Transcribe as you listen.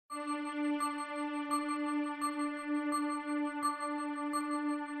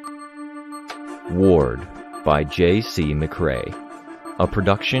Ward by J.C. McCrae. A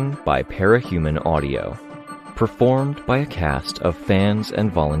production by Parahuman Audio. Performed by a cast of fans and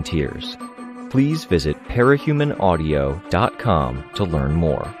volunteers. Please visit parahumanaudio.com to learn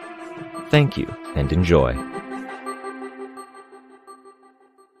more. Thank you and enjoy.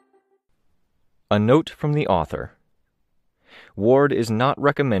 A note from the author. Ward is not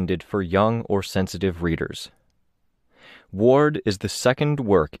recommended for young or sensitive readers. Ward is the second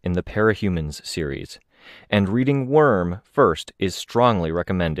work in the Parahumans series, and reading Worm first is strongly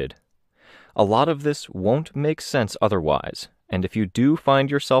recommended. A lot of this won't make sense otherwise, and if you do find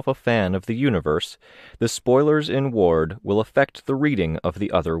yourself a fan of the universe, the spoilers in Ward will affect the reading of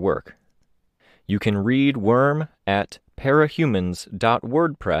the other work. You can read Worm at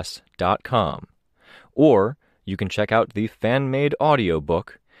parahumans.wordpress.com, or you can check out the fan-made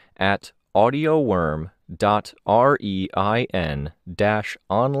audiobook at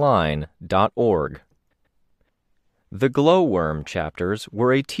audioworm.rein-online.org. The Glowworm chapters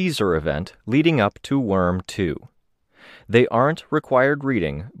were a teaser event leading up to Worm 2. They aren't required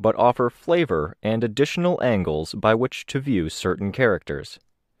reading, but offer flavor and additional angles by which to view certain characters.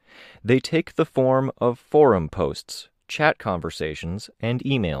 They take the form of forum posts, chat conversations, and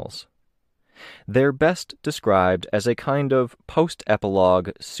emails. They're best described as a kind of post-epilogue,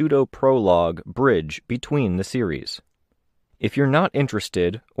 pseudo-prologue bridge between the series. If you're not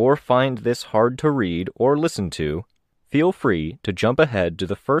interested or find this hard to read or listen to, feel free to jump ahead to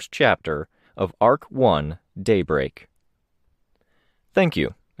the first chapter of Arc 1, Daybreak. Thank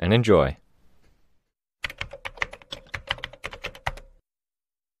you, and enjoy.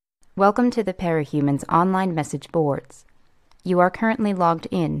 Welcome to the Parahumans online message boards. You are currently logged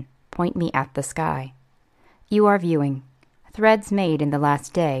in. Point me at the sky. You are viewing Threads made in the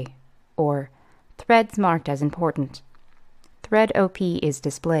last day, or Threads marked as important. Thread OP is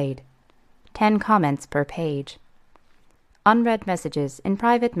displayed. 10 comments per page. Unread messages in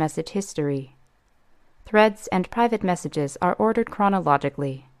private message history. Threads and private messages are ordered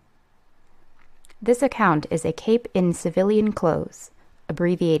chronologically. This account is a Cape in Civilian Clothes,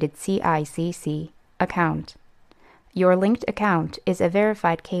 abbreviated CICC, account. Your linked account is a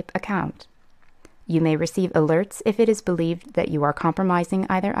verified Cape account. You may receive alerts if it is believed that you are compromising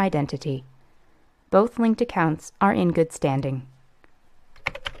either identity. Both linked accounts are in good standing.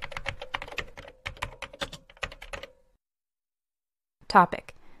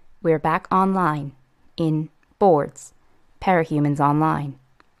 Topic. We're back online in Boards, Parahumans Online.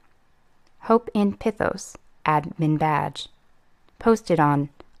 Hope in Pithos, admin badge. Posted on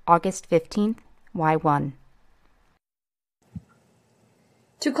August 15th, Y1.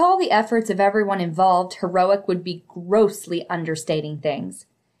 To call the efforts of everyone involved heroic would be grossly understating things.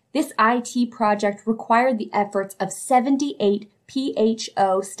 This IT project required the efforts of 78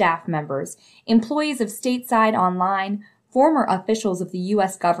 PHO staff members, employees of Stateside Online, former officials of the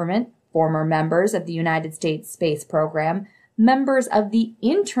U.S. government, former members of the United States Space Program, members of the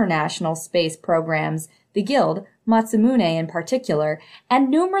International Space Programs, the Guild, Matsumune in particular, and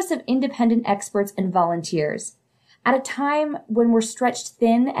numerous of independent experts and volunteers. At a time when we're stretched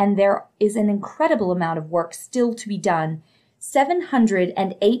thin and there is an incredible amount of work still to be done,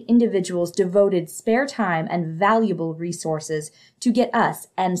 708 individuals devoted spare time and valuable resources to get us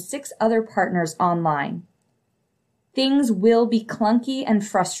and 6 other partners online. Things will be clunky and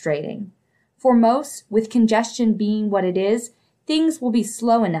frustrating. For most, with congestion being what it is, things will be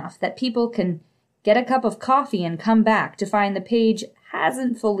slow enough that people can get a cup of coffee and come back to find the page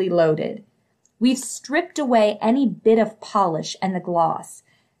hasn't fully loaded. We've stripped away any bit of polish and the gloss.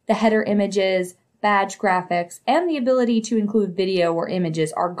 The header images, badge graphics, and the ability to include video or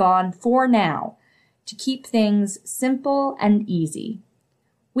images are gone for now to keep things simple and easy.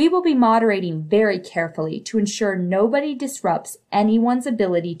 We will be moderating very carefully to ensure nobody disrupts anyone's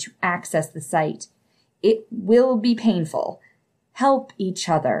ability to access the site. It will be painful. Help each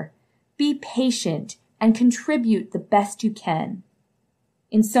other. Be patient and contribute the best you can.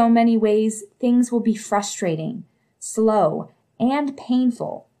 In so many ways, things will be frustrating, slow, and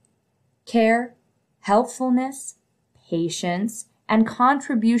painful. Care, helpfulness, patience, and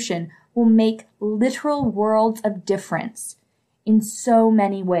contribution will make literal worlds of difference in so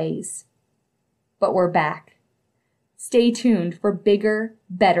many ways. But we're back. Stay tuned for bigger,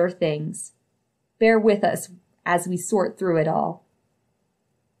 better things. Bear with us as we sort through it all.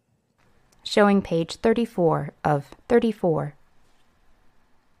 Showing page 34 of 34.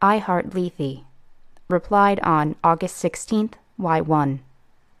 I Heart Lethe, replied on August 16th, Y1.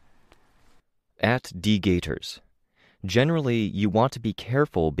 At D-Gators. Generally, you want to be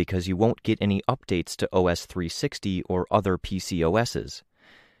careful because you won't get any updates to OS 360 or other PC OSs.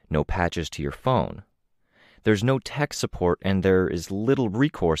 no patches to your phone. There's no tech support, and there is little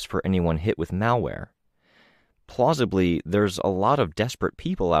recourse for anyone hit with malware. Plausibly, there's a lot of desperate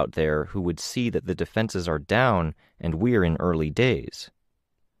people out there who would see that the defenses are down and we're in early days.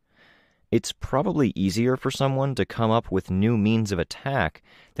 It's probably easier for someone to come up with new means of attack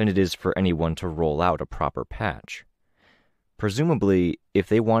than it is for anyone to roll out a proper patch. Presumably, if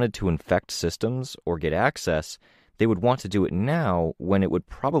they wanted to infect systems or get access, they would want to do it now when it would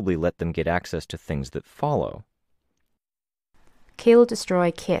probably let them get access to things that follow. Kill,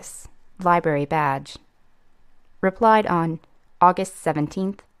 destroy, kiss. Library badge. Replied on August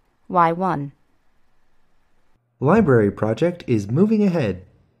 17th, Y1. Library project is moving ahead.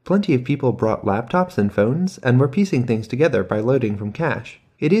 Plenty of people brought laptops and phones, and we're piecing things together by loading from cache.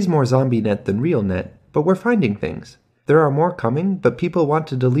 It is more zombie net than real net, but we're finding things. There are more coming, but people want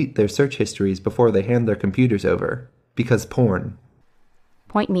to delete their search histories before they hand their computers over. Because porn.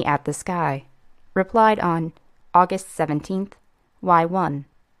 Point me at the sky. Replied on August 17th, Y1.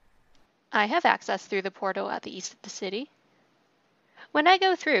 I have access through the portal at the east of the city. When I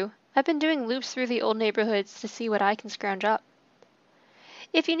go through, I've been doing loops through the old neighborhoods to see what I can scrounge up.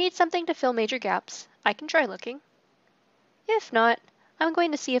 If you need something to fill major gaps, I can try looking. If not, I'm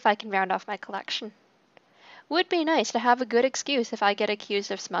going to see if I can round off my collection. Would be nice to have a good excuse if I get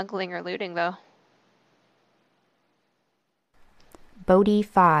accused of smuggling or looting, though. Bodhi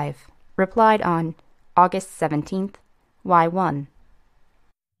 5. Replied on August 17th, Y1.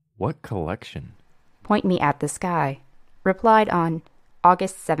 What collection? Point me at the sky. Replied on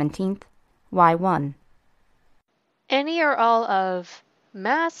August 17th, Y1. Any or all of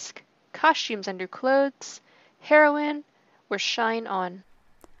mask, costumes under clothes, heroin, or shine on.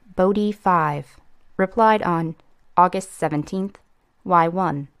 Bodhi 5. Replied on August 17th,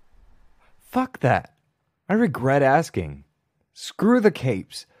 Y1. Fuck that. I regret asking. Screw the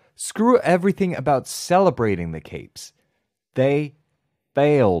capes. Screw everything about celebrating the capes. They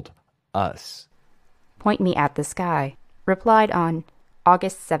failed us. Point me at the sky. Replied on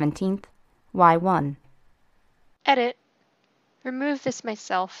August 17th, Y1. Edit. Remove this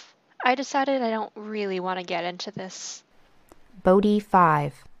myself. I decided I don't really want to get into this. Bodhi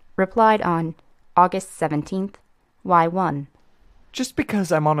 5. Replied on August 17th, Y1. Just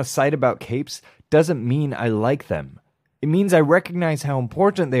because I'm on a site about capes doesn't mean I like them. It means I recognize how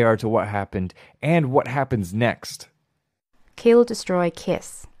important they are to what happened and what happens next. Kill, destroy,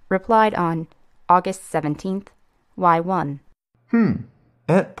 kiss. Replied on August 17th, Y1.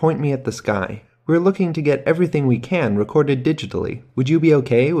 At Point Me at the Sky, we're looking to get everything we can recorded digitally. Would you be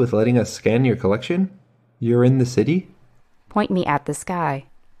okay with letting us scan your collection? You're in the city? Point me at the sky.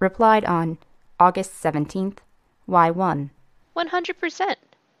 Replied on August 17th, Y1. 100%.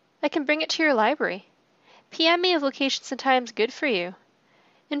 I can bring it to your library. PM me if locations and times good for you.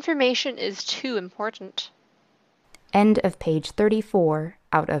 Information is too important. End of page 34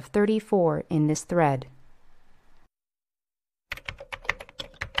 out of 34 in this thread.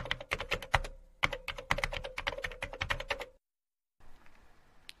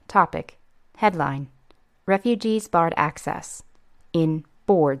 Topic. Headline. Refugees barred access. In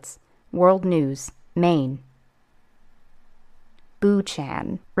Boards. World News. Maine. Boo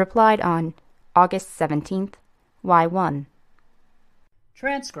Chan. Replied on August 17th, Y1.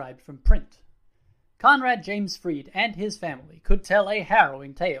 Transcribed from print. Conrad James Freed and his family could tell a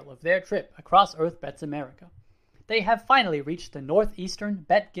harrowing tale of their trip across Earth-Bet's America. They have finally reached the northeastern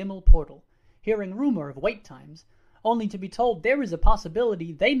Bet Gimel portal, hearing rumor of wait times, only to be told there is a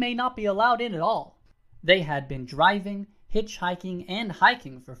possibility they may not be allowed in at all. They had been driving, hitchhiking, and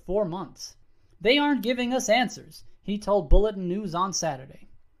hiking for 4 months. They aren't giving us answers, he told Bulletin News on Saturday.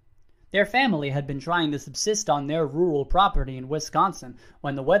 Their family had been trying to subsist on their rural property in Wisconsin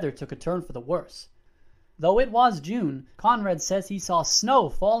when the weather took a turn for the worse. Though it was June, Conrad says he saw snow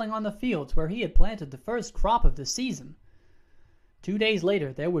falling on the fields where he had planted the first crop of the season. 2 days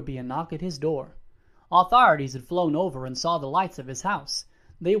later, there would be a knock at his door. Authorities had flown over and saw the lights of his house.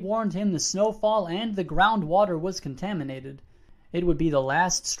 They warned him the snowfall and the groundwater was contaminated. It would be the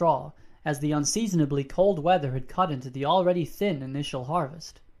last straw, as the unseasonably cold weather had cut into the already thin initial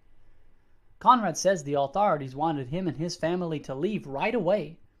harvest. Conrad says the authorities wanted him and his family to leave right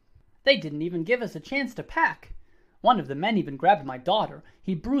away. They didn't even give us a chance to pack. One of the men even grabbed my daughter.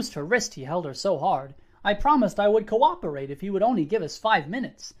 He bruised her wrist, he held her so hard. I promised I would cooperate if he would only give us 5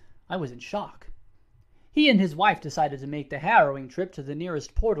 minutes. I was in shock. He and his wife decided to make the harrowing trip to the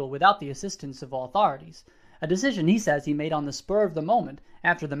nearest portal without the assistance of authorities, a decision he says he made on the spur of the moment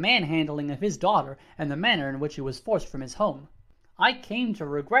after the manhandling of his daughter and the manner in which he was forced from his home. I came to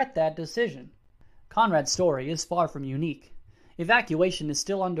regret that decision. Conrad's story is far from unique. Evacuation is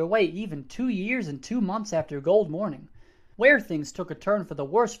still underway even 2 years and 2 months after Gold Morning. Where things took a turn for the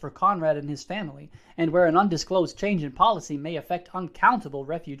worse for Conrad and his family, and where an undisclosed change in policy may affect uncountable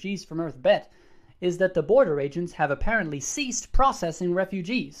refugees from Earth Bet, is that the border agents have apparently ceased processing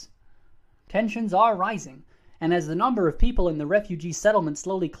refugees. Tensions are rising, and as the number of people in the refugee settlement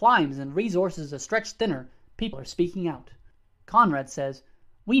slowly climbs and resources are stretched thinner, people are speaking out. Conrad says,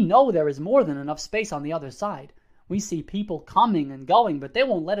 "We know there is more than enough space on the other side. We see people coming and going, but they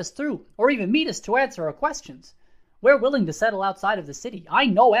won't let us through, or even meet us to answer our questions. We're willing to settle outside of the city. I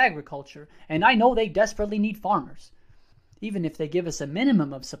know agriculture, and I know they desperately need farmers. Even if they give us a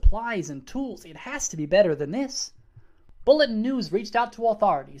minimum of supplies and tools, it has to be better than this." Bulletin News reached out to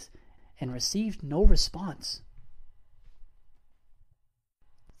authorities and received no response.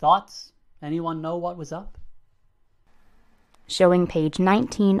 Thoughts? Anyone know what was up? Showing page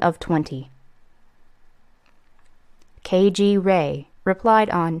 19 of 20. K.G. Ray replied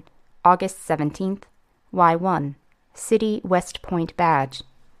on August 17th, Y1, City West Point badge.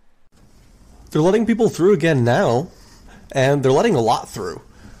 They're letting people through again now, and they're letting a lot through.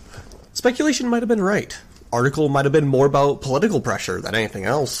 Speculation might have been right. Article might have been more about political pressure than anything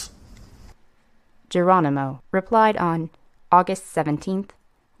else. Geronimo replied on August 17th,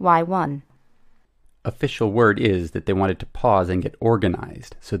 Y1. Official word is that they wanted to pause and get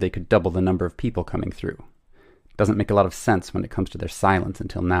organized so they could double the number of people coming through. Doesn't make a lot of sense when it comes to their silence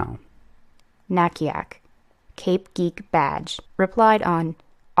until now. Nakiak, Cape Geek badge, replied on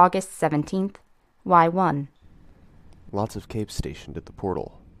August 17th, Y1. Lots of capes stationed at the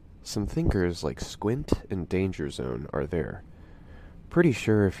portal. Some thinkers like Squint and Danger Zone are there. Pretty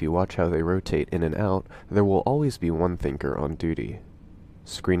sure if you watch how they rotate in and out, there will always be one thinker on duty.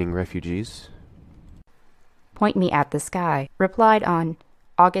 Screening refugees? Point Me at the Sky replied on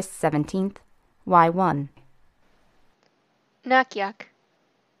August 17th, Y1. Nakiak.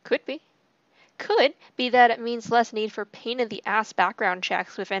 Could be. Could be that it means less need for pain-in-the-ass background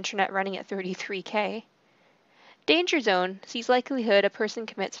checks with internet running at 33K. Danger Zone sees likelihood a person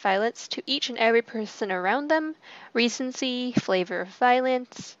commits violence to each and every person around them, recency, flavor of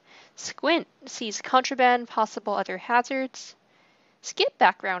violence. Squint sees contraband, possible other hazards. Skip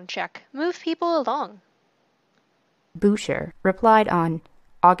background check, move people along. Boucher replied on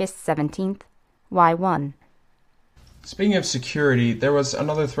August 17th, Y1. Speaking of security, there was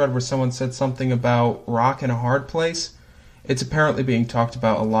another thread where someone said something about rock in a hard place. It's apparently being talked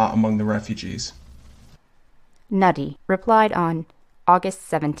about a lot among the refugees. Nutty replied on August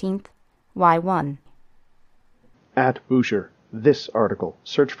 17th, Y1. At Boucher, this article,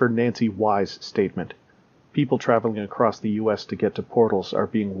 search for Nancy Y's statement. People traveling across the U.S. to get to portals are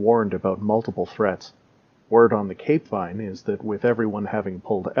being warned about multiple threats. Word on the Capevine is that with everyone having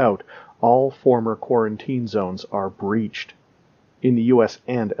pulled out, all former quarantine zones are breached. In the U.S.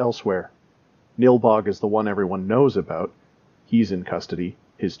 and elsewhere. Nilbog is the one everyone knows about. He's in custody.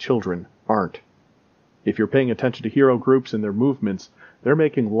 His children aren't. If you're paying attention to hero groups and their movements, they're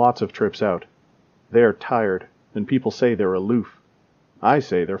making lots of trips out. They're tired, and people say they're aloof. I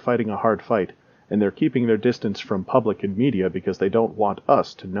say they're fighting a hard fight, and they're keeping their distance from public and media because they don't want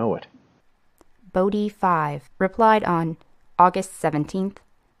us to know it. Bodie 5 replied on August 17th,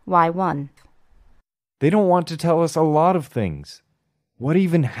 Y1. They don't want to tell us a lot of things. What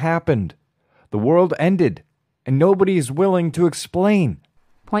even happened? The world ended, and nobody is willing to explain.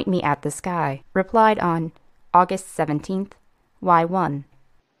 Point Me at the Sky replied on August 17th, Y1.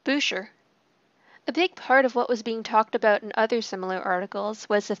 Boucher. A big part of what was being talked about in other similar articles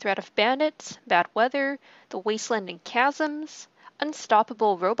was the threat of bandits, bad weather, the wasteland and chasms,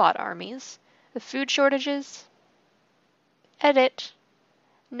 unstoppable robot armies, the food shortages. Edit.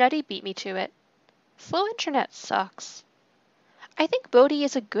 Nutty beat me to it. Slow internet sucks. I think Bodhi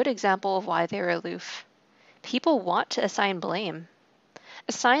is a good example of why they're aloof. People want to assign blame.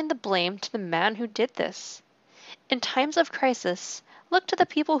 Assign the blame to the man who did this. In times of crisis, look to the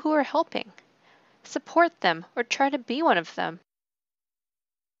people who are helping. Support them or try to be one of them.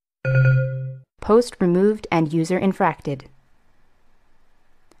 Post removed and user infracted.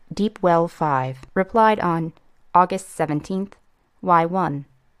 Deepwell 5 replied on August 17th, Y1.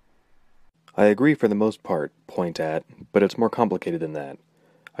 I agree for the most part, point at, but it's more complicated than that.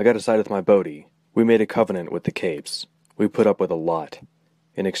 I got to side with my Bodhi. We made a covenant with the Capes. We put up with a lot.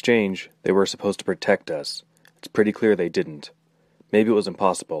 In exchange, they were supposed to protect us. It's pretty clear they didn't. Maybe it was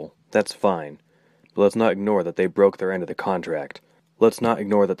impossible. That's fine. But let's not ignore that they broke their end of the contract. Let's not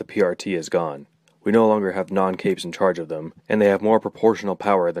ignore that the PRT is gone. We no longer have non-Capes in charge of them, and they have more proportional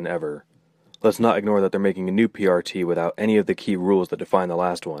power than ever. Let's not ignore that they're making a new PRT without any of the key rules that define the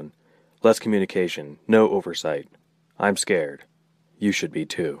last one. Less communication, no oversight. I'm scared. You should be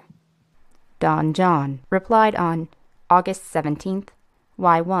too. Don John replied on August 17th,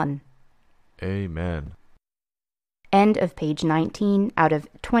 Y1. Amen. End of page 19 out of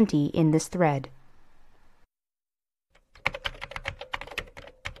 20 in this thread.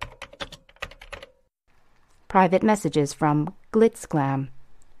 Private messages from Glitzglam.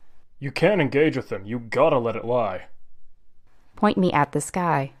 You can't engage with them. You gotta let it lie. Point me at the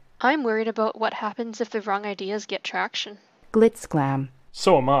sky. I'm worried about what happens if the wrong ideas get traction. Glitzglam.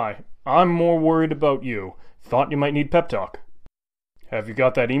 So am I. I'm more worried about you. Thought you might need pep talk. Have you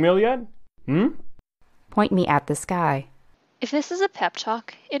got that email yet? Point me at the sky. If this is a pep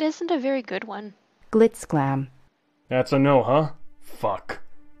talk, it isn't a very good one. Glitzglam. That's a no, huh? Fuck.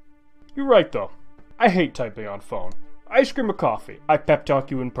 You're right, though. I hate typing on phone. Ice cream or coffee, I pep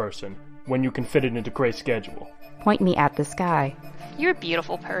talk you in person, when you can fit it into Crae's schedule. Point me at the sky. You're a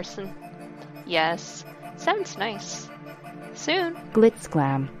beautiful person. Yes, sounds nice. Soon.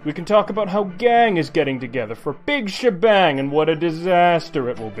 Glitzglam. We can talk about how gang is getting together for big shebang and what a disaster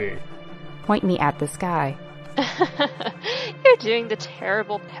it will be. Point me at the sky. You're doing the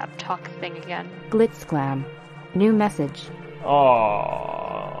terrible pep talk thing again. Glitzglam. New message.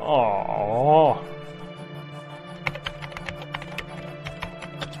 Aww.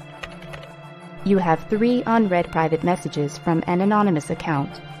 You have 3 unread private messages from an anonymous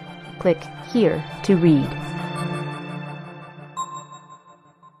account. Click here to read.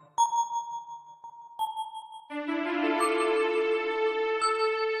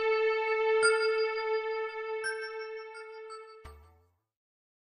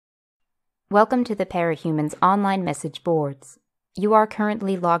 Welcome to the Parahumans online message boards. You are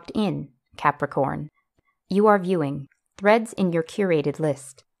currently logged in, Capricorn. You are viewing threads in your curated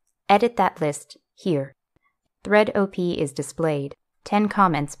list. Edit that list here. Thread OP is displayed. 10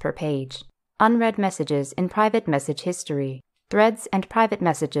 comments per page. Unread messages in private message history. Threads and private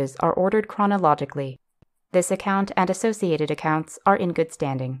messages are ordered chronologically. This account and associated accounts are in good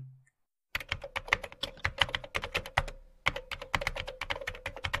standing.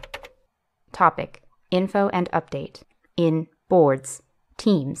 Topic: Info and update. In boards,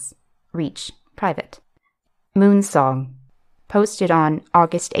 teams, reach, private. Moonsong. Posted on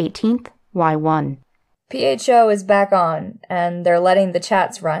August 18th, Y1. PHO is back on, and they're letting the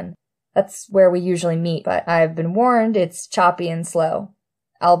chats run. That's where we usually meet, but I've been warned it's choppy and slow.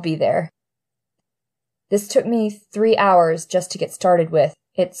 I'll be there. This took me 3 hours just to get started with.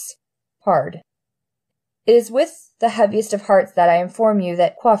 It's hard. It is with the heaviest of hearts that I inform you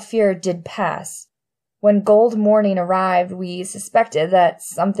that Coiffure did pass. When Gold Morning arrived, we suspected that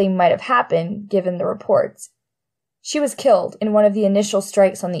something might have happened, given the reports. She was killed in one of the initial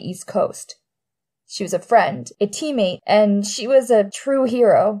strikes on the East Coast. She was a friend, a teammate, and she was a true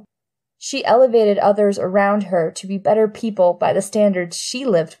hero. She elevated others around her to be better people by the standards she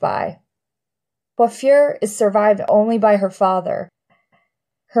lived by. Coiffure is survived only by her father.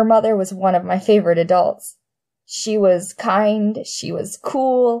 Her mother was one of my favorite adults. She was kind, she was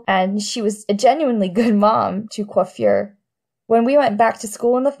cool, and she was a genuinely good mom to Coiffure. When we went back to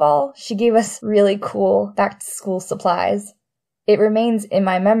school in the fall, she gave us really cool back-to-school supplies. It remains in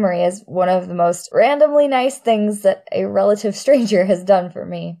my memory as one of the most randomly nice things that a relative stranger has done for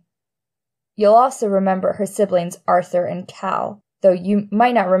me. You'll also remember her siblings Arthur and Cal, though you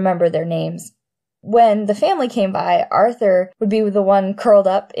might not remember their names. When the family came by, Arthur would be the one curled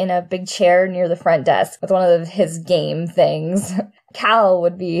up in a big chair near the front desk with one of his game things. Cal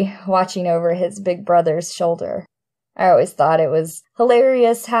would be watching over his big brother's shoulder. I always thought it was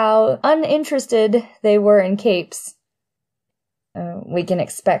hilarious how uninterested they were in capes. We can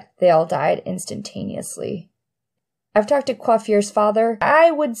expect they all died instantaneously. I've talked to Coiffure's father. I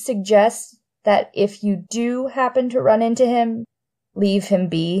would suggest that if you do happen to run into him, leave him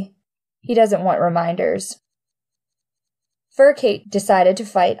be. He doesn't want reminders. Furcate decided to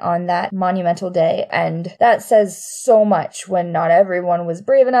fight on that monumental day, and that says so much when not everyone was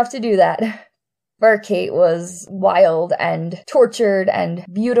brave enough to do that. Furcate was wild and tortured and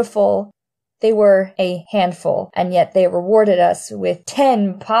beautiful. They were a handful, and yet they rewarded us with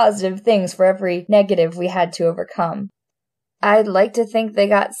 10 positive things for every negative we had to overcome. I'd like to think they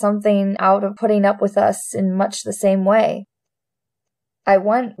got something out of putting up with us in much the same way. I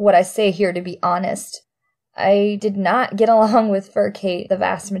want what I say here to be honest. I did not get along with Furcate the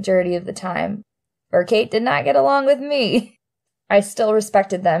vast majority of the time. Furcate did not get along with me. I still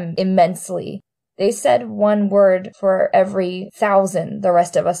respected them immensely. They said one word for every 1,000 the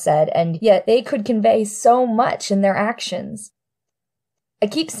rest of us said, and yet they could convey so much in their actions. I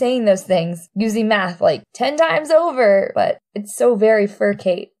keep saying those things, using math like 10 times over, but it's so very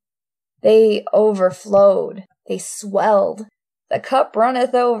Furcate. They overflowed. They swelled. The cup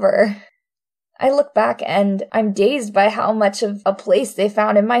runneth over. I look back and I'm dazed by how much of a place they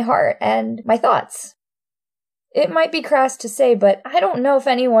found in my heart and my thoughts. It might be crass to say, but I don't know if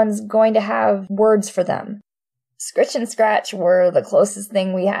anyone's going to have words for them. Scritch and Scratch were the closest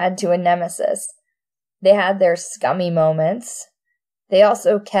thing we had to a nemesis. They had their scummy moments. They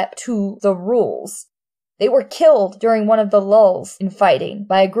also kept to the rules. They were killed during one of the lulls in fighting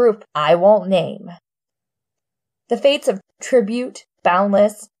by a group I won't name. The fates of Tribute,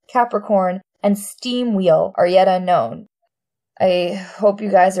 Boundless, Capricorn, and Steam Wheel are yet unknown. I hope you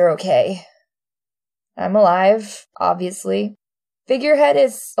guys are okay. I'm alive, obviously. Figurehead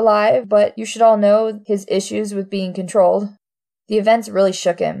is alive, but you should all know his issues with being controlled. The events really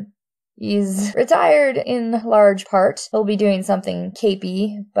shook him. He's retired in large part. He'll be doing something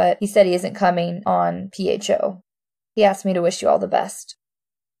capey, but he said he isn't coming on PHO. He asked me to wish you all the best.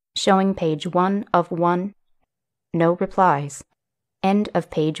 Showing page 1 of 1. No replies. End of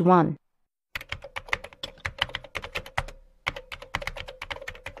page 1.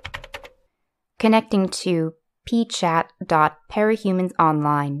 Connecting to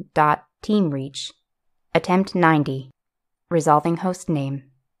pchat.parahumansonline.teamreach. Attempt 90. Resolving host name.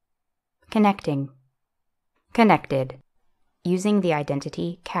 Connecting. Connected. Using the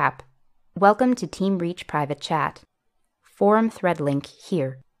identity CAP. Welcome to Team Reach private chat. Forum thread link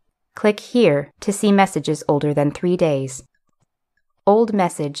here. Click here to see messages older than 3 days. Old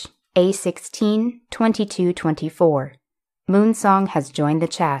message A16-2224. Moonsong has joined the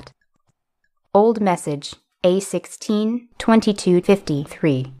chat. Old message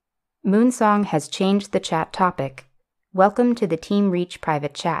A16-2253. Moonsong has changed the chat topic. Welcome to the Team Reach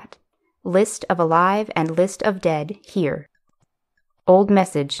private chat. List of alive and list of dead here. Old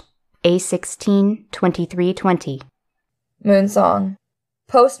message A16-2320. Moonsong.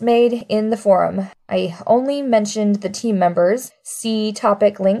 Post made in the forum. I only mentioned the team members. See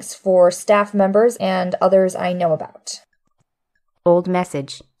topic links for staff members and others I know about. Old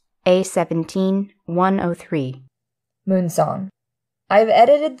message A17-103. Moonsong. I've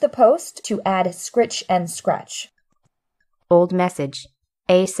edited the post to add Scritch and Scratch. Old message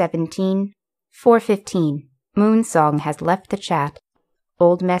A17-415. Moonsong has left the chat.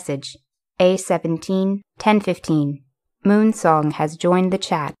 Old message A17-1015. Moonsong has joined the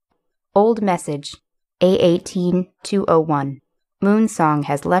chat. Old message A18-201. Moonsong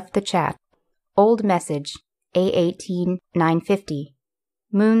has left the chat. Old message A18-950.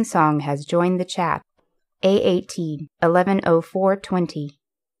 Moonsong has joined the chat. A18-110420.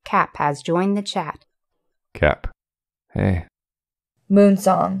 Cap has joined the chat. Cap. Hey.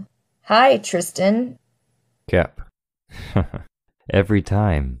 Moonsong. Hi, Tristan. Cap. Every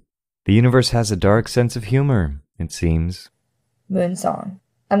time. The universe has a dark sense of humor, it seems. Moonsong.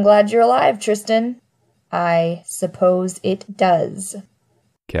 I'm glad you're alive, Tristan. I suppose it does.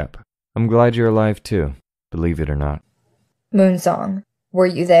 Cap. I'm glad you're alive too, believe it or not. Moonsong. Were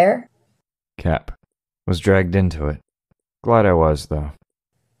you there? Cap. Was dragged into it. Glad I was, though.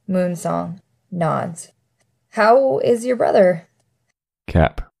 Moonsong. Nods. How is your brother?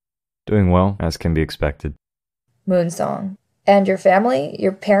 Cap. Doing well, as can be expected. Moonsong. And your family?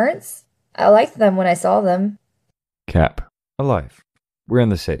 Your parents? I liked them when I saw them. Cap. Alive. We're in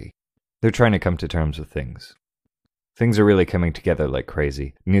the city. They're trying to come to terms with things. Things are really coming together like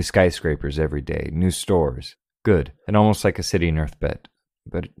crazy. New skyscrapers every day, new stores. Good, and almost like a city in Earthbed.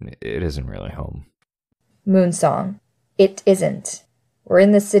 But it isn't really home. Moonsong. It isn't. We're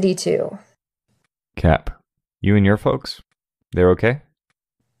in the city too. Cap. You and your folks? They're okay?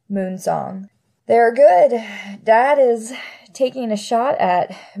 Moonsong. They're good. Dad is taking a shot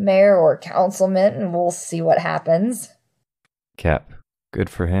at mayor or councilman, and we'll see what happens. Cap. Good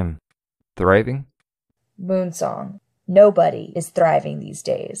for him. Thriving? Moonsong. Nobody is thriving these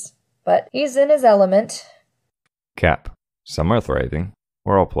days. But he's in his element. Cap. Some are thriving.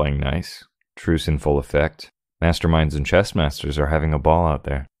 We're all playing nice. Truce in full effect. Masterminds and chess masters are having a ball out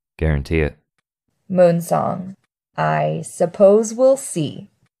there. Guarantee it. Moonsong. I suppose we'll see.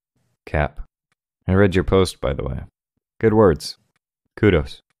 Cap. I read your post, by the way. Good words.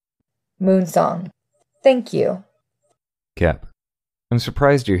 Kudos. Moonsong. Thank you. Cap. I'm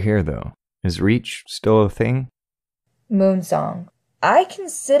surprised you're here, though. Is Reach still a thing? Moonsong. I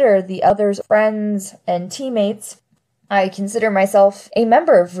consider the others friends and teammates. I consider myself a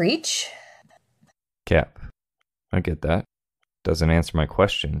member of Reach. Cap. I get that. Doesn't answer my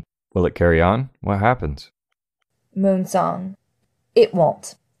question. Will it carry on? What happens? Moonsong. It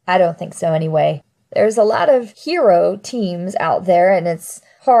won't. I don't think so anyway. There's a lot of hero teams out there, and it's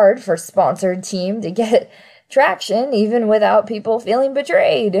hard for sponsored team to get traction even without people feeling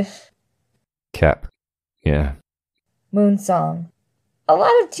betrayed. Cap. Yeah. Moonsong. A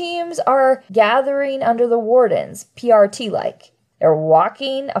lot of teams are gathering under the wardens, PRT-like. They're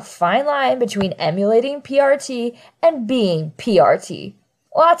walking a fine line between emulating PRT and being PRT.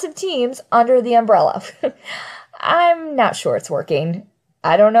 Lots of teams under the umbrella. I'm not sure it's working.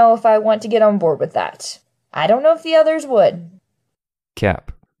 I don't know if I want to get on board with that. I don't know if the others would.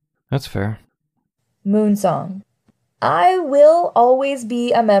 Cap. That's fair. Moonsong. I will always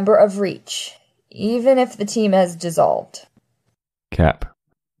be a member of Reach, even if the team has dissolved. Cap.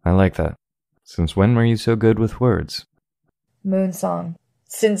 I like that. Since when were you so good with words? Moonsong.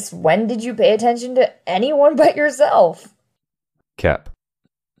 Since when did you pay attention to anyone but yourself? Cap.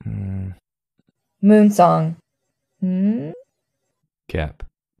 Moonsong. Cap.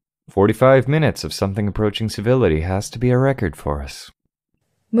 45 minutes of something approaching civility has to be a record for us.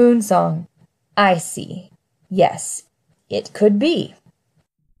 Moonsong. I see. Yes, it could be.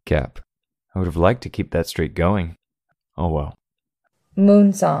 Cap. I would have liked to keep that streak going. Oh well.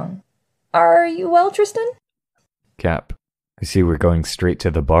 Moonsong. Are you well, Tristan? Cap. I see we're going straight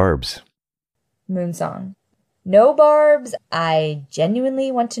to the barbs. Moonsong. No barbs. I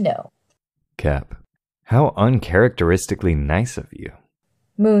genuinely want to know. Cap. How uncharacteristically nice of you.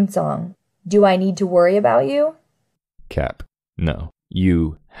 Moonsong. Do I need to worry about you? Cap. No.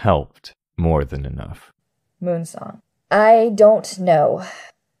 You helped more than enough. Moonsong. I don't know.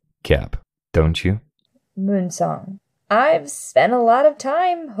 Cap. Don't you? Moonsong. I've spent a lot of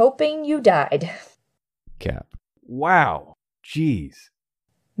time hoping you died. Cap. Wow. Jeez.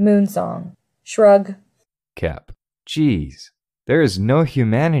 Moonsong. Shrug. Cap. Jeez. There is no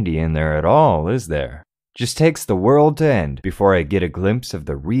humanity in there at all, is there? Just takes the world to end before I get a glimpse of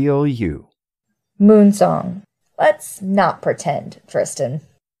the real you. Moonsong. Let's not pretend, Tristan.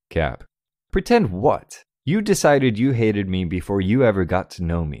 Cap. Pretend what? You decided you hated me before you ever got to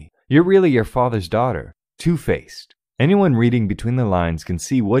know me. You're really your father's daughter. Two-faced. Anyone reading between the lines can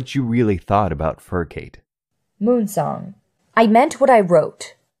see what you really thought about Furcate. Moonsong. I meant what I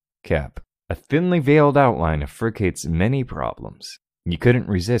wrote. Cap. A thinly veiled outline of Furcate's many problems. You couldn't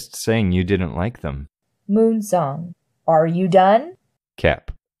resist saying you didn't like them. Moonsong. Are you done?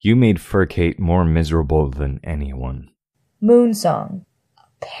 Cap. You made Furcate more miserable than anyone. Moonsong.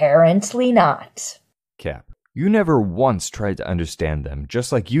 Apparently not. Cap. You never once tried to understand them,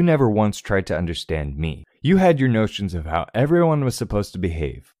 just like you never once tried to understand me. You had your notions of how everyone was supposed to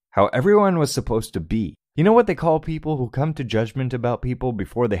behave, how everyone was supposed to be. You know what they call people who come to judgment about people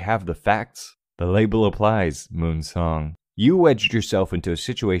before they have the facts? The label applies, Moonsong. You wedged yourself into a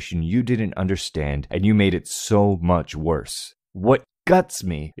situation you didn't understand, and you made it so much worse. What guts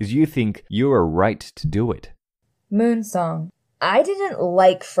me is you think you are right to do it. Moonsong. I didn't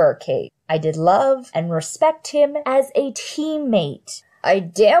like Furcate. I did love and respect him as a teammate. I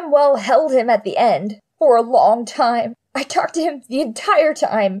damn well held him at the end for a long time. I talked to him the entire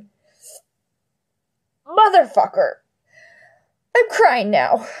time. Motherfucker. I'm crying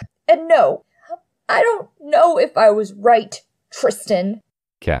now. And no, I don't know if I was right, Tristan.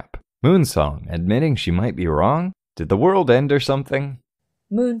 Cap. Moonsong, admitting she might be wrong? Did the world end or something?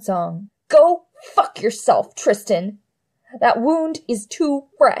 Moonsong. Go fuck yourself, Tristan. That wound is too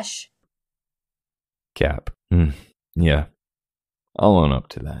fresh. Cap. Yeah. I'll own up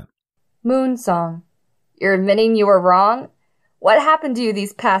to that. Moonsong. You're admitting you were wrong? What happened to you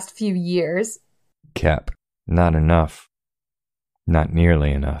these past few years? Cap. Not enough. Not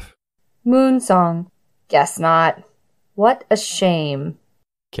nearly enough. Moonsong. Guess not. What a shame.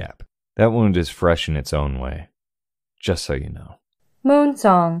 Cap. That wound is fresh in its own way. Just so you know.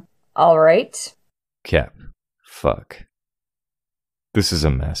 Moonsong. All right. Cap. Fuck. This is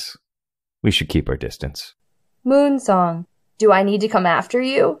a mess. We should keep our distance. Moonsong. Do I need to come after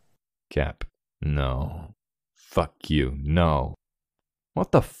you? Cap. No. Fuck you. No.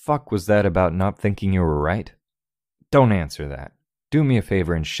 What the fuck was that about not thinking you were right? Don't answer that. Do me a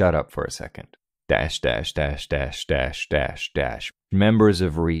favor and shut up for a second. Dash, dash, dash, dash, dash, dash, dash. Members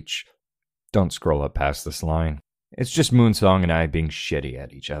of Reach. Don't scroll up past this line. It's just Moonsong and I being shitty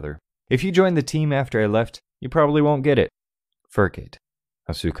at each other. If you joined the team after I left, you probably won't get it. Furcate.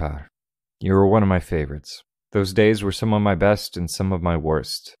 Asukar. You were one of my favorites. Those days were some of my best and some of my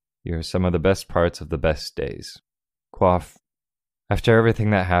worst. You're some of the best parts of the best days. Quaff. After everything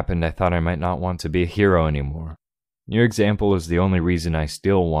that happened, I thought I might not want to be a hero anymore. Your example is the only reason I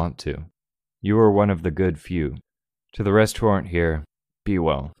still want to. You are one of the good few. To the rest who aren't here, be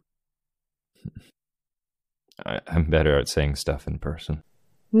well. I'm better at saying stuff in person.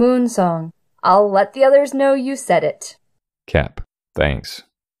 Moonsong. I'll let the others know you said it. Cap. Thanks.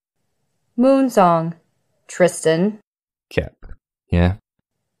 Moonsong. Tristan. Cap. Yeah?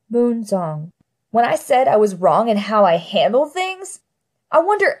 Moonsong. When I said I was wrong in how I handle things, I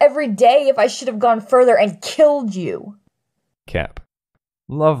wonder every day if I should have gone further and killed you. Cap.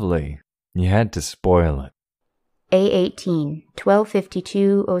 Lovely. You had to spoil it. A18,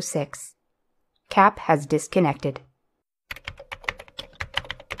 125206. Cap has disconnected.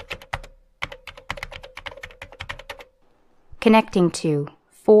 Connecting to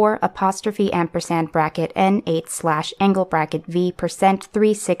 4 apostrophe ampersand bracket N8 slash angle bracket V percent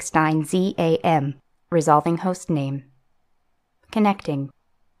 369 ZAM. Resolving host name. Connecting.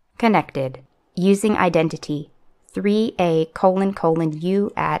 Connected. Using identity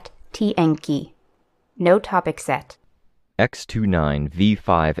 3A::U at TNkey. No topic set.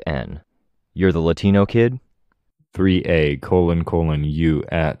 X29V5N. You're the Latino kid? 3A::U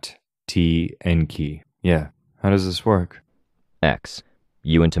at TNkey. Yeah. How does this work? X.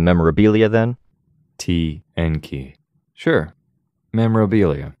 You into memorabilia then? TNkey. Sure.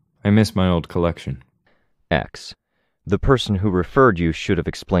 Memorabilia. I miss my old collection. X. The person who referred you should have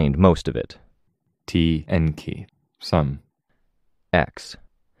explained most of it. TNkey. Some. X.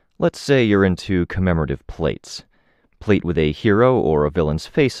 Let's say you're into commemorative plates. Plate with a hero or a villain's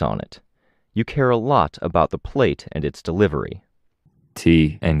face on it. You care a lot about the plate and its delivery.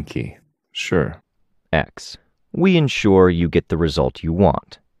 TNkey. Sure. X. We ensure you get the result you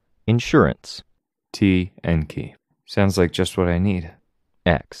want. Insurance. TNkey. Sounds like just what I need.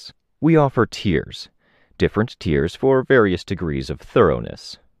 X. We offer tiers. Different tiers for various degrees of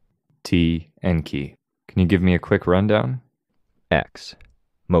thoroughness. TNkey. Can you give me a quick rundown? X.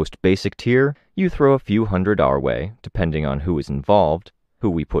 Most basic tier, you throw a few hundred our way, depending on who is involved, who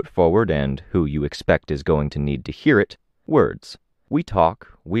we put forward, and who you expect is going to need to hear it. Words. We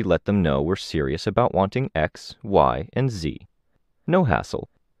talk, we let them know we're serious about wanting X, Y, and Z. No hassle.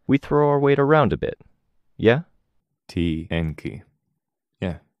 We throw our weight around a bit. Yeah? TNkey.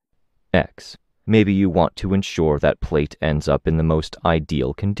 Yeah. X. Maybe you want to ensure that plate ends up in the most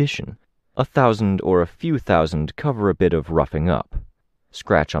ideal condition. 1,000 or a few thousand cover a bit of roughing up.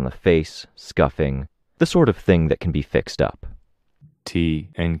 Scratch on the face, scuffing, the sort of thing that can be fixed up.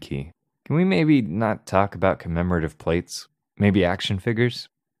 TNkey. Can we maybe not talk about commemorative plates? Maybe action figures?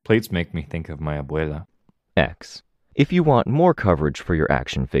 Plates make me think of my abuela. X. If you want more coverage for your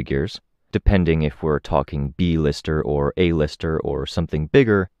action figures, depending if we're talking B-lister or A-lister or something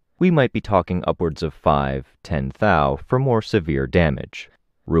bigger, we might be talking upwards of 5-10 thou for more severe damage.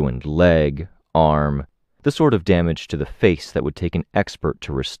 Ruined leg, arm, the sort of damage to the face that would take an expert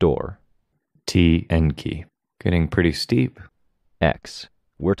to restore. TNkey. Getting pretty steep. X.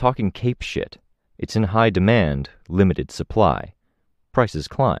 We're talking cape shit. It's in high demand, limited supply. Prices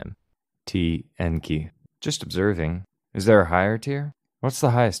climb. TNkey. Just observing. Is there a higher tier? What's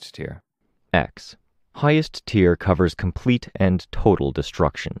the highest tier? X. Highest tier covers complete and total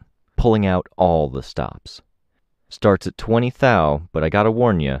destruction, pulling out all the stops. Starts at 20 thou, but I gotta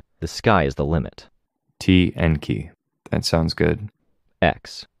warn you, the sky is the limit. TNkey. That sounds good.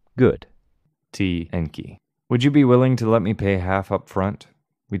 X. Good. TNkey. Would you be willing to let me pay half up front?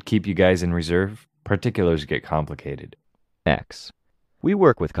 We'd keep you guys in reserve. Particulars get complicated. X. We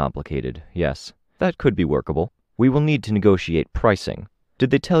work with complicated, yes. That could be workable. We will need to negotiate pricing.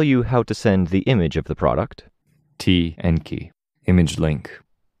 Did they tell you how to send the image of the product? TNkey. Image link.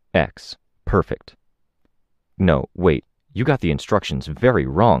 X. Perfect. No, wait. You got the instructions very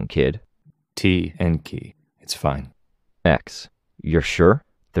wrong, kid. TNkey. It's fine. X. You're sure?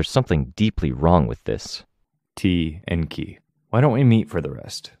 There's something deeply wrong with this. TNkey. Why don't we meet for the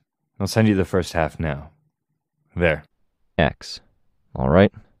rest? I'll send you the first half now. There. X. All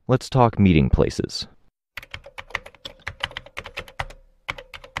right. Let's talk meeting places.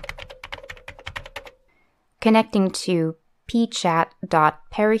 Connecting to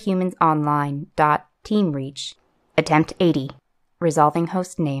pchat.parahumansonline.teamreach. Attempt 80. Resolving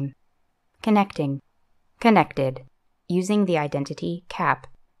host name. Connecting. Connected. Using the identity CAP.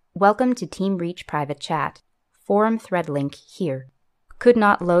 Welcome to Team Reach private chat. Forum thread link here. Could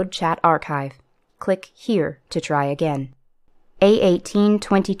not load chat archive. Click here to try again.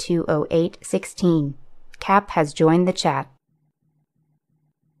 A18-2208-16. Cap has joined the chat.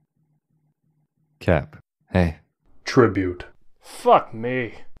 Cap. Hey. Tribute. Fuck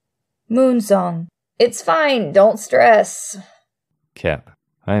me. Moonsong. It's fine, don't stress. Cap.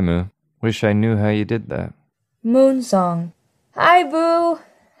 Hi, Moo. Wish I knew how you did that. Moonsong. Hi, Boo.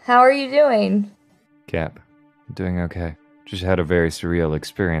 How are you doing? Cap. Doing okay. Just had a very surreal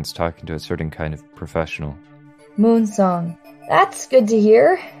experience talking to a certain kind of professional. Moonsong. That's good to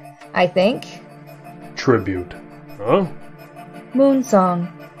hear, I think. Tribute. Huh? Moonsong.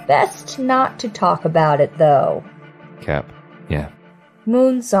 Best not to talk about it, though. Cap. Yeah.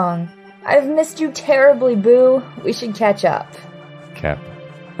 Moonsong. I've missed you terribly, Boo. We should catch up. Cap,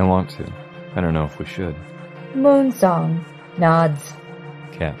 I want to. I don't know if we should. Moonsong. Nods.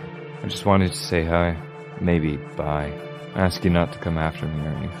 Cap, I just wanted to say hi. Maybe bye. I ask you not to come after me or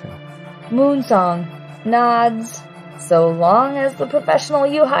anything. Moonsong. Nods. So long as the professional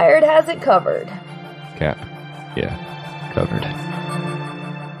you hired has it covered. Cap, yeah, covered.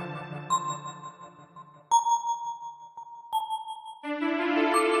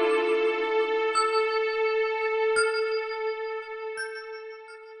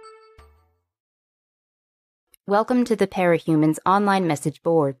 Welcome to the Parahumans online message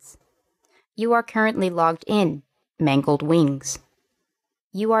boards. You are currently logged in, Mangled Wings.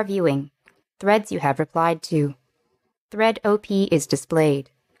 You are viewing threads you have replied to. Thread OP is displayed.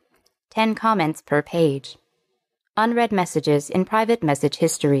 10 comments per page. Unread messages in private message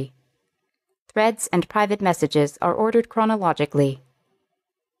history. Threads and private messages are ordered chronologically.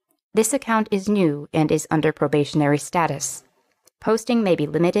 This account is new and is under probationary status. Posting may be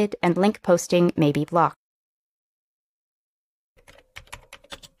limited and link posting may be blocked.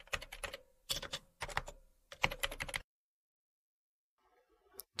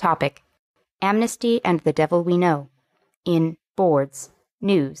 Topic: Amnesty and the Devil We Know in Boards,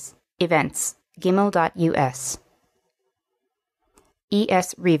 News, Events, gimel.us.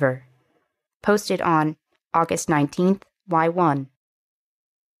 E.S. Reaver. Posted on August 19th, Y1.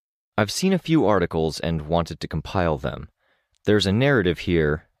 I've seen a few articles and wanted to compile them. There's a narrative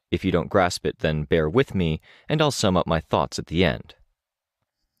here. If you don't grasp it, then bear with me, and I'll sum up my thoughts at the end.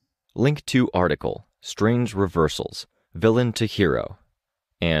 Link to article, Strange Reversals, Villain to Hero,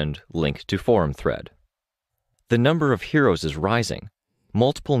 and link to forum thread. The number of heroes is rising.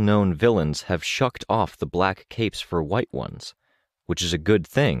 Multiple known villains have shucked off the black capes for white ones, which is a good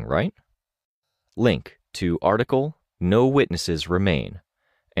thing, right? Link to article, No Witnesses Remain,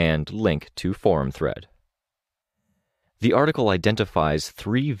 and link to forum thread. The article identifies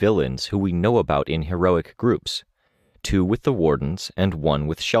 3 villains who we know about in heroic groups, 2 with the Wardens and 1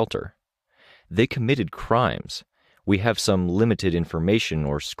 with Shelter. They committed crimes. We have some limited information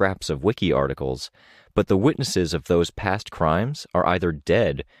or scraps of wiki articles, but the witnesses of those past crimes are either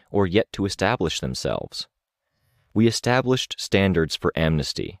dead or yet to establish themselves. We established standards for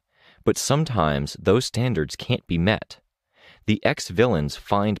amnesty, but sometimes those standards can't be met. The ex-villains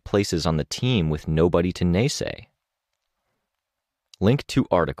find places on the team with nobody to naysay. Link to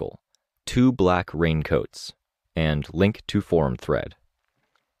article, 2 Black Raincoats, and link to forum thread.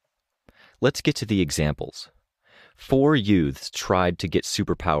 Let's get to the examples. 4 youths tried to get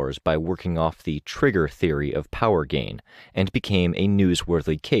superpowers by working off the trigger theory of power gain and became a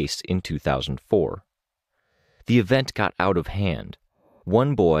newsworthy case in 2004. The event got out of hand.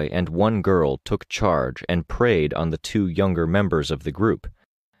 1 boy and 1 girl took charge and preyed on the 2 younger members of the group,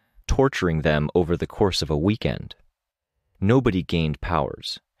 torturing them over the course of a weekend. Nobody gained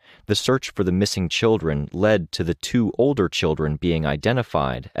powers. The search for the missing children led to the 2 older children being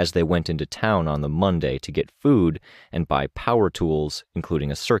identified as they went into town on the Monday to get food and buy power tools,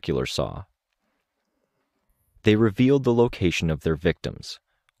 including a circular saw. They revealed the location of their victims,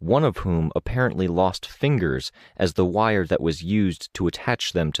 one of whom apparently lost fingers as the wire that was used to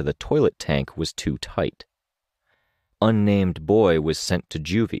attach them to the toilet tank was too tight. Unnamed boy was sent to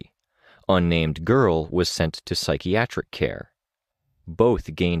juvie. Unnamed girl was sent to psychiatric care.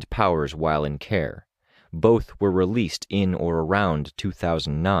 Both gained powers while in care. Both were released in or around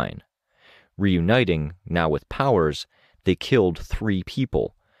 2009. Reuniting, now with powers, they killed 3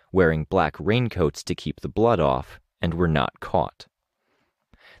 people, wearing black raincoats to keep the blood off, and were not caught.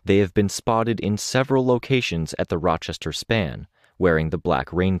 They have been spotted in several locations at the Rochester Span, wearing the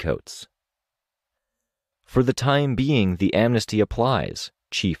black raincoats. For the time being, the amnesty applies,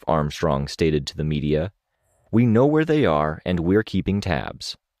 Chief Armstrong stated to the media. We know where they are, and we're keeping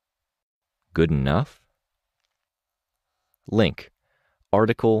tabs. Good enough? Link,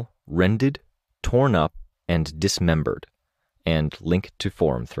 article, rended, torn up, and dismembered, and link to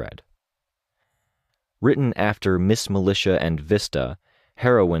forum thread. Written after Miss Militia and Vista,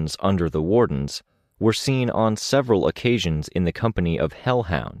 heroines under the Wardens, were seen on several occasions in the company of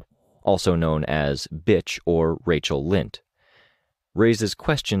Hellhound, also known as Bitch or Rachel Lint. Raises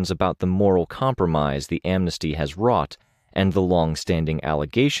questions about the moral compromise the amnesty has wrought and the long-standing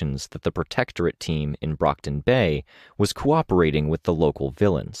allegations that the Protectorate team in Brockton Bay was cooperating with the local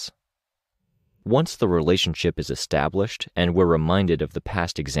villains. Once the relationship is established and we're reminded of the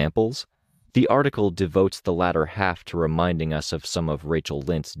past examples, the article devotes the latter half to reminding us of some of Rachel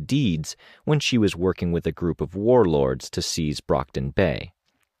Lint's deeds when she was working with a group of warlords to seize Brockton Bay.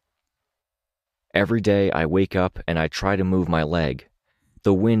 Every day I wake up and I try to move my leg.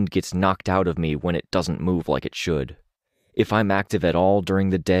 The wind gets knocked out of me when it doesn't move like it should. If I'm active at all during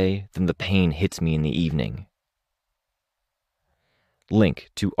the day, then the pain hits me in the evening. Link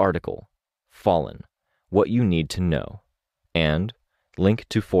to article, Fallen, What You Need to Know, and link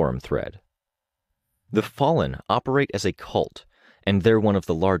to forum thread. The Fallen operate as a cult, and they're one of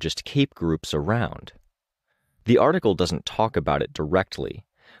the largest cape groups around. The article doesn't talk about it directly,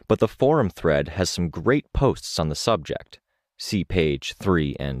 but the forum thread has some great posts on the subject. See page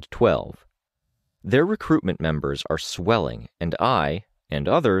 3 and 12. Their recruitment members are swelling, and I, and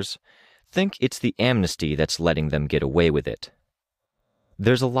others, think it's the amnesty that's letting them get away with it.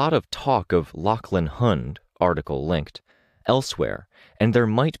 There's a lot of talk of Lachlan Hund, article linked, elsewhere, and there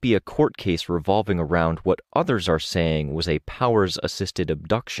might be a court case revolving around what others are saying was a powers-assisted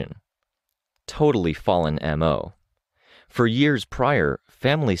abduction. Totally fallen MO. For years prior,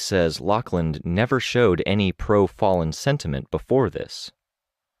 family says Lachlan never showed any pro-fallen sentiment before this.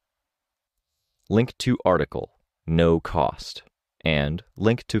 Link to article, no cost, and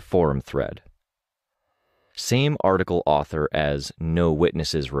link to forum thread. Same article author as No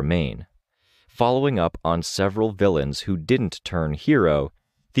Witnesses Remain. Following up on several villains who didn't turn hero,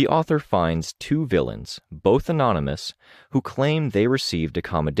 the author finds 2 villains, both anonymous, who claim they received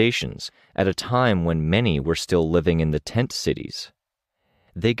accommodations at a time when many were still living in the tent cities.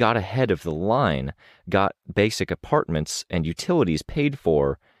 They got ahead of the line, got basic apartments and utilities paid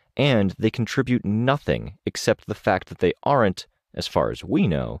for, and they contribute nothing except the fact that they aren't, as far as we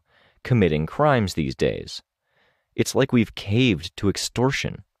know, committing crimes these days. It's like we've caved to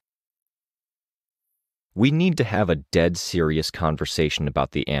extortion. We need to have a dead serious conversation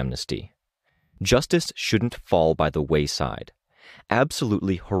about the amnesty. Justice shouldn't fall by the wayside.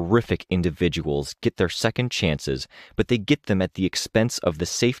 Absolutely horrific individuals get their second chances, but they get them at the expense of the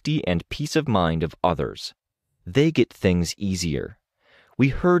safety and peace of mind of others. They get things easier. We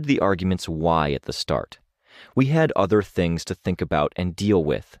heard the arguments why at the start. We had other things to think about and deal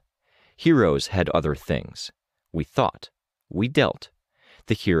with. Heroes had other things. We thought. We dealt.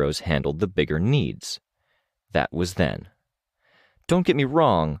 The heroes handled the bigger needs. That was then. Don't get me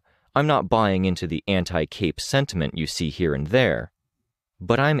wrong, I'm not buying into the anti-cape sentiment you see here and there.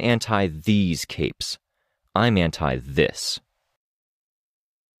 But I'm anti these capes. I'm anti this.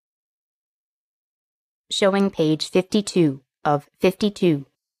 Showing page 52 of 52.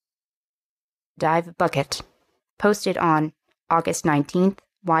 Dive Bucket. Posted on August 19th,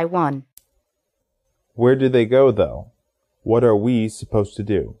 Y1. Where do they go, though? What are we supposed to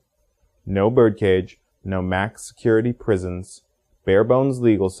do? No birdcage, no max security prisons, bare-bones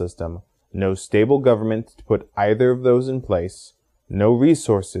legal system, no stable government to put either of those in place, no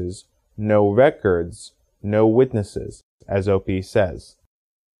resources, no records, no witnesses, as OP says.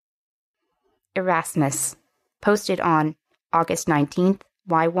 Erasmus. Posted on August 19th,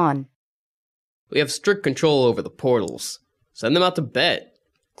 Y1. We have strict control over the portals. Send them out to bed.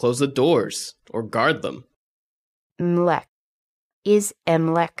 Close the doors, or guard them. Mlek. Is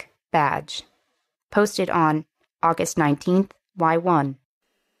Mlek badge. Posted on August 19th, Y1.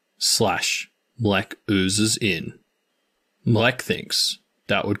 /Mlek oozes in. Mlek thinks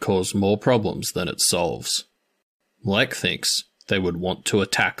that would cause more problems than it solves. Mlek thinks they would want to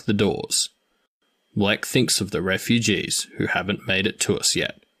attack the doors. Mlek thinks of the refugees who haven't made it to us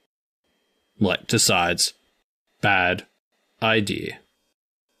yet. Mlek decides, bad idea.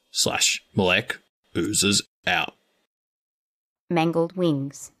 /Mlek oozes out. Mangled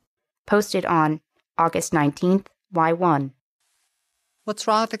Wings. Posted on August 19th, Y1. What's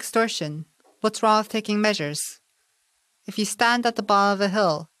wrong with extortion? What's wrong with taking measures? If you stand at the bottom of a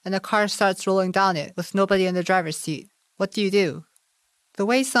hill and a car starts rolling down it with nobody in the driver's seat, what do? The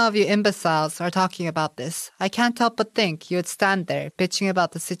way some of you imbeciles are talking about this, I can't help but think you would stand there bitching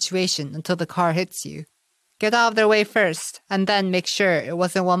about the situation until the car hits you. Get out of their way first, and then make sure it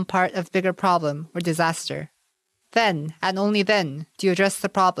wasn't one part of bigger problem or disaster. Then, and only then, do you address the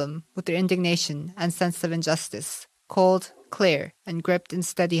problem with your indignation and sense of injustice, cold, clear, and gripped in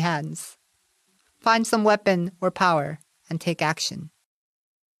steady hands. Find some weapon or power, and take action.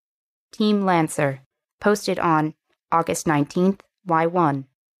 Team Lancer. Posted on August 19th, Y1.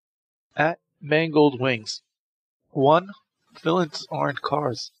 At Mangled Wings. 1. Villains aren't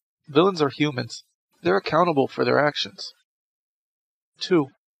cars. Villains are humans. They're accountable for their actions. 2.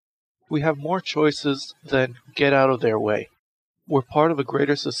 We have more choices than get out of their way. We're part of a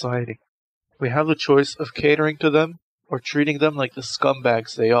greater society. We have the choice of catering to them or treating them like the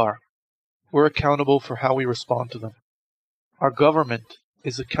scumbags they are. We're accountable for how we respond to them. Our government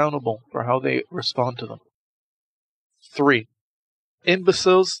is accountable for how they respond to them. 3.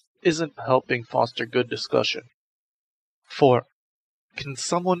 Imbeciles isn't helping foster good discussion. 4. Can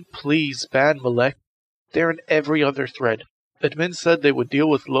someone please ban Malek? They're in every other thread. Admin said they would deal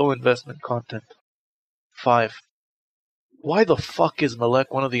with low investment content. 5. Why the fuck is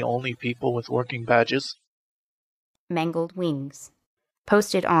Malek one of the only people with working badges? Mangled Wings.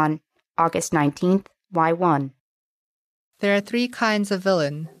 Posted on August 19th, Y1. There are 3 kinds of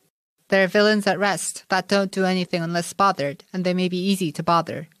villain. There are villains at rest that don't do anything unless bothered, and they may be easy to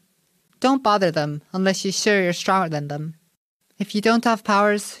bother. Don't bother them unless you're sure you're stronger than them. If you don't have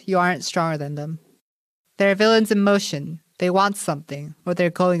powers, you aren't stronger than them. There are villains in motion. They want something, or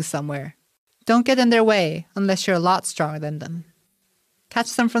they're going somewhere. Don't get in their way unless you're a lot stronger than them.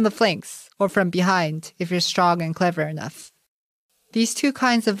 Catch them from the flanks, or from behind if you're strong and clever enough. These 2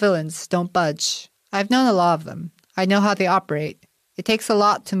 kinds of villains don't budge. I've known a lot of them. I know how they operate. It takes a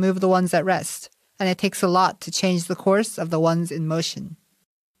lot to move the ones at rest, and it takes a lot to change the course of the ones in motion.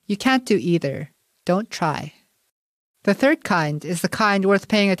 You can't do either. Don't try. The 3rd kind is the kind worth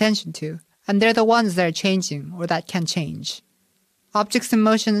paying attention to, and they're the ones that are changing or that can change. Objects in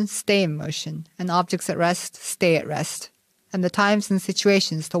motion stay in motion, and objects at rest stay at rest, and the times and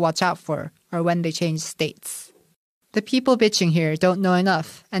situations to watch out for are when they change states. The people bitching here don't know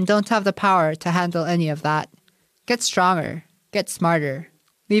enough, and don't have the power to handle any of that. Get stronger. Get smarter.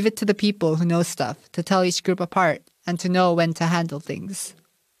 Leave it to the people who know stuff to tell each group apart and to know when to handle things.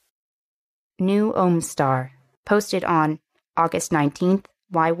 New Ohm Star. Posted on August 19th,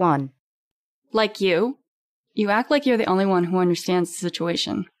 Y1. Like you? You act like you're the only one who understands the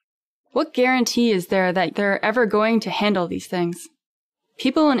situation. What guarantee is there that they're ever going to handle these things?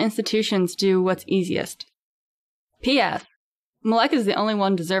 People and institutions do what's easiest. P.S. Malek is the only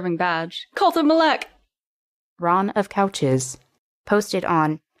one deserving badge. Cult of Malek! Ron of Couches. Posted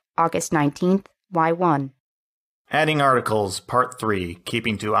on August 19th, Y1. Adding articles, Part 3,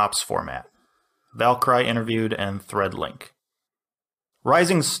 keeping to ops format. Valkyrie interviewed and thread link.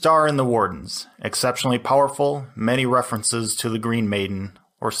 Rising star in the Wardens, exceptionally powerful, many references to the Green Maiden,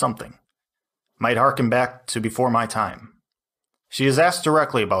 or something. Might harken back to before my time. She is asked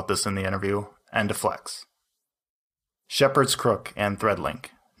directly about this in the interview, and deflects. Shepherd's Crook and thread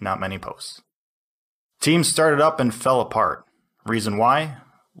link, not many posts. Team started up and fell apart. Reason why?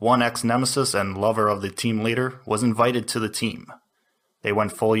 One ex-nemesis and lover of the team leader was invited to the team. They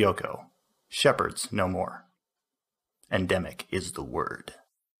went full Yoko. Shepherds no more. Endemic is the word.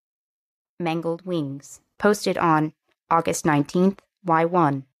 Mangled Wings. Posted on August 19th,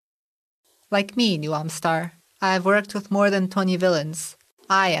 Y1. Like me, New Amstar, I have worked with more than 20 villains.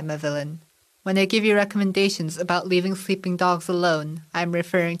 I am a villain. When I give you recommendations about leaving sleeping dogs alone, I am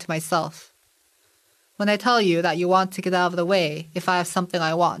referring to myself. When I tell you that you want to get out of the way if I have something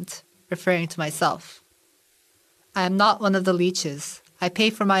I want, referring to myself. I am not one of the leeches. I pay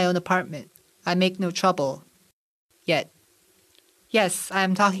for my own apartment. I make no trouble. Yet. Yes, I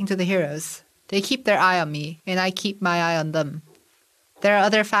am talking to the heroes. They keep their eye on me, and I keep my eye on them. There are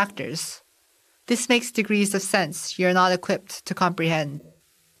other factors. This makes degrees of sense you are not equipped to comprehend.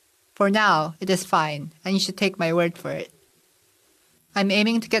 For now, it is fine, and you should take my word for it. I'm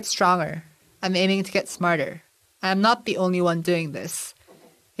aiming to get stronger. I'm aiming to get smarter. I am not the only one doing this.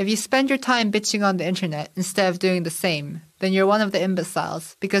 If you spend your time bitching on the internet instead of doing the same, then you're one of the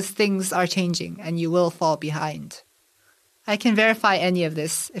imbeciles because things are changing and you will fall behind. I can verify any of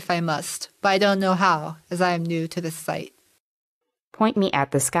this if I must, but I don't know how, as I am new to this site. Point Me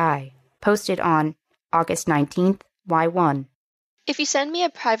at the Sky. Posted on August 19th, Y1. If you send me a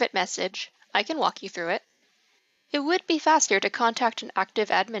private message, I can walk you through it. It would be faster to contact an active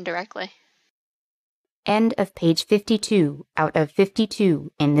admin directly. End of page 52 out of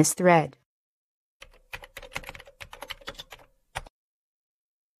 52 in this thread.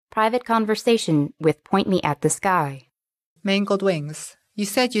 Private conversation with Point Me at the Sky. Mangled Wings, you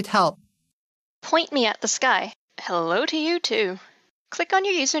said you'd help. Point Me at the Sky. Hello to you too. Click on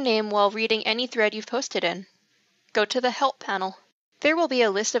your username while reading any thread you've posted in. Go to the Help panel. There will be a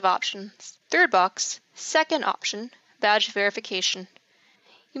list of options. Third box, second option, badge verification.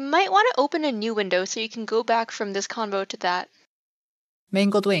 You might want to open a new window so you can go back from this convo to that.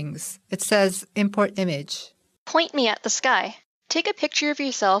 Mangled Wings. It says import image. Point Me at the Sky. Take a picture of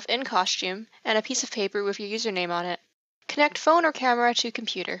yourself in costume and a piece of paper with your username on it. Connect phone or camera to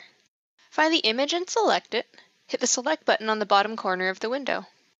computer. Find the image and select it. Hit the select button on the bottom corner of the window.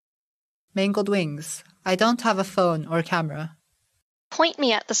 Mangled Wings. I don't have a phone or camera. Point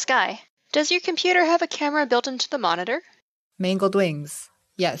Me at the Sky. Does your computer have a camera built into the monitor? Mangled Wings.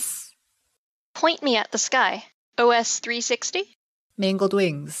 Yes. Point Me at the Sky. OS 360? Mangled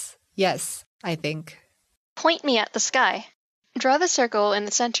Wings. Yes, I think. Point Me at the Sky. Draw the circle in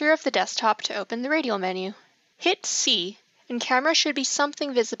the center of the desktop to open the radial menu. Hit C and camera should be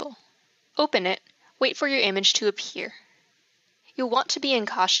something visible. Open it, wait for your image to appear. You'll want to be in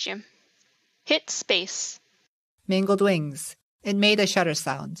costume. Hit space. Mangled wings. It made a shutter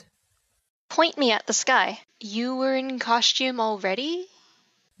sound. Point me at the sky. You were in costume already?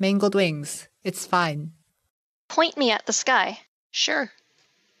 Mangled wings. It's fine. Point me at the sky. Sure.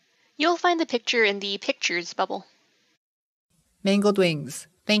 You'll find the picture in the pictures bubble. Mangled wings.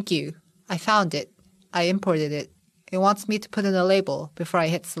 Thank you. I found it. I imported it. It wants me to put in a label before I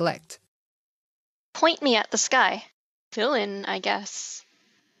hit select. Point me at the sky. Villain, I guess.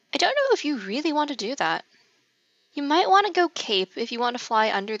 I don't know if you really want to do that. You might want to go cape if you want to fly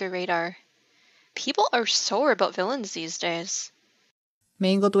under the radar. People are sore about villains these days.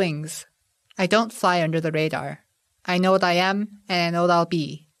 Mangled wings. I don't fly under the radar. I know what I am, and I know what I'll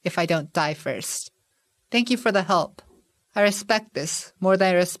be, if I don't die first. Thank you for the help. I respect this more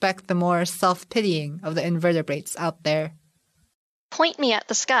than I respect the more self-pitying of the invertebrates out there. Point me at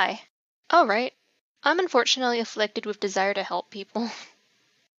the sky. All right. I'm unfortunately afflicted with desire to help people.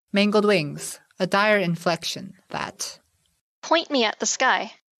 Mangled wings. A dire inflection, that. Point me at the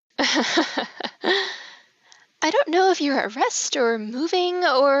sky. I don't know if you're at rest or moving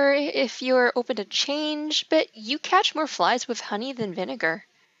or if you're open to change, but you catch more flies with honey than vinegar.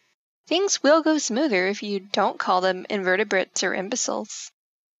 Things will go smoother if you don't call them invertebrates or imbeciles.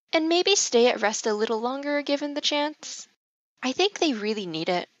 And maybe stay at rest a little longer given the chance. I think they really need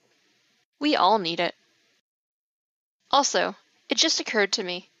it. We all need it. Also, it just occurred to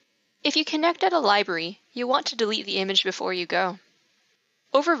me. If you connect at a library, you want to delete the image before you go.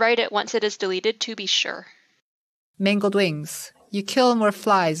 Overwrite it once it is deleted to be sure. Mangled wings. You kill more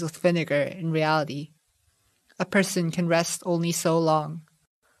flies with vinegar in reality. A person can rest only so long.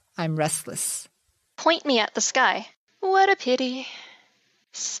 I'm restless. Point me at the sky. What a pity.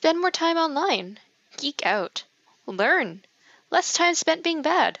 Spend more time online. Geek out. Learn. Less time spent being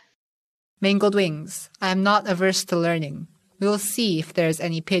bad. Mangled wings. I am not averse to learning. We will see if there is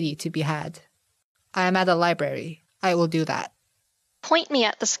any pity to be had. I am at a library. I will do that. Point me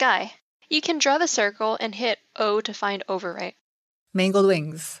at the sky. You can draw the circle and hit O to find overwrite. Mangled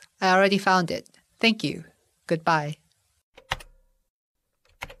wings. I already found it. Thank you. Goodbye.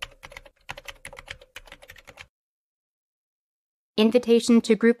 Invitation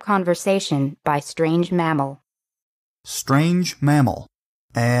to Group Conversation by Strange Mammal. Strange Mammal.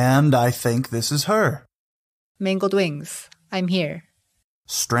 And I think this is her. Mangled wings. I'm here.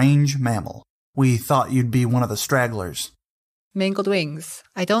 Strange Mammal. We thought you'd be one of the stragglers. Mangled wings.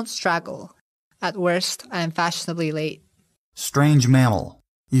 I don't straggle. At worst, I am fashionably late. Strange Mammal.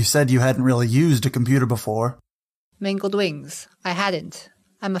 You said you hadn't really used a computer before. Mangled wings. I hadn't.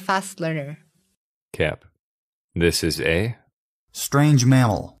 I'm a fast learner. Cap. This is A? Strange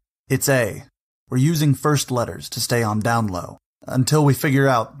Mammal. It's A. We're using first letters to stay on down low, until we figure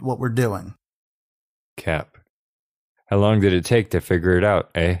out what we're doing. Cap. How long did it take to figure it out,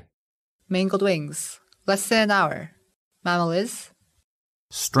 eh? Mangled wings. Less than an hour. Mammal is?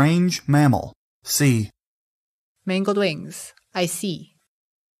 Strange Mammal. C. Mangled wings. I see.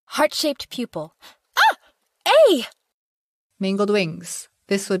 Heart-shaped pupil. Ah! A! Mangled wings.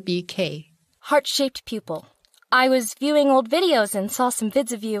 This would be K. Heart-shaped pupil. I was viewing old videos and saw some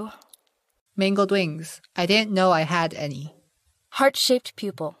vids of you. Mangled wings. I didn't know I had any. Heart-shaped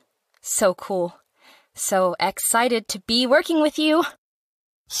pupil. So cool. So excited to be working with you.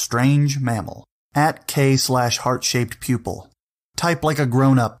 Strange Mammal. At K/heart-shaped pupil. Type like a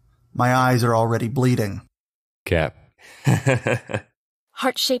grown-up. My eyes are already bleeding. Cap.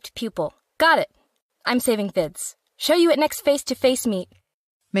 Heart-shaped pupil. Got it. I'm saving vids. Show you at next face-to-face meet.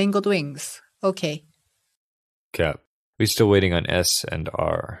 Mangled wings. Okay. Cap. We still waiting on S and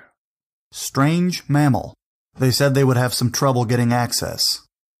R. Strange Mammal. They said they would have some trouble getting access.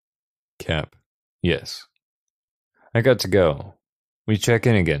 Cap. Yes. I got to go. We check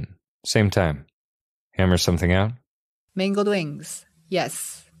in again. Same time. Hammer something out? Mangled wings.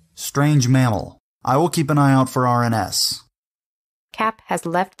 Yes. Strange Mammal. I will keep an eye out for RNS. Cap has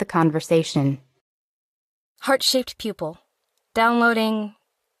left the conversation. Heart-shaped pupil. Downloading.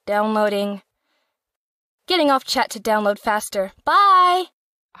 Downloading. Getting off chat to download faster. Bye!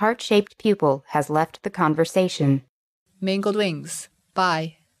 Heart-shaped pupil has left the conversation. Mangled wings.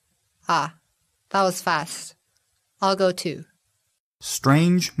 Bye. Ah, that was fast. I'll go too.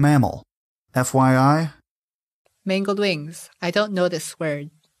 Strange Mammal. FYI? Mangled wings. I don't know this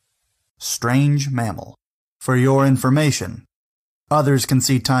word. Strange Mammal. For your information, others can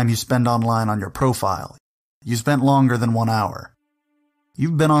see time you spend online on your profile. You spent longer than 1 hour.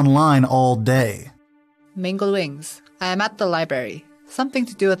 You've been online all day. Mangled wings. I am at the library. Something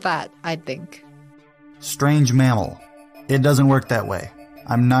to do with that, I think. Strange Mammal. It doesn't work that way.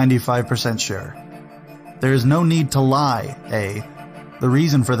 I'm 95% sure. There is no need to lie, A. The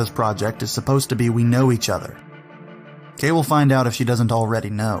reason for this project is supposed to be we know each other. Kay will find out if she doesn't already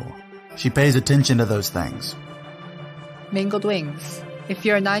know. She pays attention to those things. Mangled Wings, if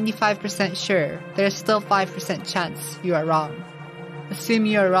you're 95% sure, there's still 5% chance you are wrong. Assume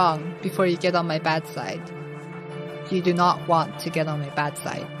you are wrong before you get on my bad side. You do not want to get on my bad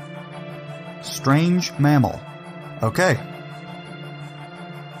side. Strange mammal. Okay.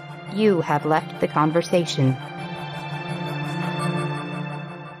 You have left the conversation.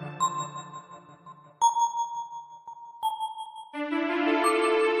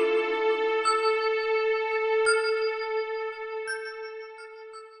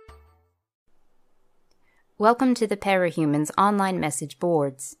 Welcome to the Parahumans online message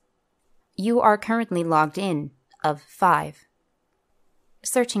boards. You are currently logged in of 5.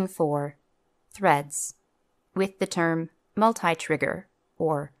 Searching for threads with the term multi-trigger,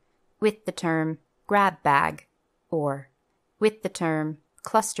 or with the term grab bag, or with the term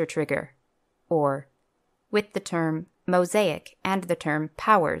cluster trigger, or with the term mosaic and the term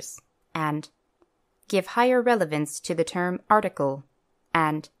powers, and give higher relevance to the term article,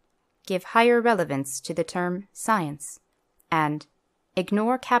 and give higher relevance to the term science, and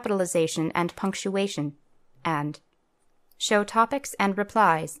ignore capitalization and punctuation, and show topics and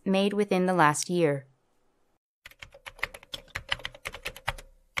replies made within the last year.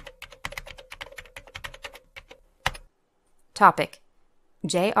 Topic: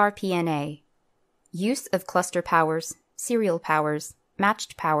 JRPNA. Use of cluster powers, serial powers,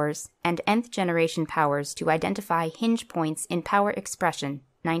 matched powers, and nth generation powers to identify hinge points in power expression,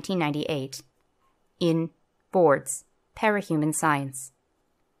 1998. In Boards, Parahuman Science.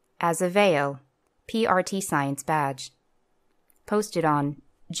 As a Veil, PRT Science Badge. Posted on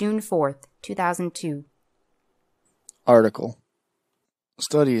June 4th, 2002. Article.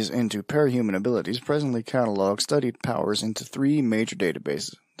 Studies into parahuman abilities presently catalog studied powers into 3 major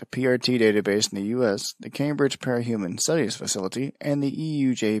databases: the PRT database in the U.S., the Cambridge Parahuman Studies Facility, and the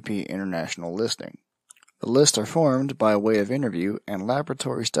EUJP International Listing. The lists are formed by way of interview and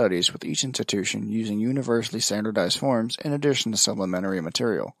laboratory studies with each institution using universally standardized forms in addition to supplementary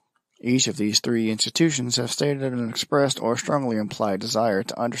material. Each of these 3 institutions have stated an expressed or strongly implied desire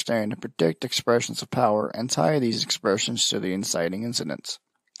to understand and predict expressions of power and tie these expressions to the inciting incidents.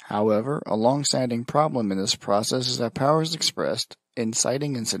 However, a long-standing problem in this process is that powers expressed,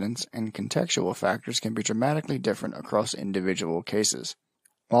 inciting incidents, and contextual factors can be dramatically different across individual cases.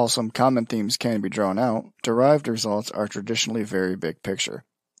 While some common themes can be drawn out, derived results are traditionally very big picture.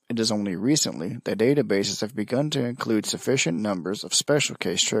 It is only recently that databases have begun to include sufficient numbers of special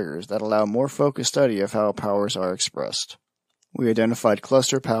case triggers that allow more focused study of how powers are expressed. We identified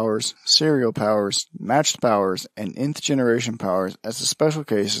cluster powers, serial powers, matched powers, and nth generation powers as the special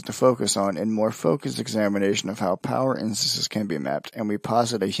cases to focus on in more focused examination of how power instances can be mapped, and we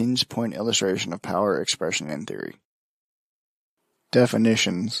posit a hinge point illustration of power expression in theory.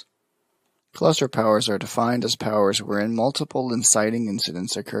 Definitions. Cluster powers are defined as powers wherein multiple inciting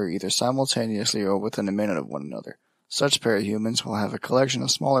incidents occur either simultaneously or within a minute of one another. Such parahumans will have a collection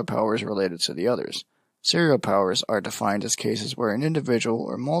of smaller powers related to the others. Serial powers are defined as cases where an individual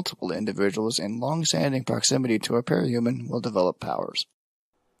or multiple individuals in long-standing proximity to a parahuman will develop powers.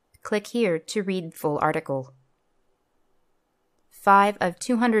 Click here to read full article. 5 of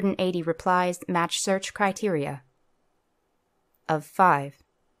 280 replies match search criteria. Of 5.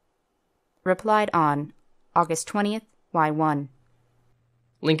 Replied on August 20th, Y1.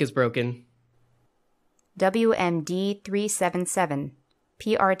 Link is broken. WMD377,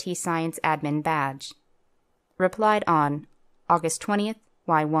 PRT Science Admin Badge. Replied on August 20th,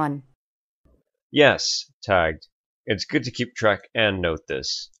 Y1. Yes, tagged. It's good to keep track and note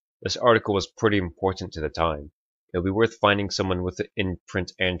this. This article was pretty important to the time. It'll be worth finding someone with it in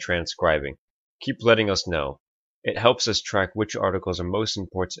print and transcribing. Keep letting us know. It helps us track which articles are most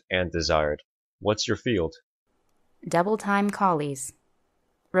important and desired. What's your field? Double Time Collies.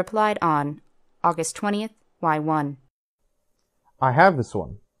 Replied on August 20th, Y1. I have this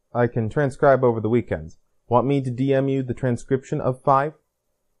one. I can transcribe over the weekend. Want me to DM you the transcription of 5?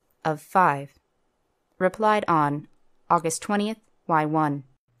 Of 5. Replied on August 20th, Y1.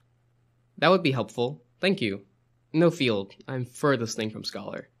 That would be helpful. Thank you. No field. I'm furthest thing from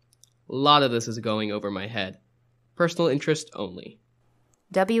Scholar. A lot of this is going over my head. Personal interest only.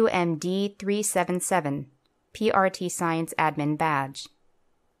 WMD377, PRT Science Admin Badge.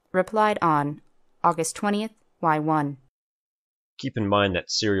 Replied on August 20th, Y1. Keep in mind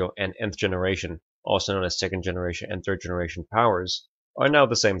that serial and nth generation, also known as second generation and third generation powers, are now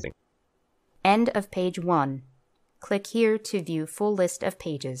the same thing. End of page 1. Click here to view full list of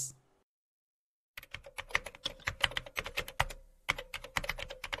pages.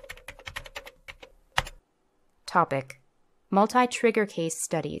 Topic: Multi-Trigger Case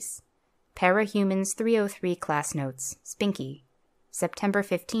Studies. Parahumans 303 Class Notes. Spinky. September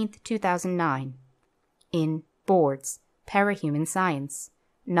 15, 2009. In Boards. Parahuman Science.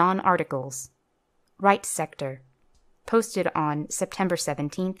 Non-articles. Right Sector. Posted on September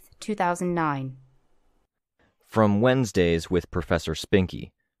 17, 2009. From Wednesdays with Professor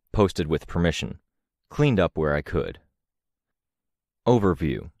Spinky. Posted with permission. Cleaned up where I could.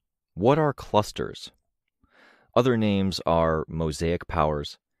 Overview. What are clusters? Other names are mosaic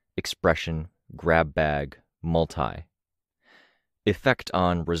powers, expression, grab bag, multi. Effect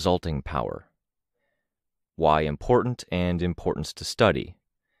on resulting power. Why important and importance to study.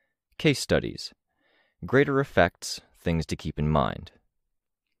 Case studies. Greater effects, things to keep in mind.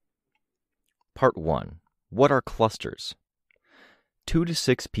 Part 1. What are clusters? 2 to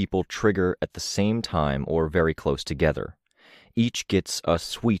 6 people trigger at the same time or very close together. Each gets a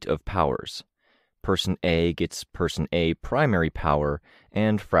suite of powers. Person A gets Person A primary power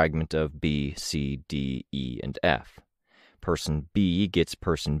and fragment of B, C, D, E, and F. Person B gets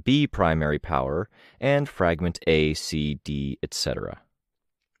Person B primary power and fragment A, C, D, etc.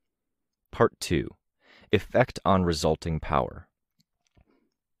 Part 2. Effect on resulting power.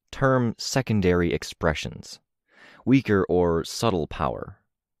 Term secondary expressions. Weaker or subtle power.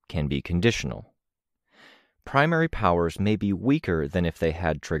 Can be conditional. Primary powers may be weaker than if they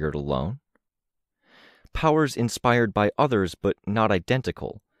had triggered alone. Powers inspired by others but not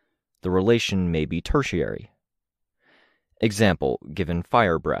identical. The relation may be tertiary. Example given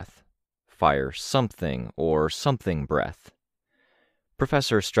fire breath. Fire something or something breath.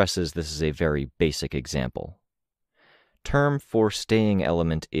 Professor stresses this is a very basic example. Term for staying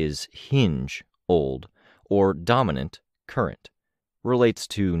element is hinge, old, or dominant, current. Relates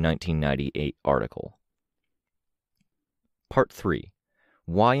to 1998 article. Part 3.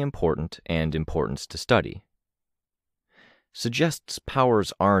 Why important and importance to study. Suggests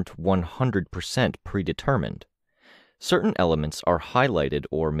powers aren't 100% predetermined. Certain elements are highlighted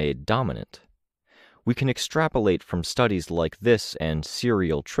or made dominant. We can extrapolate from studies like this and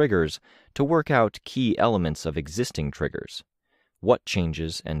serial triggers to work out key elements of existing triggers. What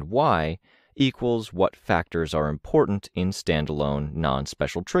changes and why equals what factors are important in standalone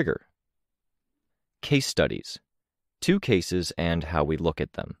non-special trigger. Case studies. 2 cases and how we look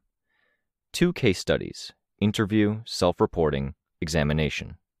at them. 2 case studies. Interview, self-reporting,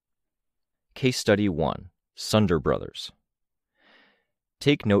 examination. Case study 1. Sunder Brothers.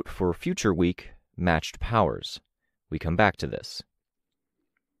 Take note for future week, matched powers. We come back to this.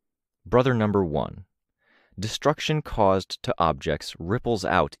 Brother number 1. Destruction caused to objects ripples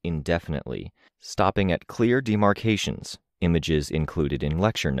out indefinitely, stopping at clear demarcations, images included in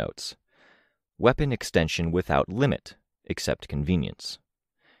lecture notes. Weapon extension without limit, except convenience.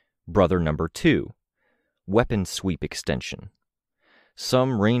 Brother number 2. Weapon sweep extension.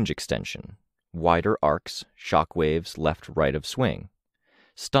 Some range extension. Wider arcs, shock waves left-right of swing.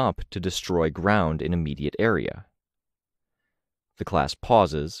 Stomp to destroy ground in immediate area. The class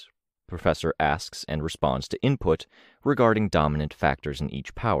pauses. Professor asks and responds to input regarding dominant factors in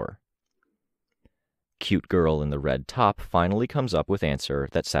each power. Cute girl in the red top finally comes up with answer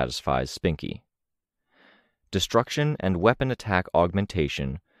that satisfies Spinky. Destruction and weapon attack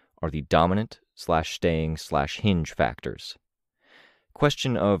augmentation are the dominant/staying/hinge factors.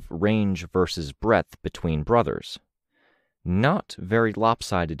 Question of range versus breadth between brothers. Not very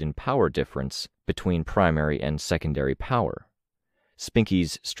lopsided in power difference between primary and secondary power.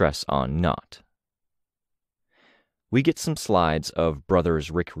 Spinky's stress on not. We get some slides of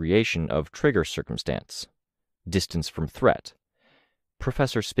brothers' recreation of trigger circumstance. Distance from threat.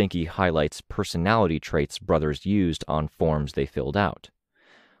 Professor Spinky highlights personality traits brothers used on forms they filled out,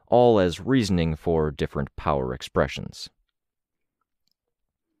 all as reasoning for different power expressions.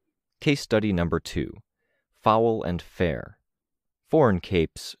 Case study number 2. Foul and fair. Foreign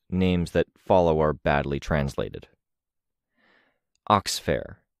capes, names that follow are badly translated.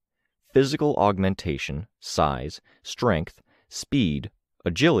 Oxfair. Physical augmentation, size, strength, speed,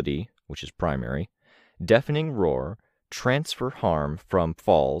 agility, which is primary, deafening roar, transfer harm from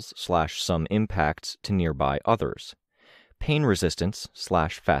falls/some impacts to nearby others, pain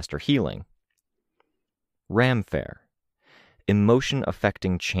resistance/faster healing. Ramfair. Emotion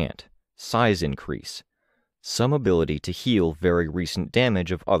affecting chant, size increase, some ability to heal very recent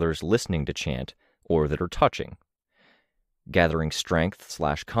damage of others listening to chant or that are touching. Gathering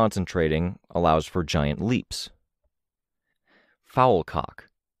strength/concentrating allows for giant leaps. Foulcock.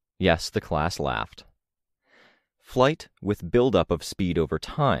 Yes, the class laughed. Flight with buildup of speed over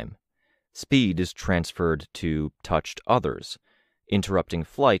time. Speed is transferred to touched others, interrupting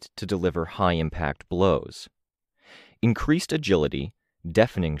flight to deliver high-impact blows. Increased agility,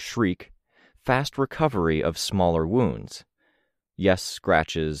 deafening shriek, fast recovery of smaller wounds. Yes,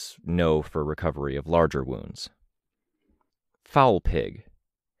 scratches, no for recovery of larger wounds. Foul pig.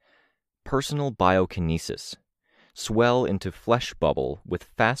 Personal biokinesis. Swell into flesh bubble with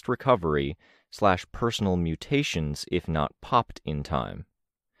fast recovery / personal mutations if not popped in time.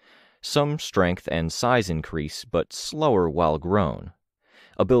 Some strength and size increase, but slower while grown.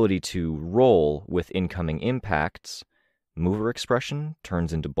 Ability to roll with incoming impacts. Mover expression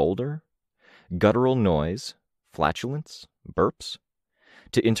turns into boulder. Guttural noise, flatulence, burps.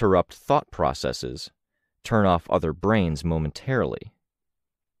 To interrupt thought processes, turn off other brains momentarily.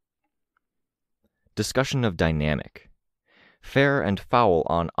 Discussion of dynamic. Fair and foul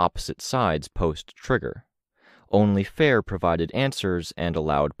on opposite sides post-trigger. Only fair provided answers and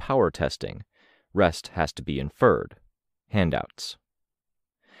allowed power testing. Rest has to be inferred. Handouts.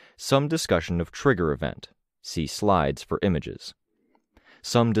 Some discussion of trigger event. See slides for images.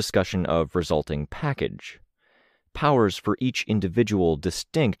 Some discussion of resulting package. Powers for each individual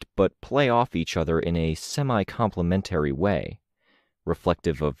distinct but play off each other in a semi-complementary way.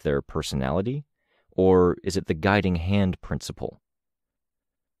 Reflective of their personality? Or is it the guiding hand principle?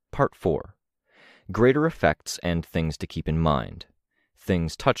 Part 4. Greater effects and things to keep in mind.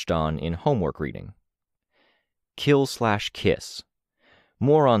 Things touched on in homework reading. Kill/kiss.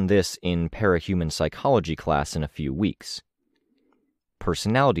 More on this in parahuman psychology class in a few weeks.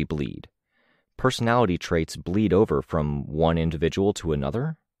 Personality bleed. Personality traits bleed over from one individual to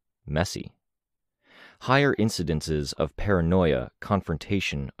another? Messy. Higher incidences of paranoia,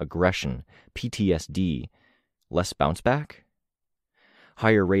 confrontation, aggression, PTSD, less bounce back?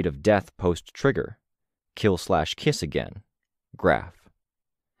 Higher rate of death post-trigger. Kill/kiss again. Graph.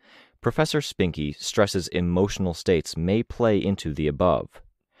 Professor Spinky stresses emotional states may play into the above.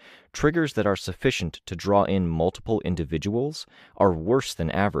 Triggers that are sufficient to draw in multiple individuals are worse than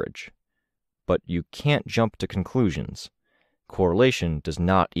average. But you can't jump to conclusions. Correlation does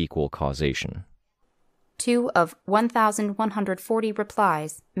not equal causation. 2 of 1,140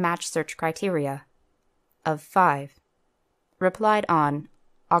 replies match search criteria. Of 5. Replied on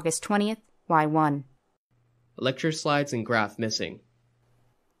August 20th, Y1. Lecture slides and graph missing.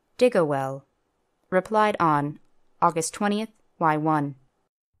 Digawell. Replied on August 20th, Y1.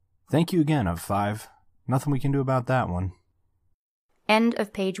 Thank you again, of 5. Nothing we can do about that one. End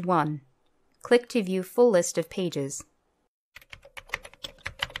of page 1. Click to view full list of pages.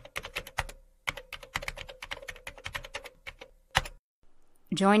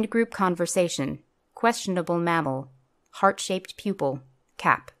 Joined group conversation. Questionable mammal. Heart-shaped pupil.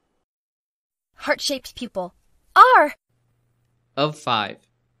 Cap. Heart-shaped pupil. R! Of 5.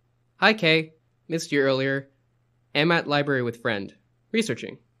 Hi, Kay. Missed you earlier. Am at library with friend.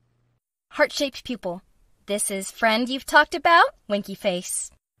 Researching. Heart-shaped pupil. This is friend you've talked about? Winky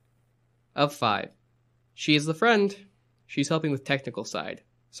face. Of 5. She is the friend. She's helping with technical side.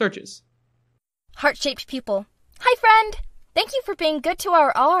 Searches. Heart-shaped pupil. Hi, friend. Thank you for being good to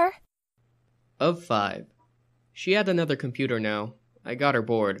our R. Of 5. She had another computer now. I got her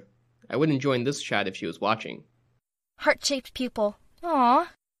bored. I wouldn't join this chat if she was watching. Heart-shaped pupil. Aww.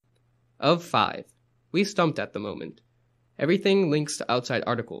 Of 5. We stumped at the moment. Everything links to outside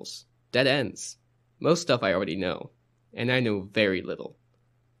articles. Dead ends. Most stuff I already know. And I know very little.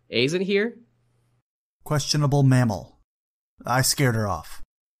 A's in here? Questionable mammal. I scared her off.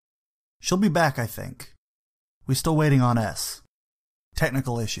 She'll be back, I think. We still waiting on S.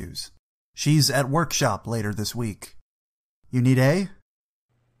 Technical issues. She's at workshop later this week. You need A?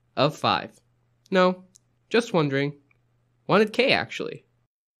 Of 5. No, just wondering. Wanted K, actually.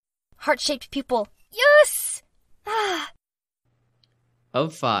 Heart-shaped pupil. Yes! Ah.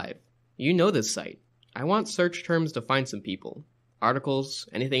 Of 5. You know this site. I want search terms to find some people. Articles,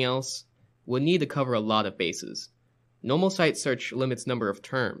 anything else. Would need to cover a lot of bases. Normal site search limits number of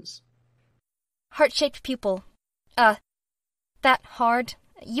terms. Heart-shaped pupil. That hard.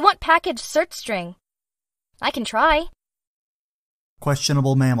 You want package search string. I can try.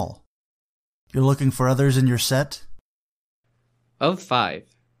 Questionable mammal. You're looking for others in your set? Of 5.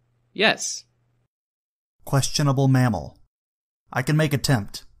 Yes. Questionable mammal. I can make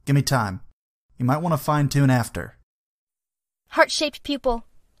attempt. Give me time. You might want to fine-tune after. Heart-shaped pupil.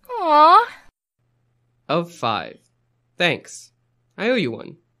 Aww. Of 5. Thanks. I owe you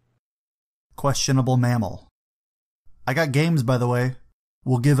one. Questionable mammal. I got games, by the way.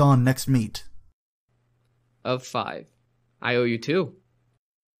 We'll give on next meet. Of 5. I owe you 2.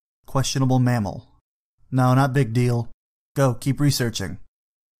 Questionable mammal. No, not big deal. Go, keep researching.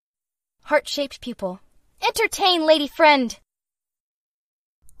 Heart-shaped pupil. Entertain, lady friend!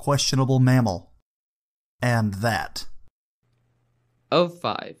 Questionable mammal. And that. Of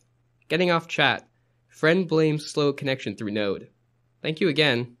 5. Getting off chat. Friend blames slow connection through node. Thank you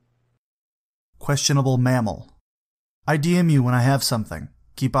again. Questionable mammal. I DM you when I have something.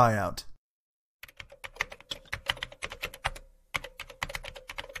 Keep eye out.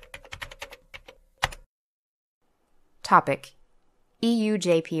 Topic: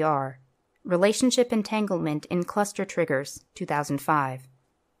 EUJPR Relationship Entanglement in Cluster Triggers, 2005.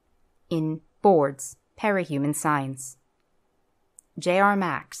 In Boards, Parahuman Science. J.R.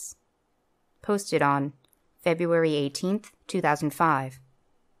 Max. Posted on February 18th, 2005.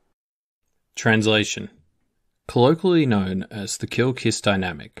 Translation. Colloquially known as the kill-kiss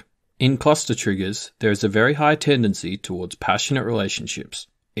dynamic. In cluster triggers, there is a very high tendency towards passionate relationships,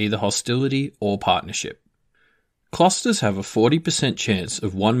 either hostility or partnership. Clusters have a 40% chance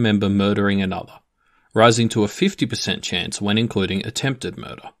of one member murdering another, rising to a 50% chance when including attempted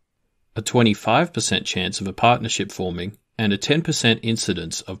murder, a 25% chance of a partnership forming, and a 10%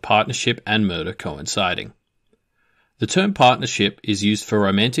 incidence of partnership and murder coinciding. The term partnership is used for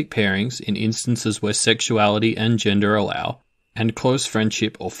romantic pairings in instances where sexuality and gender allow, and close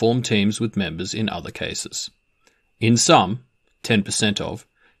friendship or form teams with members in other cases. In some, 10% of,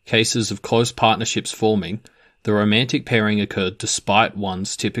 cases of close partnerships forming, the romantic pairing occurred despite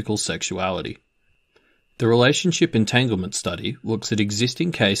one's typical sexuality. The Relationship Entanglement Study looks at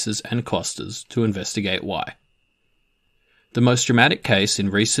existing cases and clusters to investigate why. The most dramatic case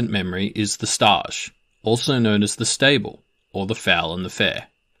in recent memory is the Stage, also known as the Stable, or the Foul and the Fair.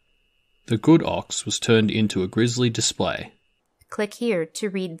 The good ox was turned into a grisly display. Click here to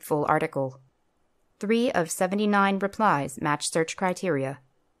read full article. 3 of 79 replies match search criteria.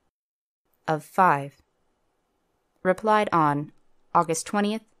 Of 5. Replied on August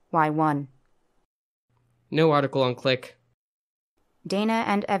 20th, Y1. No article on Click. Dana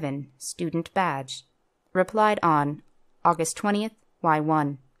and Evan, student badge. Replied on August 20th,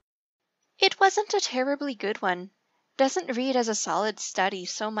 Y1. It wasn't a terribly good one. Doesn't read as a solid study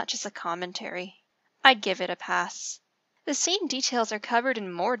so much as a commentary. I'd give it a pass. The same details are covered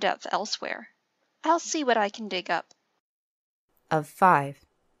in more depth elsewhere. I'll see what I can dig up. Of 5.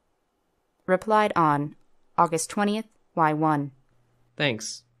 Replied on August 20th, Y1.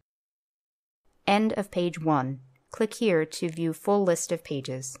 Thanks. End of page 1. Click here to view full list of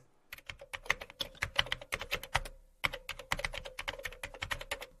pages.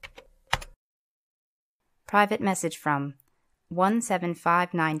 Private message from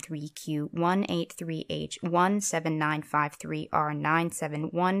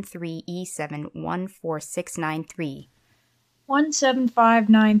 17593Q183H17953R9713E7146993.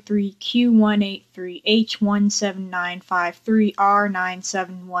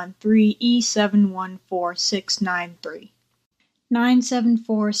 17593Q183H17953R9713E7146993.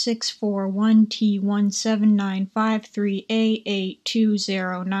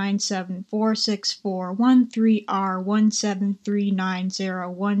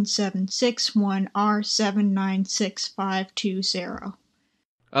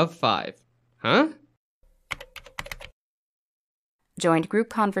 Of 5. Huh? Joined group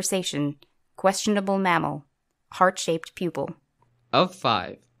conversation. Questionable mammal. Heart-shaped pupil. Of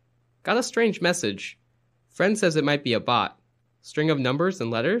 5. Got a strange message. Friend says it might be a bot. String of numbers and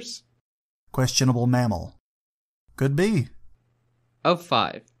letters? Questionable mammal. Could be. Of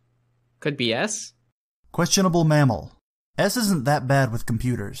 5. Could be S? Questionable mammal. S isn't that bad with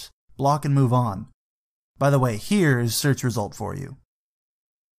computers. Block and move on. By the way, here is search result for you.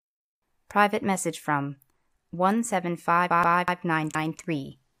 Private message from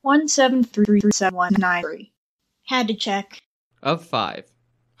 1755993. 1733793. Had to check. Of 5.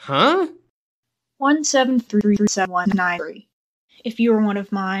 Huh? 1733793. If you were one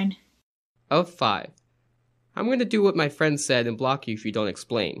of mine. Of 5. I'm going to do what my friend said and block you if you don't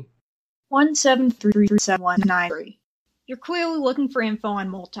explain. 1733793. You're clearly looking for info on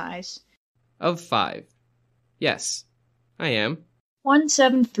multis. Of 5. Yes, I am.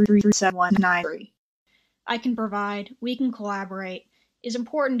 1733793. I can provide, we can collaborate. It's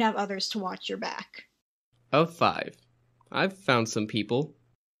important to have others to watch your back. Of 5. I've found some people.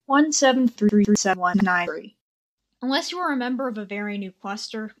 1733793. Unless you are a member of a very new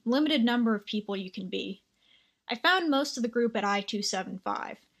cluster, limited number of people you can be. I found most of the group at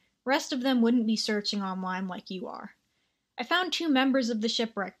I-275. Rest of them wouldn't be searching online like you are. I found 2 members of the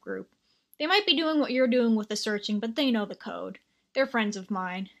shipwreck group. They might be doing what you're doing with the searching, but they know the code. They're friends of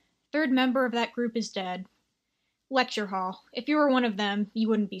mine. 3rd member of that group is dead. Lecture hall. If you were one of them, you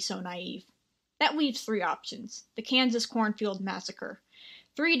wouldn't be so naive. That leaves 3 options. The Kansas Cornfield Massacre.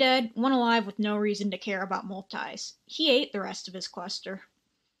 3 dead, 1 alive with no reason to care about multis. He ate the rest of his cluster.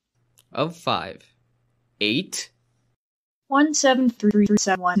 Of 5. 8?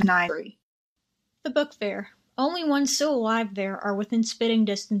 1733793. The book fair. Only ones still alive there are within spitting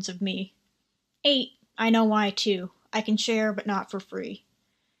distance of me. 8. I know why too. I can share, but not for free.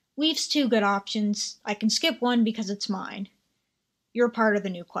 Leaves 2 good options. I can skip 1 because it's mine. You're part of the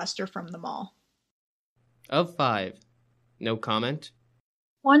new cluster from the mall. Of 5. No comment?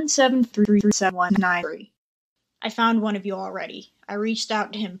 1733793. I found one of you already. I reached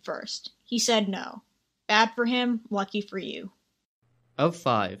out to him first. He said no. Bad for him, lucky for you. Of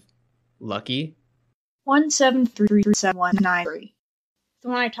 5. Lucky? 1733793. The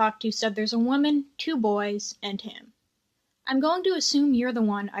one I talked to said there's a woman, 2 boys, and him. I'm going to assume you're the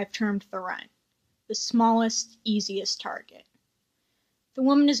one I've termed the runt. The smallest, easiest target. The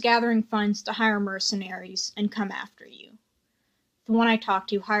woman is gathering funds to hire mercenaries and come after you. The one I talked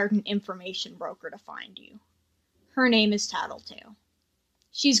to hired an information broker to find you. Her name is Tattletale.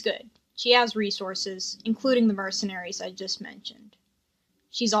 She's good. She has resources, including the mercenaries I just mentioned.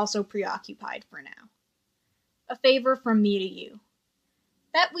 She's also preoccupied for now. A favor from me to you.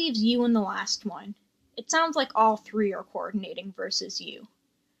 That leaves you in the last one. It sounds like all 3 are coordinating versus you.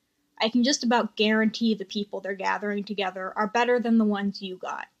 I can just about guarantee the people they're gathering together are better than the ones you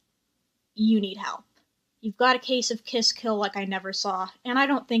got. You need help. You've got a case of kiss-kill like I never saw, and I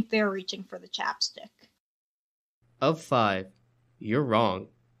don't think they're reaching for the chapstick. Of 5. You're wrong.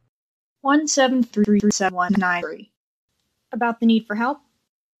 1733793. About the need for help?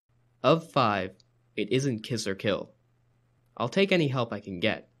 Of 5. It isn't kiss or kill. I'll take any help I can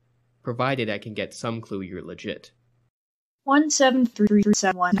get, provided I can get some clue you're legit.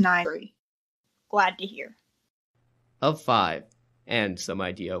 1733793. Glad to hear. Of 5. And some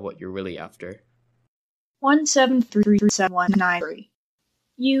idea what you're really after. 1733793.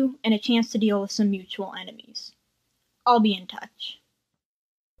 You and a chance to deal with some mutual enemies. I'll be in touch.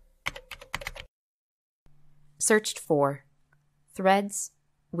 Searched for threads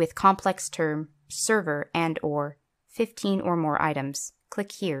with complex term server and or 15 or more items.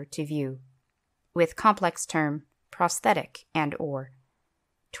 Click here to view. With complex term prosthetic and or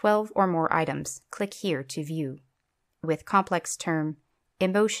 12 or more items. Click here to view. With complex term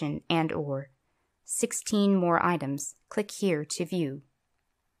emotion and or 16 more items. Click here to view.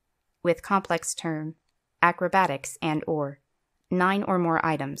 With complex term acrobatics and or 9 or more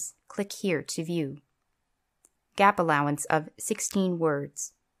items. Click here to view. Gap allowance of 16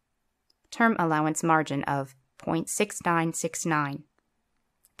 words. Term allowance margin of 0.6969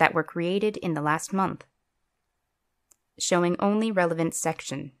 that were created in the last month. Showing only relevant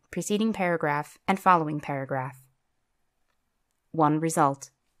section, preceding paragraph and following paragraph. 1 result.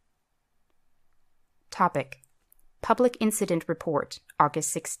 Topic: Public Incident Report,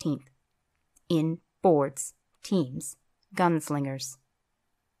 August 16th. In boards, teams, gunslingers.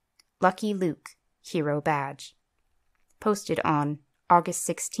 Lucky Luke, Hero Badge. Posted on August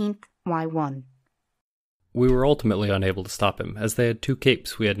 16th, Y1. We were ultimately unable to stop him, as they had 2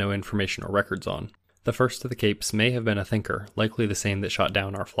 capes we had no information or records on. The first of the capes may have been a thinker, likely the same that shot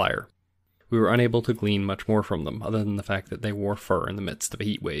down our flyer. We were unable to glean much more from them, other than the fact that they wore fur in the midst of a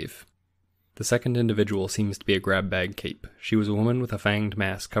heat wave. The second individual seems to be a grab bag cape. She was a woman with a fanged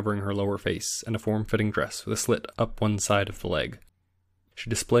mask covering her lower face, and a form-fitting dress with a slit up one side of the leg. She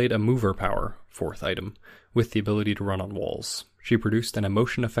displayed a mover power, 4th item, with the ability to run on walls. She produced an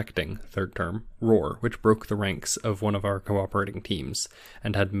emotion-affecting, 3rd term, roar, which broke the ranks of one of our cooperating teams,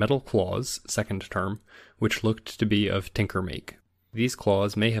 and had metal claws, 2nd term, which looked to be of tinker make. These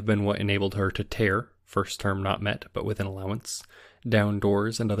claws may have been what enabled her to tear, 1st term not met, but with an allowance, down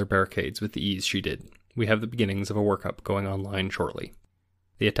doors and other barricades with the ease she did. We have the beginnings of a workup going online shortly.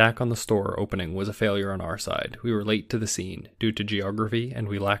 The attack on the store opening was a failure on our side. We were late to the scene, due to geography, and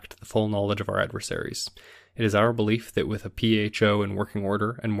we lacked the full knowledge of our adversaries. It is our belief that with a PHO in working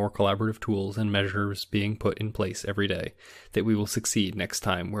order and more collaborative tools and measures being put in place every day, that we will succeed next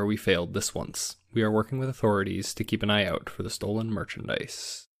time where we failed this once. We are working with authorities to keep an eye out for the stolen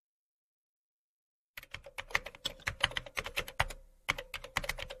merchandise.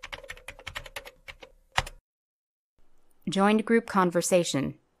 Joined group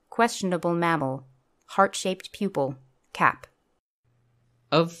conversation. Questionable mammal. Heart-shaped pupil. Cap.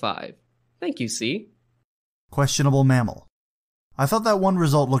 Of 5. Thank you, C. Questionable mammal. I thought that 1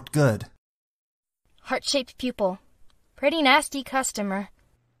 result looked good. Heart-shaped pupil. Pretty nasty customer.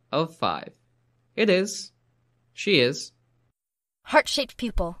 Of 5. It is. She is. Heart-shaped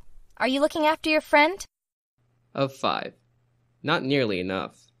pupil. Are you looking after your friend? Of 5. Not nearly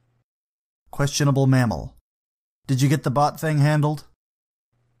enough. Questionable mammal. Did you get the bot thing handled?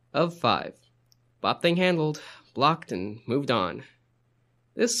 Of 5. Bop thing handled, blocked, and moved on.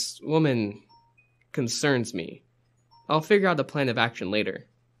 This woman concerns me. I'll figure out a plan of action later.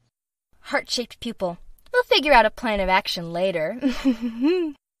 Heart-shaped pupil. We'll figure out a plan of action later.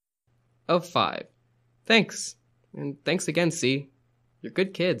 Of 5. Thanks. And thanks again, C. You're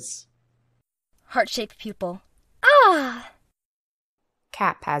good kids. Heart-shaped pupil. Ah!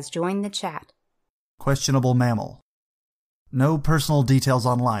 Cap has joined the chat. Questionable mammal. No personal details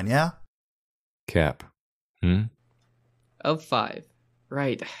online, yeah? Cap. Of 5.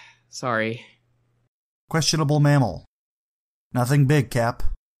 Right. Sorry. Questionable mammal. Nothing big, Cap.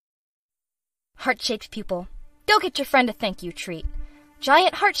 Heart-shaped pupil. Go get your friend a thank you treat.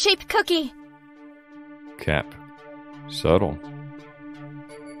 Giant heart-shaped cookie. Cap. Subtle.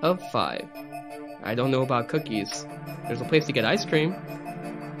 Of 5. I don't know about cookies. There's a place to get ice cream.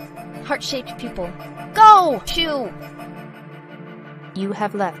 Heart-shaped pupil. Go! Shoo! You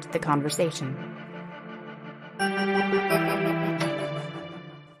have left the conversation.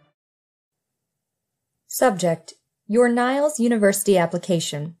 Subject: Your Niles University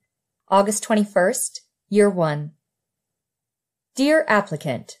application. August 21st, Year 1. Dear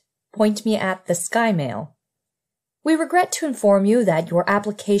applicant, point me at the Sky Mail. We regret to inform you that your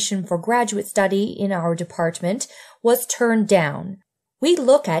application for graduate study in our department was turned down. We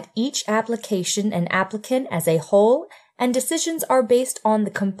look at each application and applicant as a whole, and decisions are based on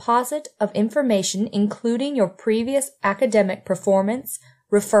the composite of information including your previous academic performance,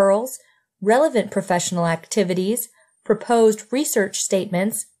 referrals, relevant professional activities, proposed research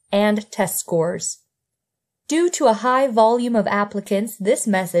statements, and test scores. Due to a high volume of applicants, this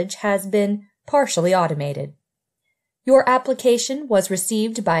message has been partially automated. Your application was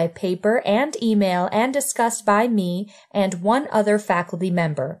received by paper and email and discussed by me and one other faculty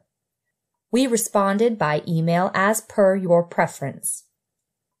member. We responded by email as per your preference.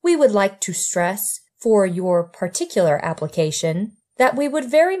 We would like to stress, for your particular application, that we would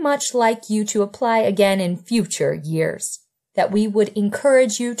very much like you to apply again in future years, that we would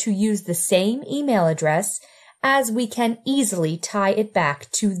encourage you to use the same email address, as we can easily tie it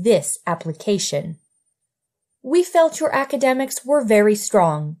back to this application. We felt your academics were very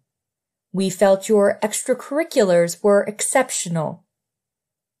strong. We felt your extracurriculars were exceptional.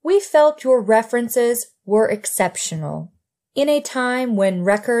 We felt your references were exceptional. In a time when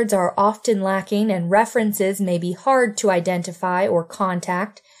records are often lacking and references may be hard to identify or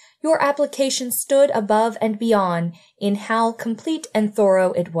contact, your application stood above and beyond in how complete and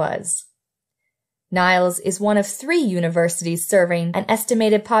thorough it was. Niles is one of 3 universities serving an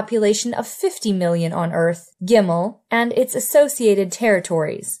estimated population of 50 million on Earth, Gimel, and its associated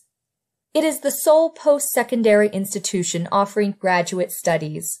territories. It is the sole post-secondary institution offering graduate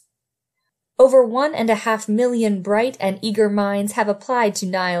studies. Over 1.5 million bright and eager minds have applied to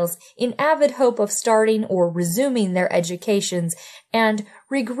Niles in avid hope of starting or resuming their educations, and,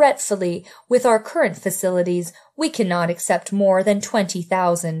 regretfully, with our current facilities, we cannot accept more than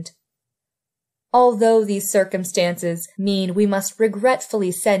 20,000. Although these circumstances mean we must regretfully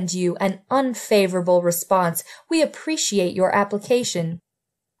send you an unfavorable response, we appreciate your application.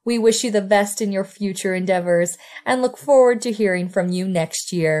 We wish you the best in your future endeavors and look forward to hearing from you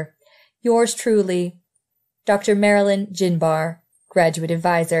next year. Yours truly, Dr. Marilyn Jinbar, Graduate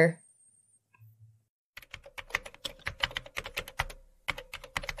Advisor.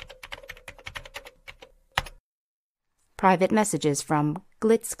 Private messages from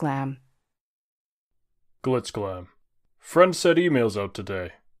Glitzglam. Glitzglam. Friend said email's out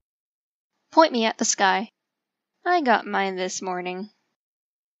today. Point me at the sky. I got mine this morning.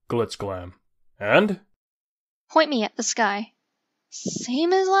 Glitzglam. And? Point me at the sky.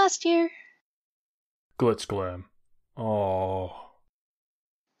 Same as last year. Glitzglam. Oh.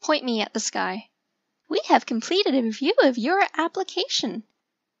 Point me at the sky. We have completed a review of your application.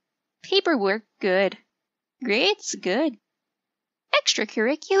 Paperwork good. Grades good.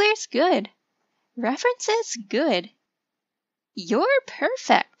 Extracurriculars good. References good. You're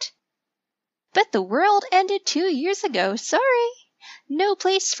perfect. But the world ended 2 years ago. Sorry. No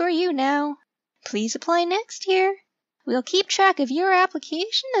place for you now. Please apply next year. We'll keep track of your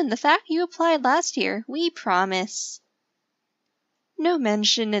application and the fact you applied last year. We promise. No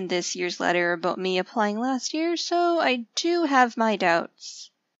mention in this year's letter about me applying last year, so I do have my doubts.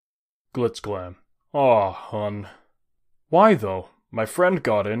 Glitzglam. Aw, hun. Why though? My friend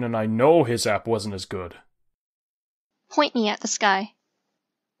got in and I know his app wasn't as good. Point me at the sky.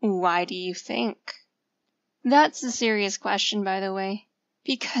 Why do you think? That's a serious question, by the way.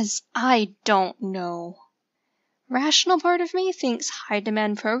 Because I don't know. Rational part of me thinks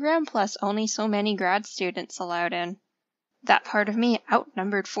high-demand program plus only so many grad students allowed in. That part of me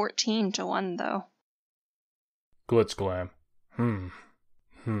outnumbered 14 to 1, though. Glitzglam.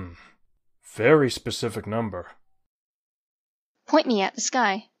 Very specific number. Point me at the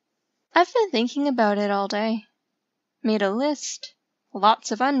sky. I've been thinking about it all day. Made a list.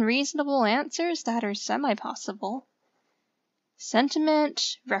 Lots of unreasonable answers that are semi-possible.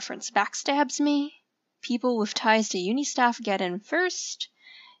 Sentiment, reference backstabs me. People with ties to uni staff get in first.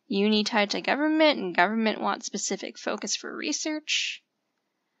 Uni tied to government, and government wants specific focus for research.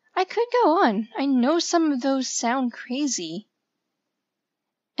 I could go on. I know some of those sound crazy.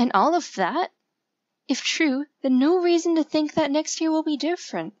 And all of that, if true, then no reason to think that next year will be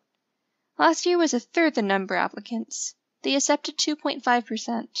different. Last year was a third the number of applicants. They accepted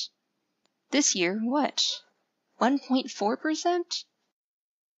 2.5%. This year, what? 1.4%?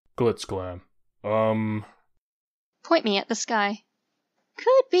 Glitzglam. Point me at the sky.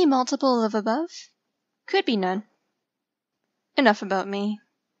 Could be multiple of above. Could be none. Enough about me.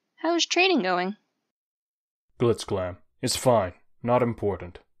 How's training going? Glitzglam. It's fine. Not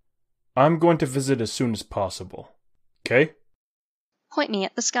important. I'm going to visit as soon as possible. 'Kay? Point me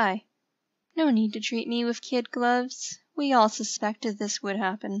at the sky. No need to treat me with kid gloves. We all suspected this would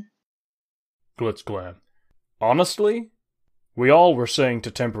happen. Glitzglam. Honestly, we all were saying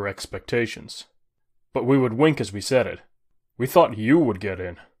to temper expectations. But we would wink as we said it. We thought you would get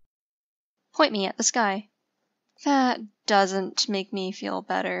in. Point me at the sky. That doesn't make me feel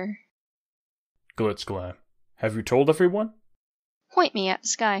better. Glitzglam. Have you told everyone? Point me at the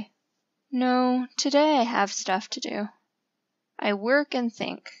sky. No, today I have stuff to do. I work and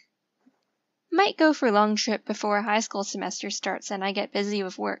think. Might go for a long trip before high school semester starts and I get busy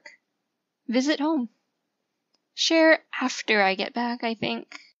with work. Visit home. Share after I get back, I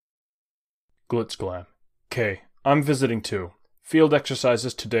think. Glitzglam. 'Kay, I'm visiting too. Field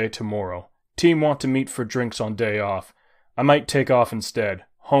exercises today, tomorrow. Team want to meet for drinks on day off. I might take off instead.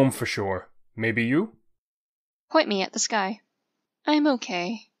 Home for sure. Maybe you? Point me at the sky. I'm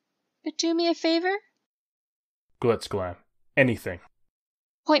okay. But do me a favor? Glitzglam. Anything.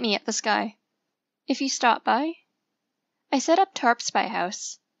 Point me at the sky. If you stop by. I set up tarps by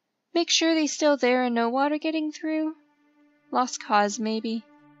house. Make sure they're still there and no water getting through. Lost cause, maybe.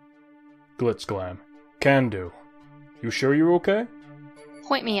 Glitzglam. Can do. You sure you're okay?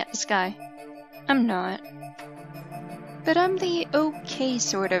 Point me at the sky. I'm not. But I'm the okay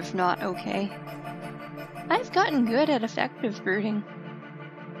sort of not okay. I've gotten good at effective brooding.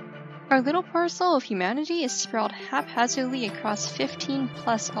 Our little parcel of humanity is sprawled haphazardly across 15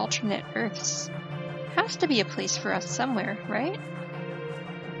 plus alternate Earths. Has to be a place for us somewhere, right?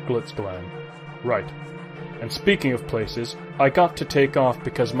 Glitzglam. Right. And speaking of places, I got to take off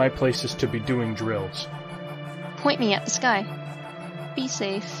because my place is to be doing drills. Point me at the sky. Be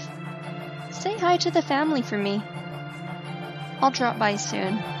safe. Say hi to the family for me. I'll drop by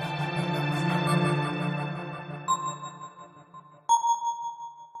soon.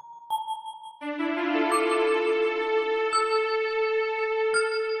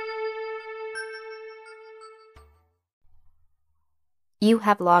 You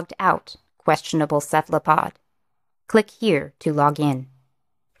have logged out, questionable cephalopod. Click here to log in.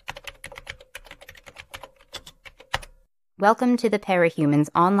 Welcome to the Parahumans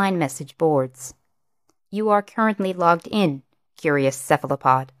online message boards. You are currently logged in, curious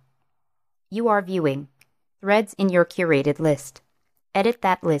cephalopod. You are viewing threads in your curated list. Edit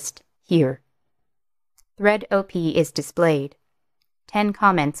that list here. Thread OP is displayed. 10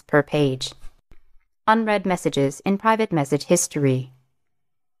 comments per page. Unread messages in private message history.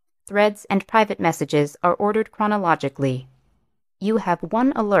 Threads and private messages are ordered chronologically. You have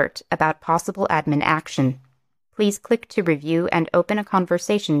one alert about possible admin action. Please click to review and open a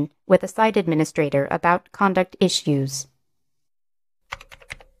conversation with a site administrator about conduct issues.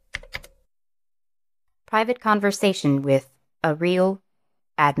 Private conversation with a real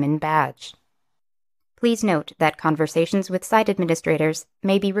admin badge. Please note that conversations with site administrators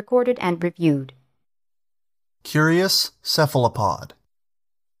may be recorded and reviewed. Curious cephalopod.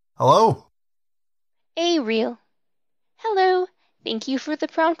 Hello? Real. Hello. Thank you for the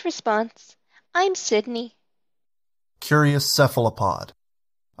prompt response. I'm Sydney. Curious cephalopod.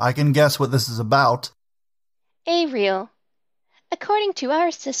 I can guess what this is about. Real. According to our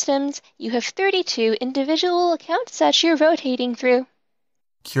systems, you have 32 individual accounts that you're rotating through.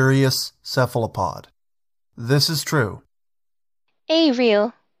 Curious cephalopod. This is true.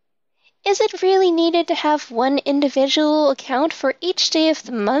 Real. Is it really needed to have one individual account for each day of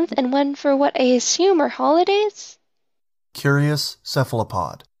the month and one for what I assume are holidays? Curious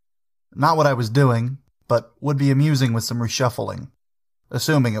cephalopod. Not what I was doing, but would be amusing with some reshuffling.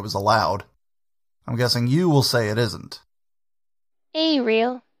 Assuming it was allowed. I'm guessing you will say it isn't.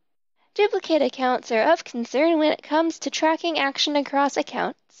 Real. Duplicate accounts are of concern when it comes to tracking action across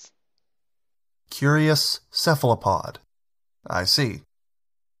accounts. Curious cephalopod. I see.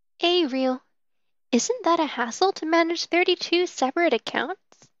 Real. Isn't that a hassle to manage 32 separate accounts?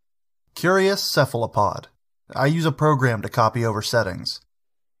 Curious cephalopod. I use a program to copy over settings.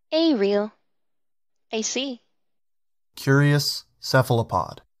 Real. I see. Curious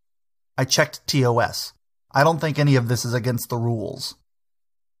cephalopod. I checked TOS. I don't think any of this is against the rules.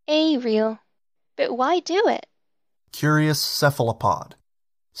 Real. But why do it? Curious cephalopod.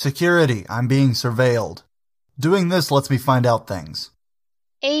 Security, I'm being surveilled. Doing this lets me find out things.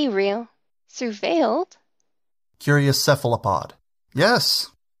 Real. Surveilled? Curious cephalopod.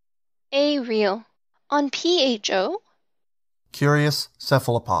 Yes. Real. On PHO? Curious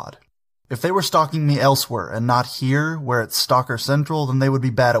cephalopod. If they were stalking me elsewhere and not here, where it's Stalker Central, then they would be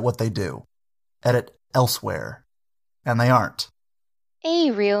bad at what they do. Edit elsewhere. And they aren't.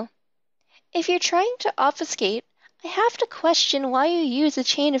 Real. If you're trying to obfuscate, I have to question why you use a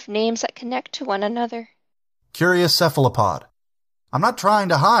chain of names that connect to one another. Curious cephalopod. I'm not trying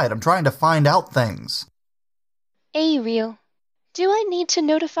to hide, I'm trying to find out things. Real. Do I need to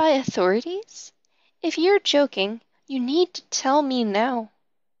notify authorities? If you're joking, you need to tell me now.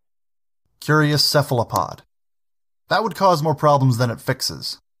 Curious cephalopod. That would cause more problems than it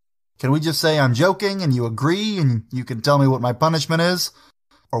fixes. Can we just say I'm joking and you agree and you can tell me what my punishment is?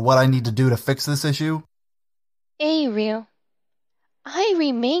 Or what I need to do to fix this issue? Real. I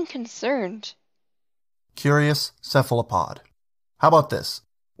remain concerned. Curious cephalopod. How about this?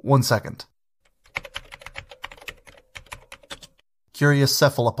 1 second. Curious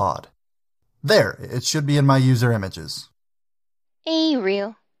cephalopod. There, it should be in my user images.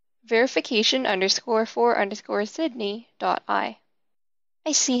 Real. Verification _for Sydney.I.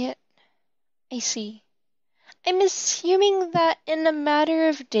 I see it. I see. I'm assuming that in a matter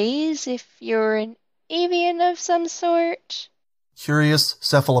of days, if you're an avian of some sort. Curious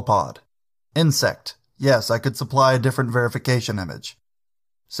cephalopod. Insect. Yes, I could supply a different verification image.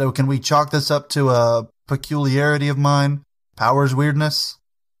 So can we chalk this up to a peculiarity of mine? Powers weirdness?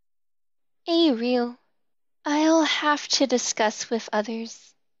 Real. I'll have to discuss with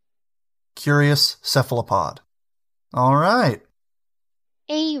others. Curious cephalopod. All right.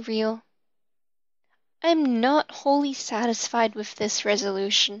 Real. I'm not wholly satisfied with this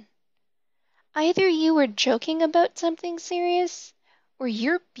resolution. Either you were joking about something serious, or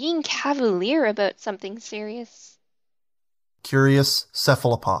you're being cavalier about something serious. Curious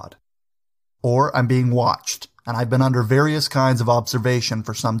cephalopod. Or I'm being watched, and I've been under various kinds of observation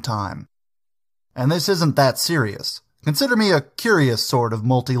for some time. And this isn't that serious. Consider me a curious sort of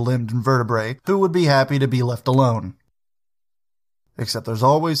multi-limbed invertebrate who would be happy to be left alone. Except there's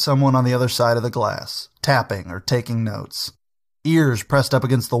always someone on the other side of the glass, tapping or taking notes. Ears pressed up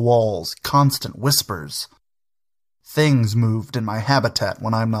against the walls, constant whispers. Things moved in my habitat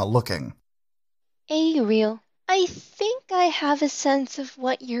when I'm not looking. Real. I think I have a sense of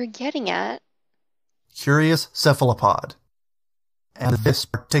what you're getting at. Curious cephalopod. And this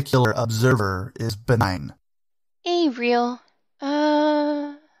particular observer is benign. Real.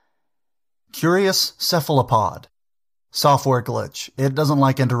 Curious cephalopod. Software glitch. It doesn't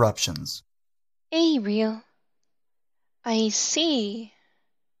like interruptions. Real. I see.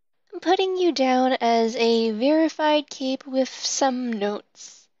 I'm putting you down as a verified cape with some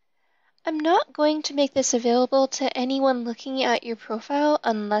notes. I'm not going to make this available to anyone looking at your profile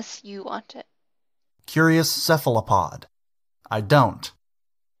unless you want it. Curious cephalopod. I don't.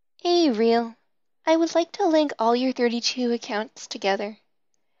 Real. I would like to link all your 32 accounts together.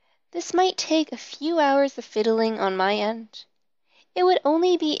 This might take a few hours of fiddling on my end. It would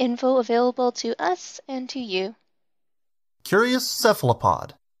only be info available to us and to you. Curious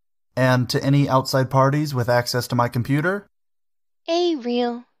cephalopod. And to any outside parties with access to my computer?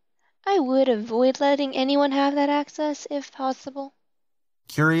 Real. I would avoid letting anyone have that access if possible.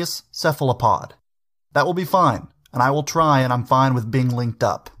 Curious cephalopod. That will be fine, and I will try, and I'm fine with being linked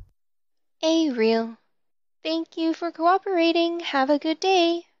up. Real. Thank you for cooperating. Have a good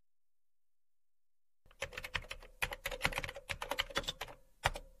day.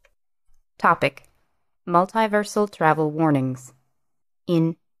 Topic: Multiversal Travel Warnings.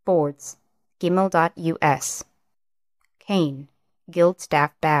 In Boards, Gimel.us. Kane, Guild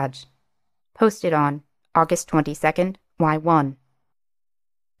Staff Badge. Posted on August 22nd, Y1.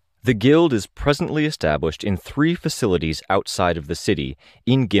 The Guild is presently established in 3 facilities outside of the city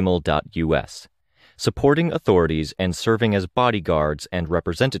in Gimel.us. supporting authorities and serving as bodyguards and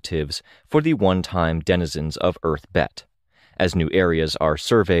representatives for the one-time denizens of Earth Bet, as new areas are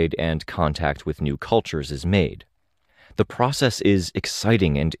surveyed and contact with new cultures is made. The process is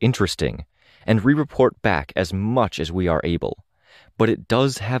exciting and interesting, and we report back as much as we are able, but it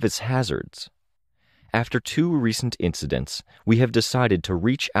does have its hazards. After 2 recent incidents, we have decided to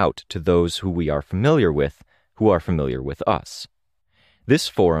reach out to those who we are familiar with, who are familiar with us. This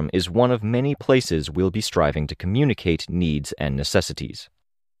forum is one of many places we'll be striving to communicate needs and necessities.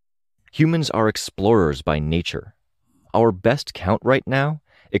 Humans are explorers by nature. Our best count right now,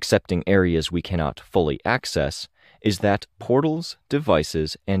 excepting areas we cannot fully access, is that portals,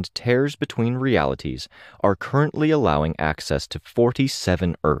 devices, and tears between realities are currently allowing access to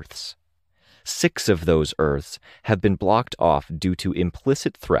 47 Earths. 6 of those Earths have been blocked off due to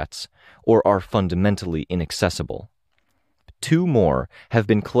implicit threats or are fundamentally inaccessible. 2 more have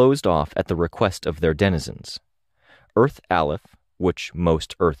been closed off at the request of their denizens. Earth Aleph, which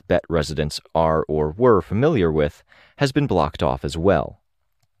most Earth Bet residents are or were familiar with, has been blocked off as well.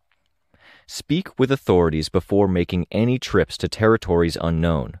 Speak with authorities before making any trips to territories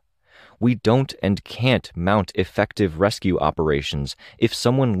unknown. We don't and can't mount effective rescue operations if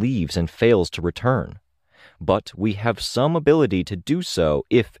someone leaves and fails to return. But we have some ability to do so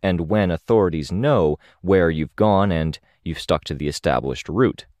if and when authorities know where you've gone and you've stuck to the established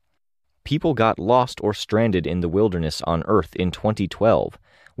route. People got lost or stranded in the wilderness on Earth in 2012,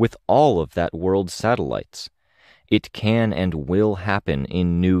 with all of that world's satellites. It can and will happen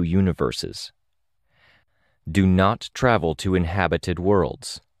in new universes. Do not travel to inhabited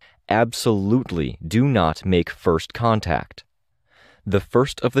worlds. Absolutely do not make first contact. The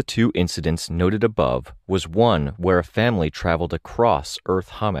first of the 2 incidents noted above was one where a family traveled across Earth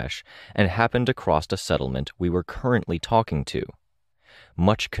Hamesh and happened across a settlement we were currently talking to.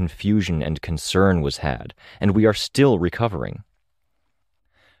 Much confusion and concern was had, and we are still recovering.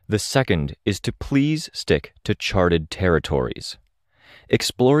 The second is to please stick to charted territories.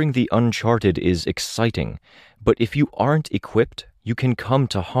 Exploring the uncharted is exciting, but if you aren't equipped, you can come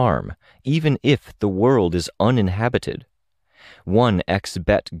to harm, even if the world is uninhabited. One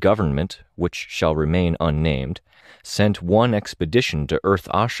ex-Bet government, which shall remain unnamed, sent 1 expedition to Earth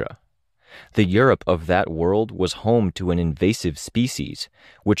Asha. The Europe of that world was home to an invasive species,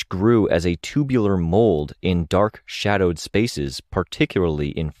 which grew as a tubular mold in dark, shadowed spaces, particularly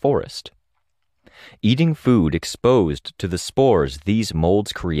in forest. Eating food exposed to the spores these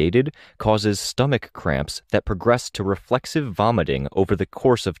molds created causes stomach cramps that progress to reflexive vomiting over the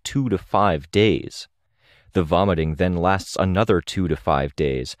course of 2 to 5 days. The vomiting then lasts another 2 to 5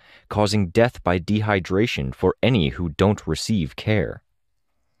 days, causing death by dehydration for any who don't receive care.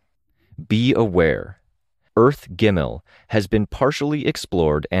 Be aware. Earth Gimel has been partially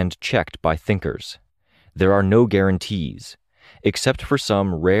explored and checked by thinkers. There are no guarantees. Except for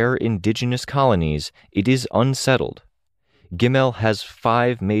some rare indigenous colonies, it is unsettled. Gimel has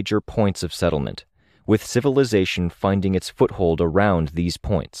 5 major points of settlement, with civilization finding its foothold around these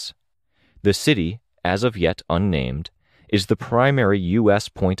points. The city, as of yet unnamed, is the primary U.S.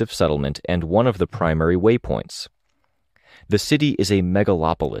 point of settlement and one of the primary waypoints. The city is a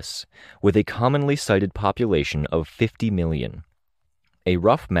megalopolis, with a commonly cited population of 50 million. A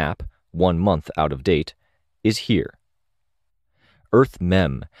rough map, 1 month out of date, is here. Earth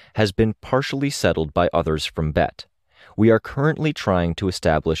Mem has been partially settled by others from Bet. We are currently trying to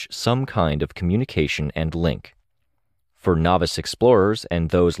establish some kind of communication and link. For novice explorers and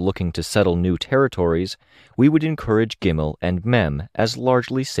those looking to settle new territories, we would encourage Gimel and Mem as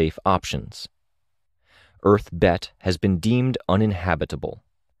largely safe options. Earth Bet has been deemed uninhabitable.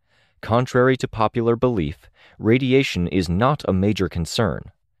 Contrary to popular belief, radiation is not a major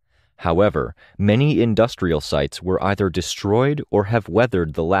concern. However, many industrial sites were either destroyed or have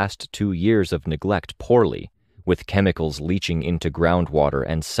weathered the last 2 years of neglect poorly, with chemicals leaching into groundwater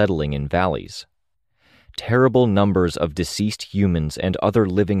and settling in valleys. Terrible numbers of deceased humans and other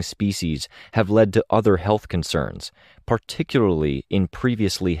living species have led to other health concerns, particularly in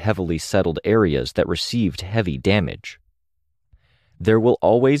previously heavily settled areas that received heavy damage. There will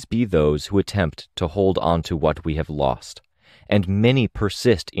always be those who attempt to hold on to what we have lost, and many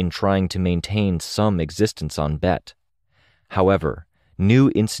persist in trying to maintain some existence on Bet. However,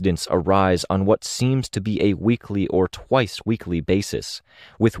 new incidents arise on what seems to be a weekly or twice-weekly basis,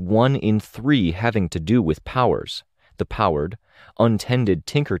 with 1 in 3 having to do with powers, the powered, untended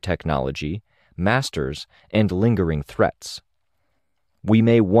tinker technology, masters, and lingering threats. We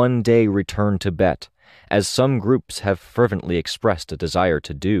may one day return to Bet, as some groups have fervently expressed a desire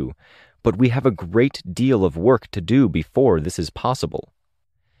to do, but we have a great deal of work to do before this is possible.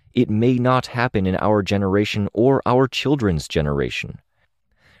 It may not happen in our generation or our children's generation.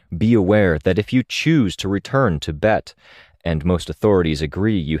 Be aware that if you choose to return to Bet, and most authorities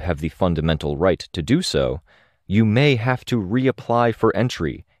agree you have the fundamental right to do so, you may have to reapply for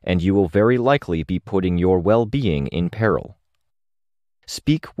entry, and you will very likely be putting your well-being in peril.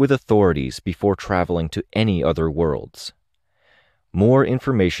 Speak with authorities before traveling to any other worlds. More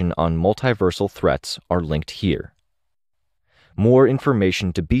information on multiversal threats are linked here. More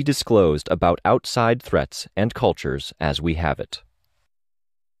information to be disclosed about outside threats and cultures as we have it.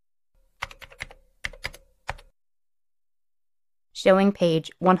 Showing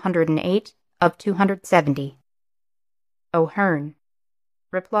page 108 of 270. O'Hearn.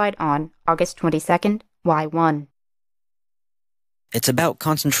 Replied on August 22nd, Y1. It's about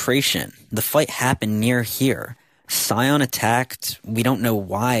concentration. The fight happened near here. Scion attacked. We don't know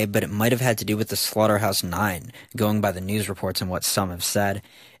why, but it might have had to do with the Slaughterhouse 9, going by the news reports and what some have said.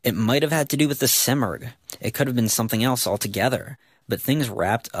 It might have had to do with the Simurgh. It could have been something else altogether. But things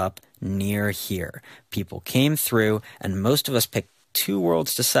wrapped up near here. People came through, and most of us picked 2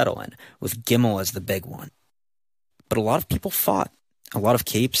 worlds to settle in, with Gimel as the big one. But a lot of people fought. A lot of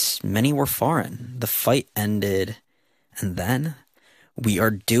capes, many were foreign. The fight ended, and then we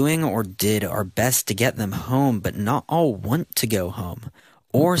are doing or did our best to get them home, but not all want to go home.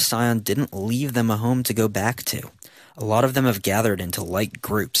 Or Scion didn't leave them a home to go back to. A lot of them have gathered into light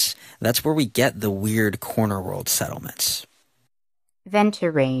groups. That's where we get the weird corner world settlements.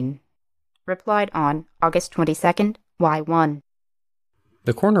 Venturain. Replied on August 22nd, Y1.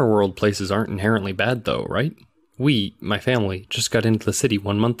 The corner world places aren't inherently bad though, right? We, my family, just got into the city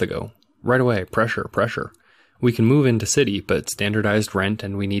 1 month ago. Right away, pressure. We can move into city, but standardized rent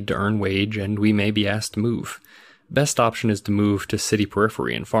and we need to earn wage and we may be asked to move. Best option is to move to city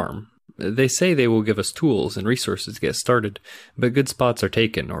periphery and farm. They say they will give us tools and resources to get started, but good spots are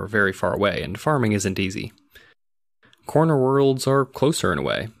taken or very far away and farming isn't easy. Corner worlds are closer in a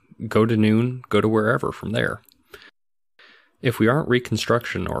way. Go to noon, go to wherever from there. If we aren't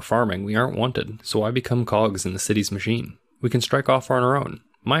reconstruction or farming, we aren't wanted, so why become cogs in the city's machine? We can strike off on our own.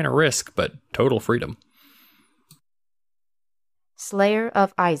 Minor risk, but total freedom. Slayer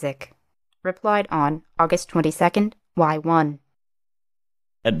of Isaac. Replied on August 22nd, Y1.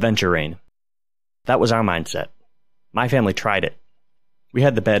 Adventurain. That was our mindset. My family tried it. We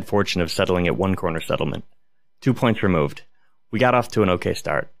had the bad fortune of settling at one corner settlement. 2 points removed. We got off to an okay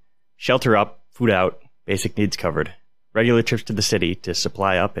start. Shelter up, food out, basic needs covered. Regular trips to the city to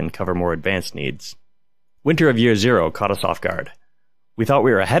supply up and cover more advanced needs. Winter of Year 0 caught us off guard. We thought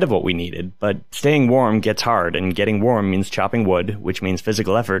we were ahead of what we needed, but staying warm gets hard, and getting warm means chopping wood, which means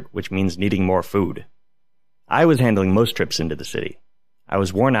physical effort, which means needing more food. I was handling most trips into the city. I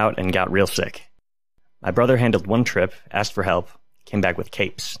was worn out and got real sick. My brother handled 1 trip, asked for help, came back with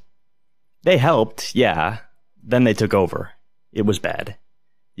capes. They helped, yeah, then they took over. It was bad.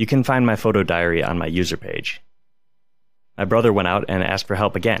 You can find my photo diary on my user page. My brother went out and asked for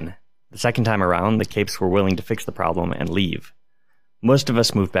help again. The second time around, the capes were willing to fix the problem and leave. Most of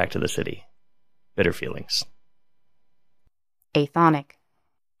us moved back to the city. Bitter feelings. Athonic.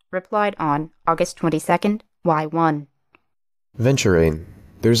 Replied on August 22nd, Y1. Venturain.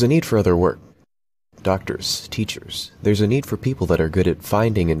 There's a need for other work. Doctors, teachers. There's a need for people that are good at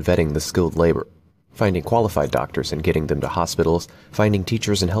finding and vetting the skilled labor. Finding qualified doctors and getting them to hospitals. Finding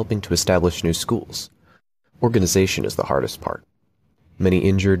teachers and helping to establish new schools. Organization is the hardest part. Many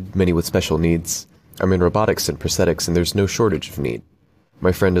injured, many with special needs. I'm in robotics and prosthetics and there's no shortage of need.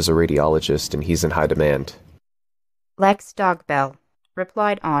 My friend is a radiologist and he's in high demand. Lex Dogbell.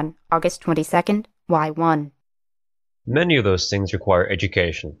 Replied on August 22nd, Y1. Many of those things require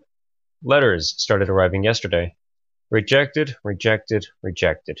education. Letters started arriving yesterday. Rejected.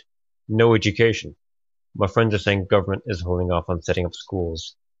 No education. My friends are saying government is holding off on setting up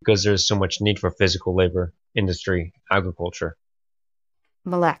schools because there is so much need for physical labor, industry, agriculture.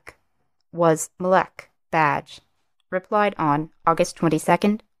 Malek. Was Malek. Badge. Replied on August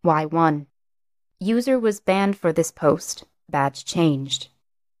 22nd, Y1. User was banned for this post. Badge changed.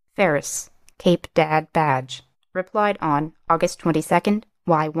 Ferris. Cape Dad Badge. Replied on August 22nd,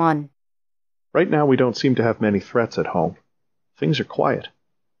 Y1. Right now we don't seem to have many threats at home. Things are quiet.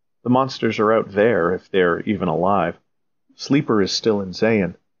 The monsters are out there, if they're even alive. Sleeper is still in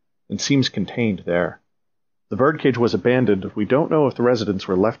Zayan, and seems contained there. The birdcage was abandoned. We don't know if the residents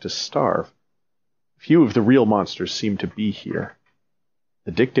were left to starve. Few of the real monsters seem to be here.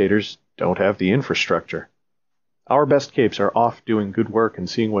 The dictators don't have the infrastructure. Our best capes are off doing good work and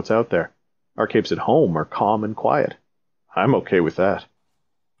seeing what's out there. Our capes at home are calm and quiet. I'm okay with that.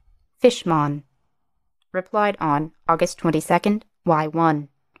 Fishmon. Replied on August 22nd, Y1.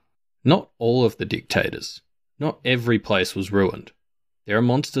 Not all of the dictators. Not every place was ruined. There are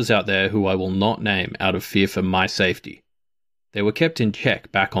monsters out there who I will not name out of fear for my safety. They were kept in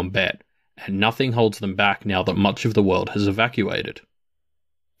check back on Bet, and nothing holds them back now that much of the world has evacuated.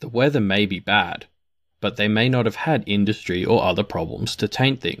 The weather may be bad, but they may not have had industry or other problems to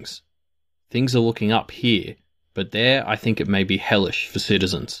taint things. Things are looking up here, but there I think it may be hellish for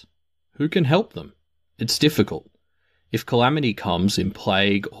citizens. Who can help them? It's difficult. If calamity comes in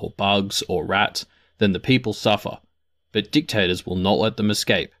plague or bugs or rats, then the people suffer, but dictators will not let them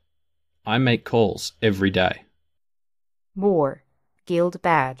escape. I make calls every day. Moore, Guild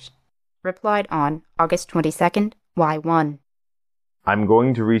Badge. Replied on August 22nd, Y1. I'm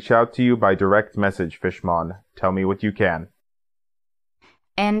going to reach out to you by direct message, Fishmon. Tell me what you can.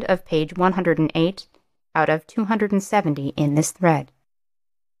 End of page 108 out of 270 in this thread.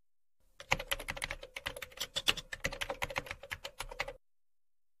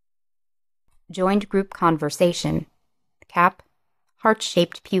 Joined group conversation. Cap,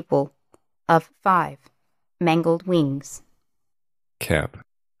 heart-shaped pupil, of 5, mangled wings. Cap,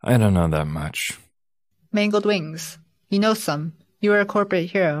 I don't know that much. Mangled wings. You know some. You are a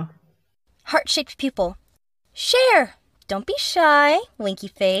corporate hero. Heart-shaped pupil. Share! Don't be shy, winky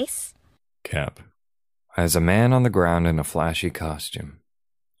face. Cap, as a man on the ground in a flashy costume,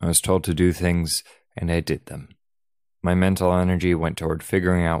 I was told to do things, and I did them. My mental energy went toward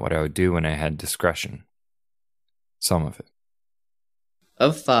figuring out what I would do when I had discretion. Some of it.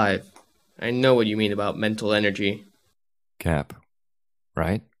 Of 5. I know what you mean about mental energy. Cap,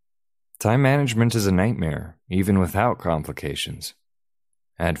 right? Time management is a nightmare, even without complications.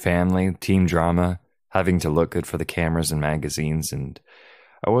 Add family, team drama, having to look good for the cameras and magazines, and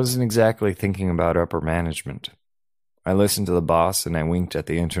I wasn't exactly thinking about upper management. I listened to the boss and I winked at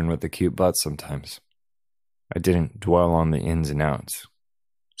the intern with the cute butt sometimes. I didn't dwell on the ins and outs.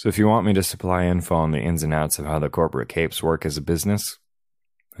 So if you want me to supply info on the ins and outs of how the corporate capes work as a business,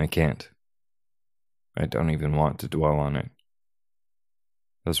 I can't. I don't even want to dwell on it.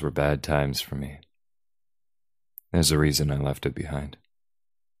 Those were bad times for me. There's a reason I left it behind.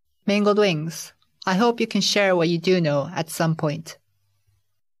 Mangled wings. I hope you can share what you do know at some point.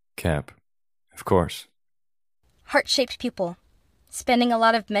 Cap, of course. Heart-shaped pupil. Spending a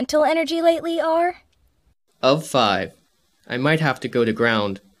lot of mental energy lately, R? Of 5. I might have to go to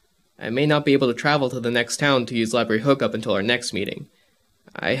ground. I may not be able to travel to the next town to use library hookup until our next meeting.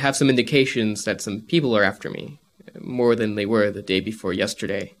 I have some indications that some people are after me, more than they were the day before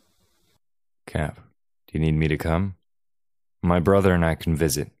yesterday. Cap, do you need me to come? My brother and I can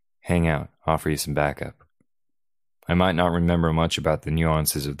visit, hang out, offer you some backup. I might not remember much about the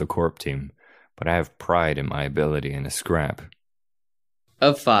nuances of the corp team, but I have pride in my ability in a scrap.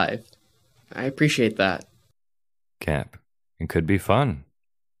 Of 5. I appreciate that. Cap, it could be fun.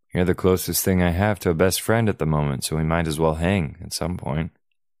 You're the closest thing I have to a best friend at the moment, so we might as well hang at some point.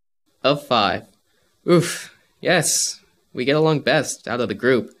 Of 5. Oof, yes. We get along best out of the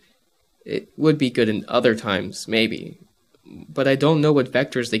group. It would be good in other times, maybe. But I don't know what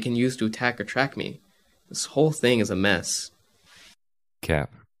vectors they can use to attack or track me. This whole thing is a mess.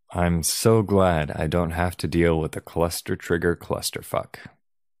 Cap, I'm so glad I don't have to deal with the cluster trigger clusterfuck.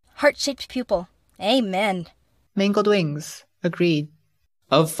 Heart-shaped pupil. Amen. Mangled wings. Agreed.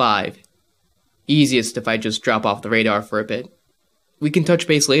 Of 5. Easiest if I just drop off the radar for a bit. We can touch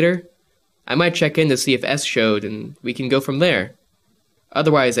base later. I might check in to see if S showed, and we can go from there.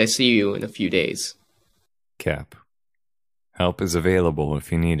 Otherwise, I see you in a few days. Cap, help is available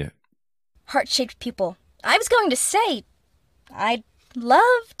if you need it. Heart-shaped pupil. I was going to say, I'd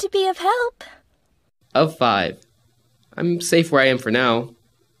love to be of help. Of 5. I'm safe where I am for now,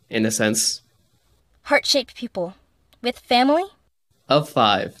 in a sense. Heart-shaped pupil. With family? Of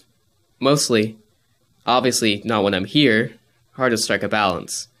 5. Mostly. Obviously, not when I'm here. Hard to strike a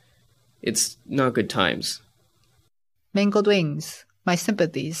balance. It's not good times. Mangled wings. My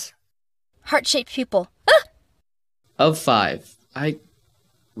sympathies. Heart-shaped pupil. Ah! Of 5. I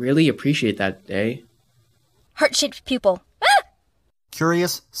really appreciate that, eh? Heart-shaped pupil. Ah!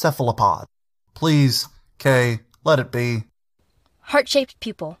 Curious cephalopod. Please, Kay, let it be. Heart-shaped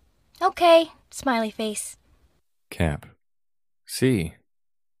pupil. Okay, smiley face. Cap, see.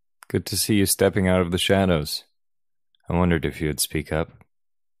 Good to see you stepping out of the shadows. I wondered if you would speak up.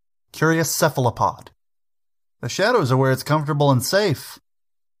 Curious cephalopod. The shadows are where it's comfortable and safe.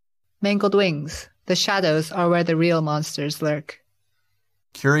 Mangled wings. The shadows are where the real monsters lurk.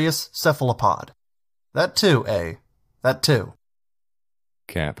 Curious cephalopod. That too, eh? That too.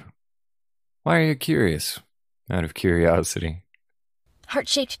 Cap, why are you curious? Out of curiosity.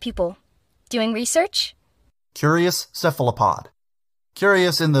 Heart-shaped pupil. Doing research? Curious cephalopod.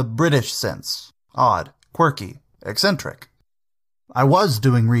 Curious in the British sense. Odd, quirky, eccentric. I was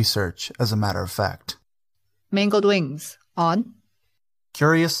doing research, as a matter of fact. Mangled wings. On.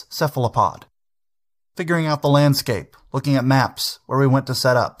 Curious cephalopod. Figuring out the landscape, looking at maps, where we went to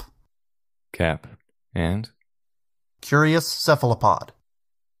set up. Cap. And? Curious cephalopod.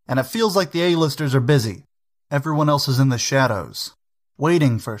 And it feels like the A-listers are busy. Everyone else is in the shadows,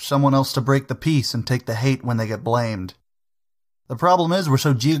 waiting for someone else to break the peace and take the hate when they get blamed. The problem is we're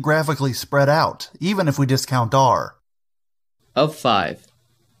so geographically spread out, even if we discount R. Of 5.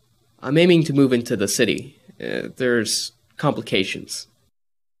 I'm aiming to move into the city. There's complications.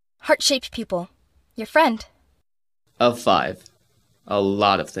 Heart-shaped pupil. Your friend. Of 5. A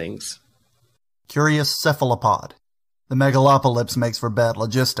lot of things. Curious cephalopod. The megalopolis makes for bad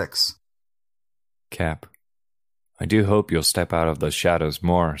logistics. Cap. I do hope you'll step out of those shadows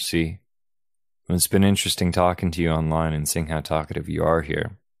more, see? It's been interesting talking to you online and seeing how talkative you are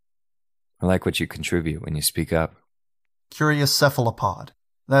here. I like what you contribute when you speak up. Curious cephalopod.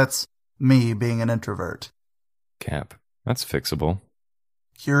 That's me being an introvert. Cap. That's fixable.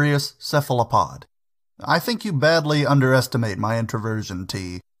 Curious cephalopod. I think you badly underestimate my introversion,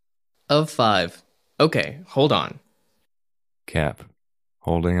 T. Of 5. Okay, hold on. Cap.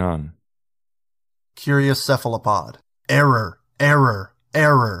 Holding on. Curious cephalopod. Error, error,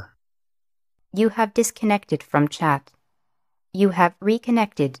 error. You have disconnected from chat. You have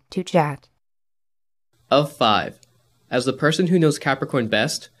reconnected to chat. Of 5. As the person who knows Capricorn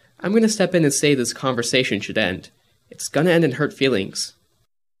best, I'm going to step in and say this conversation should end. It's going to end in hurt feelings.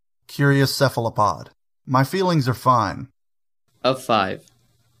 Curious cephalopod. My feelings are fine. Of 5.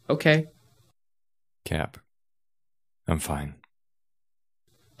 Okay. Cap. I'm fine.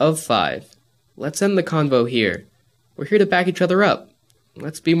 Of 5. Let's end the convo here. We're here to back each other up.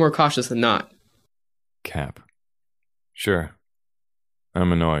 Let's be more cautious than not. Cap. Sure.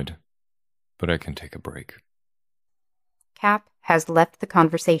 I'm annoyed, but I can take a break. Cap has left the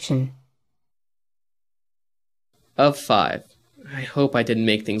conversation. Of 5. I hope I didn't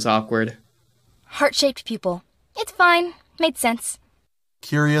make things awkward. Heart-shaped pupil. It's fine. Made sense.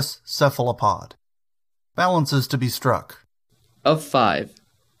 Curious cephalopod. Balances to be struck. Of 5.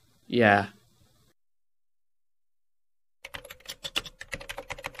 Yeah.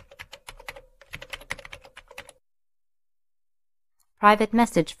 Private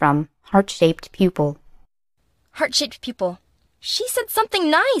message from Heart-shaped pupil. Heart-shaped pupil. She said something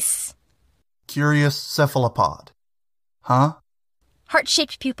nice. Curious cephalopod. Huh?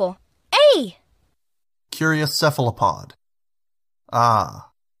 Heart-shaped pupil. A! Curious cephalopod.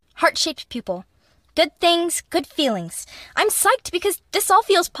 Ah. Heart-shaped pupil. Good things, good feelings. I'm psyched because this all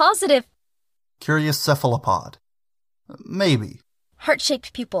feels positive. Curious cephalopod. Maybe.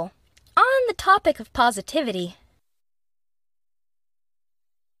 Heart-shaped pupil. On the topic of positivity.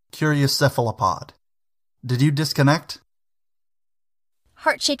 Curious cephalopod. Did you disconnect?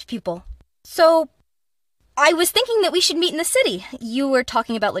 Heart-shaped pupil. So, I was thinking that we should meet in the city. You were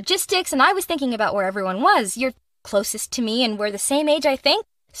talking about logistics, and I was thinking about where everyone was. You're closest to me, and we're the same age, I think.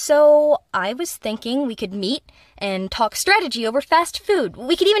 So, I was thinking we could meet and talk strategy over fast food.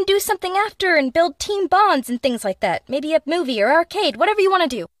 We could even do something after and build team bonds and things like that. Maybe a movie or arcade, whatever you want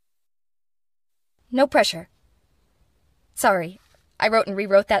to do. No pressure. Sorry, I wrote and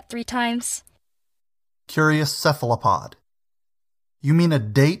rewrote that 3 times. Curious cephalopod. You mean a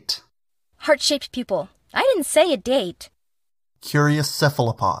date? Heart-shaped pupil. I didn't say a date. Curious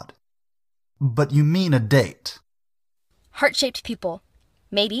cephalopod. But you mean a date? Heart-shaped pupil.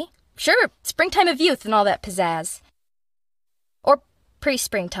 Maybe. Sure, springtime of youth and all that pizzazz. Or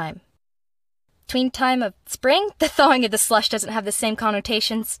pre-springtime. Tween time of spring? The thawing of the slush doesn't have the same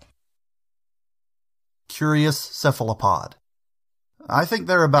connotations. Curious cephalopod. I think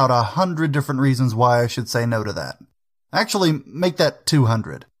there are about 100 different reasons why I should say no to that. Actually, make that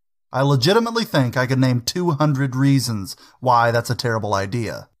 200. I legitimately think I could name 200 reasons why that's a terrible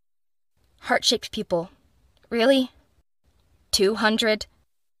idea. Heart-shaped pupil. Really? 200?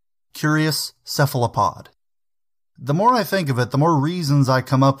 Curious cephalopod. The more I think of it, the more reasons I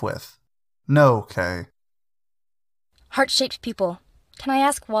come up with. No, Kay. Heart-shaped pupil. Can I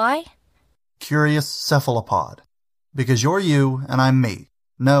ask why? Curious cephalopod. Because you're you and I'm me.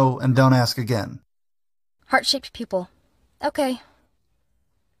 No, and don't ask again. Heart-shaped pupil. Okay.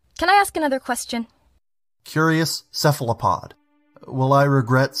 Can I ask another question? Curious cephalopod. Will I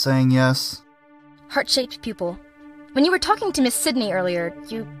regret saying yes? Heart-shaped pupil. When you were talking to Miss Sydney earlier,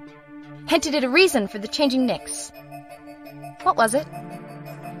 you hinted at a reason for the changing nicks. What was it?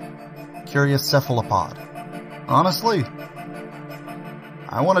 Curious cephalopod. Honestly,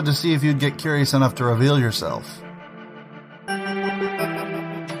 I wanted to see if you'd get curious enough to reveal yourself.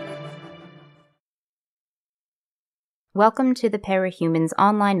 Welcome to the Parahumans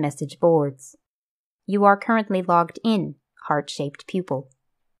online message boards. You are currently logged in, heart-shaped pupil.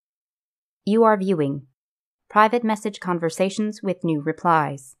 You are viewing private message conversations with new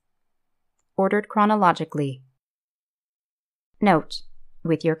replies. Ordered chronologically. Note: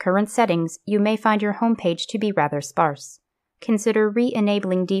 with your current settings, you may find your homepage to be rather sparse. Consider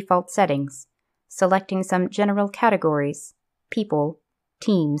re-enabling default settings, selecting some general categories, people,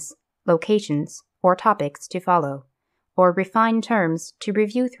 teams, locations, or topics to follow, or refine terms to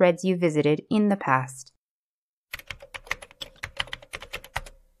review threads you visited in the past.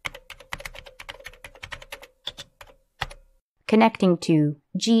 Connecting to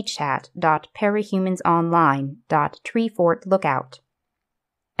gchat.parahumansonline.treefortlookout.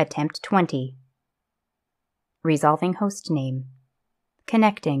 Attempt 20. Resolving hostname.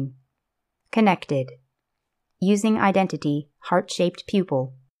 Connecting. Connected. Using identity heart-shaped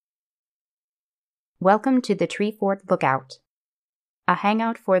pupil. Welcome to the Treefort Lookout, a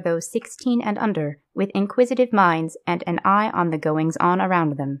hangout for those 16 and under with inquisitive minds and an eye on the goings-on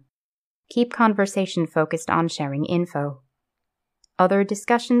around them. Keep conversation focused on sharing info. Other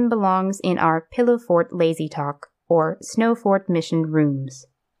discussion belongs in our Pillow Fort Lazy Talk or Snow Fort Mission rooms.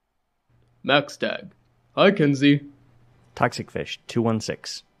 Max Tag. Hi, Kenzie. Toxic Fish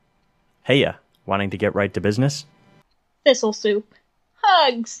 216. Heya, wanting to get right to business? Thistle Soup.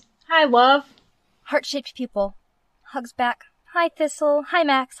 Hugs. Hi, love. Heart-shaped pupil. Hugs back. Hi, Thistle. Hi,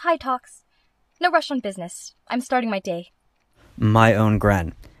 Max. Hi, Tox. No rush on business. I'm starting my day. My own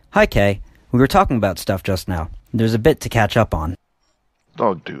Gren. Hi, Kay. We were talking about stuff just now. There's a bit to catch up on.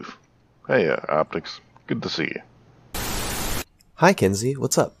 Dogtooth. Hey, Optics. Good to see you. Hi, Kenzie.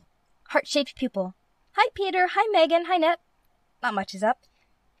 What's up? Heart-shaped pupil. Hi, Peter. Hi, Megan. Hi, Net. Not much is up.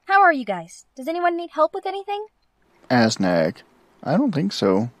 How are you guys? Does anyone need help with anything? Asnag. I don't think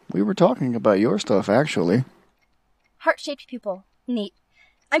so. We were talking about your stuff, actually. Heart-shaped pupil. Neat.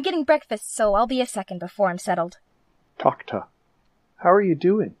 I'm getting breakfast, so I'll be a second before I'm settled. Tokta, how are you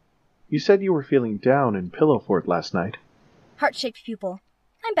doing? You said you were feeling down in Pillow Fort last night. Heart-shaped pupil.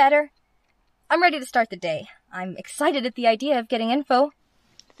 I'm better. I'm ready to start the day. I'm excited at the idea of getting info.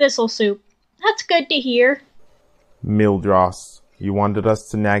 Thistle Soup. That's good to hear. Mildross, you wanted us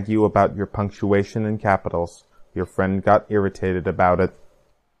to nag you about your punctuation and capitals. Your friend got irritated about it.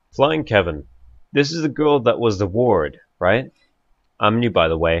 Flying Kevin. This is the girl that was the ward, right? I'm new, by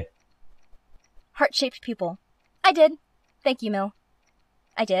the way. Heart-shaped pupil. I did. Thank you, Mill.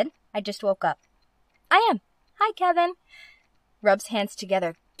 I did. I just woke up. I am. Hi, Kevin. Rubs hands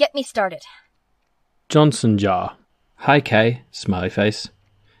together. Get me started. Johnson Jar. Hi, Kay. Smiley face.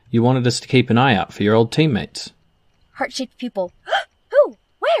 You wanted us to keep an eye out for your old teammates. Heart-shaped pupil. Who?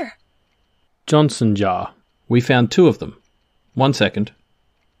 Where? Johnson Jar. We found 2 of them. 1 second.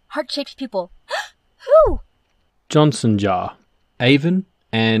 Heart-shaped pupil. Who? Johnson Jar. Avon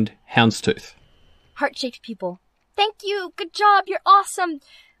and Houndstooth. Heart-shaped pupil. Thank you. Good job. You're awesome.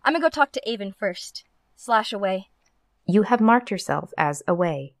 I'm gonna go talk to Avon first. / away. You have marked yourself as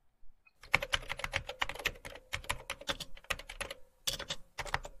away.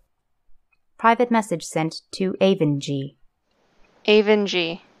 Private message sent to Avon G. Avon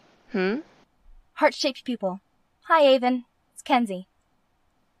G. Heart-shaped pupil. Hi, Avon. It's Kenzie.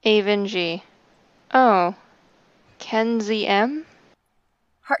 Avon G. Oh. Kenzie M?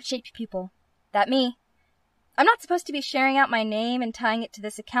 Heart-shaped pupil. That me. I'm not supposed to be sharing out my name and tying it to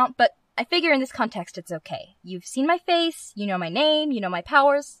this account, but I figure in this context it's okay. You've seen my face, you know my name, you know my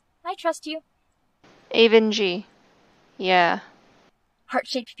powers. I trust you. Avon G. Yeah.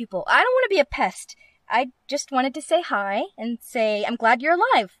 Heart-shaped pupil. I don't want to be a pest. I just wanted to say hi and say I'm glad you're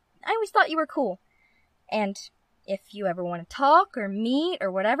alive. I always thought you were cool. And if you ever want to talk or meet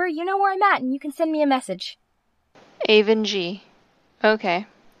or whatever, you know where I'm at and you can send me a message. Avon G. Okay.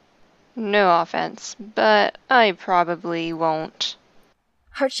 No offense, but I probably won't.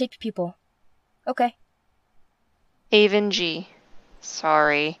 Heart-shaped pupil. Okay. Avon G.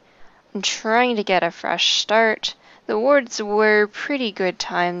 Sorry. I'm trying to get a fresh start. The wards were pretty good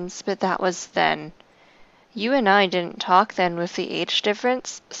times, but that was then. You and I didn't talk then with the age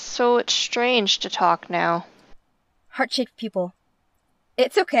difference, so it's strange to talk now. Heart-shaped pupil.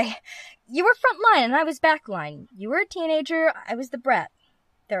 It's okay. You were front line and I was back line. You were a teenager, I was the brat.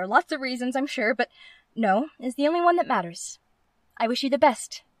 There are lots of reasons, I'm sure, but no is the only one that matters. I wish you the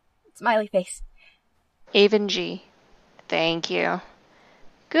best. Smiley face. Avon G. Thank you.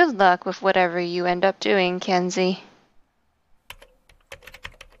 Good luck with whatever you end up doing, Kenzie.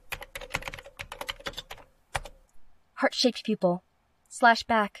 Heart-shaped pupil. /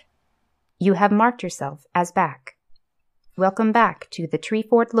 back. You have marked yourself as back. Welcome back to the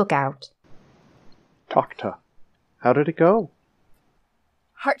Treefort Lookout. Tokta, How did it go?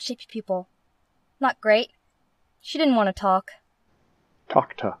 Heart-shaped pupil. Not great. She didn't want to talk.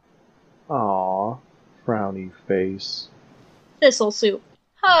 Talk to. Aw, frowny face. Thistle soup.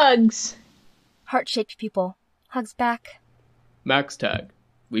 Hugs. Heart-shaped pupil. Hugs back. Max tag.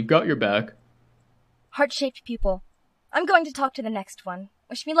 We've got your back. Heart-shaped pupil. I'm going to talk to the next one.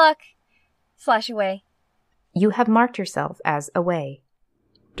 Wish me luck. Slash away. You have marked yourself as away.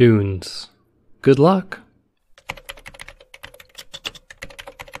 Dunes. Good luck.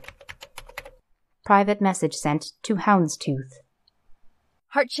 Private message sent to Houndstooth.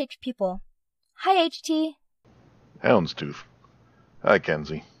 Heart-shaped pupil. Hi, HT. Houndstooth. Hi,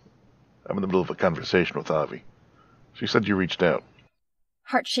 Kenzie. I'm in the middle of a conversation with Avi. She said you reached out.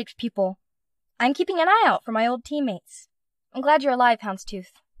 Heart-shaped pupil. I'm keeping an eye out for my old teammates. I'm glad you're alive,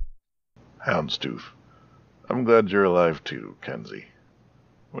 Houndstooth. Houndstooth. I'm glad you're alive too, Kenzie.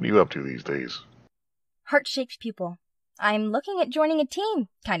 What are you up to these days? Heart-shaped pupil. I'm looking at joining a team,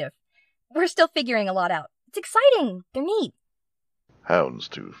 kind of. We're still figuring a lot out. It's exciting. They're neat.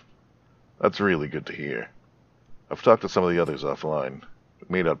 Houndstooth. That's really good to hear. I've talked to some of the others offline. We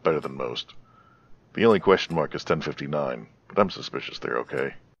made out better than most. The only question mark is 1059, but I'm suspicious they're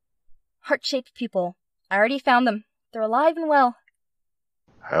okay. Heart-shaped pupil. I already found them. They're alive and well.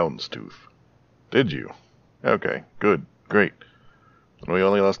 Houndstooth. Did you? Okay, good, great. And we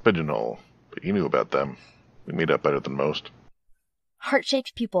only lost Pigeonhole, but you knew about them. We made out better than most.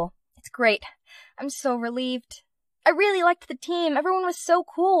 Heart-shaped pupil. It's great. I'm so relieved. I really liked the team. Everyone was so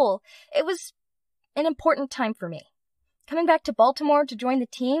cool. It was an important time for me. Coming back to Baltimore to join the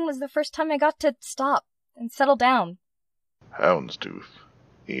team was the first time I got to stop and settle down. Houndstooth.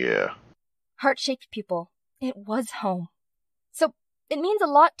 Yeah. Heart-shaped pupil. It was home. So, it means a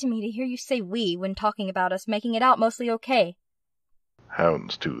lot to me to hear you say we when talking about us making it out mostly okay.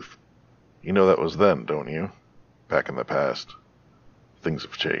 Houndstooth. You know that was then, don't you? Back in the past. Things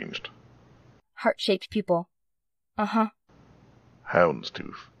have changed. Heart-shaped pupil. Uh-huh.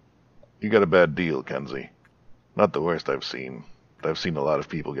 Houndstooth. You got a bad deal, Kenzie. Not the worst I've seen, but I've seen a lot of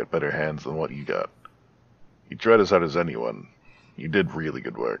people get better hands than what you got. You tried as hard as anyone. You did really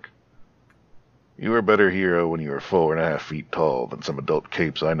good work. You were a better hero when you were 4.5 feet tall than some adult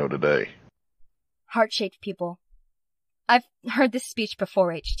capes I know today. Heart-shaped pupil. I've heard this speech before,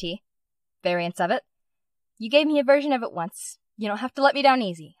 HT. Variants of it. You gave me a version of it once. You don't have to let me down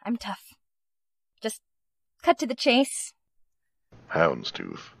easy. I'm tough. Just cut to the chase.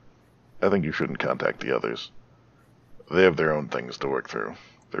 Houndstooth. I think you shouldn't contact the others. They have their own things to work through.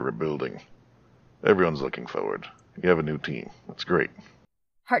 They're rebuilding. Everyone's looking forward. You have a new team. That's great.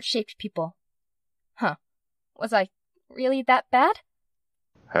 Heart-shaped pupil. Huh. Was I really that bad?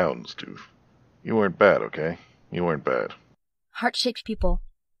 Houndstooth. You weren't bad, okay? You weren't bad. Heart-shaped pupil.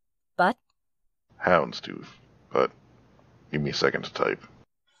 But? Houndstooth. But, give me a second to type.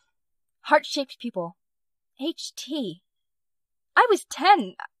 Heart-shaped pupil. HT. I was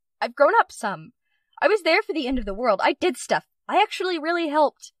 10. I've grown up some. I was there for the end of the world. I did stuff. I actually really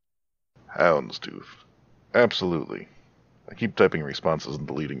helped. Houndstooth. Absolutely. I keep typing responses and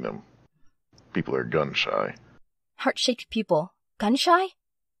deleting them. People are gun-shy. Heart-shaped pupil. Gun-shy?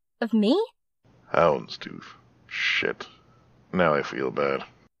 Of me? Houndstooth. Shit. Now I feel bad.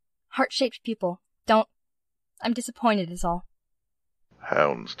 Heart-shaped pupil. Don't. I'm disappointed is all.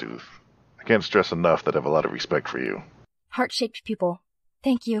 Houndstooth. I can't stress enough that I have a lot of respect for you. Heart-shaped pupil.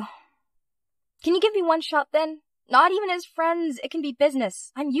 Thank you. Can you give me one shot then? Not even as friends. It can be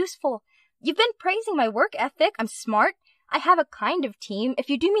business. I'm useful. You've been praising my work ethic. I'm smart. I have a kind of team. If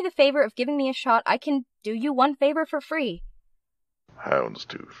you do me the favor of giving me a shot, I can do you one favor for free.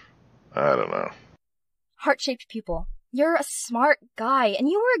 Houndstooth. I don't know. Heart-shaped pupil. You're a smart guy, and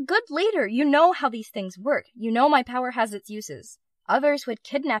you were a good leader. You know how these things work. You know my power has its uses. Others would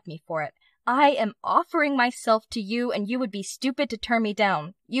kidnap me for it. I am offering myself to you, and you would be stupid to turn me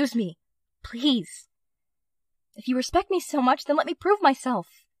down. Use me. Please. If you respect me so much, then let me prove myself.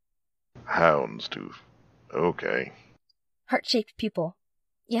 Houndstooth. Okay. Heart-shaped pupil.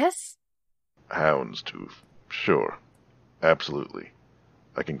 Yes? Houndstooth. Sure. Absolutely.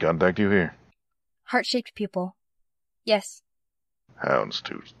 I can contact you here. Heart-shaped pupil. Yes.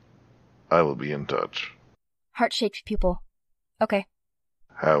 Houndstooth. I will be in touch. Heart-shaped pupil. Okay.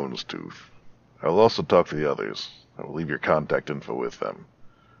 Houndstooth. I will also talk to the others. I will leave your contact info with them.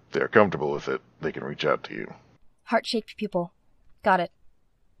 If they are comfortable with it, they can reach out to you. Heart-shaped pupil. Got it.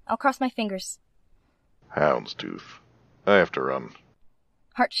 I'll cross my fingers. Houndstooth. I have to run.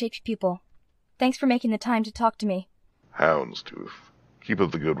 Heart-shaped pupil. Thanks for making the time to talk to me. Houndstooth. Keep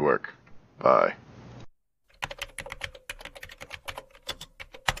up the good work. Bye.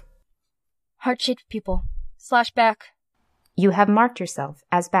 Heart-shaped pupil. Slash back. You have marked yourself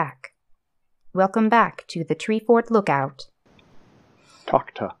as back. Welcome back to the Treefort Lookout.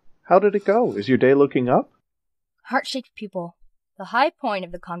 Tokta, how did it go? Is your day looking up? Heart-shaped pupil. The high point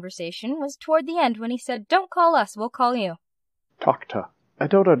of the conversation was toward the end when he said, "Don't call us, we'll call you." Tokta, I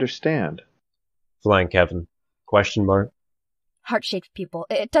don't understand. Flying Kevin. Question mark? Heart-shaped pupil.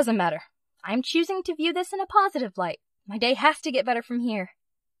 It doesn't matter. I'm choosing to view this in a positive light. My day has to get better from here.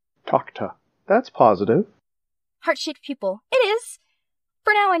 Tokta, that's positive. Heart-shaped pupil. It is.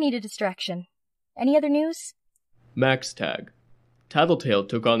 For now, I need a distraction. Any other news? Max tag. Tattletale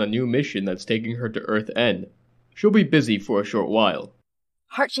took on a new mission that's taking her to Earth N. She'll be busy for a short while.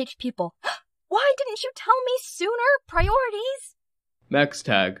 Heart-shaped pupil. Why didn't you tell me sooner? Priorities? Max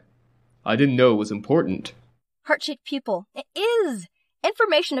tag. I didn't know it was important. Heart-shaped pupil. It is.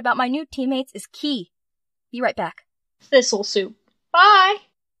 Information about my new teammates is key. Be right back. Thistle soup. Bye!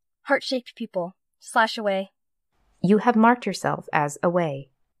 Heart-shaped pupil. Slash away. You have marked yourself as away.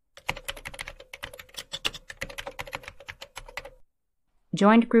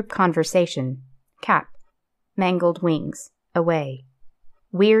 Joined group conversation. Cap. Mangled wings. Away.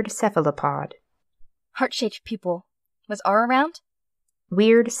 Weird cephalopod. Heart-shaped pupil. Was R around?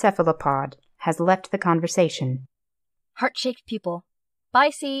 Weird cephalopod has left the conversation. Heart-shaped pupil.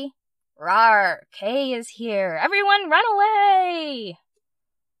 Bye, C. Rawr, K is here. Everyone run away!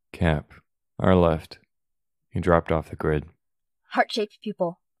 Cap. Our left. He dropped off the grid. Heart-shaped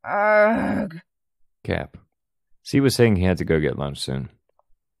pupil. Arrgh. Cap. C was saying he had to go get lunch soon.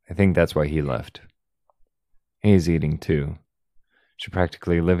 I think that's why he left. A's eating too. She's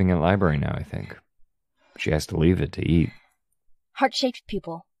practically living at library now, I think. She has to leave it to eat. Heart-shaped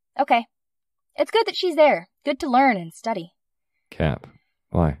pupil. Okay. It's good that she's there. Good to learn and study. Cap.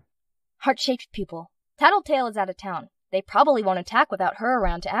 Why? Heart-shaped pupil. Tattletale is out of town. They probably won't attack without her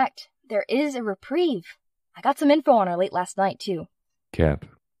around to act. There is a reprieve. I got some info on her late last night, too. Cap.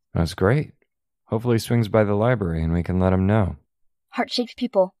 That's great. Hopefully he swings by the library and we can let him know. Heart-shaped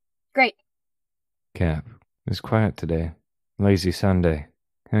pupil. Great. Cap. It's quiet today. Lazy Sunday.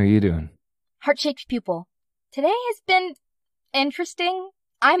 How are you doing? Heart-shaped pupil. Today has been interesting.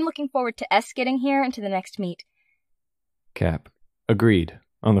 I'm looking forward to S getting here and to the next meet. Cap. Agreed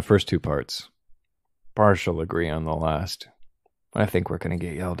on the first two parts. Partial agree on the last. I think we're gonna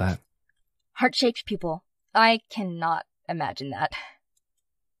get yelled at. Heart-shaped pupil. I cannot imagine that.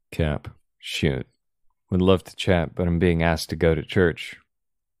 Cap. Shoot. Would love to chat, but I'm being asked to go to church.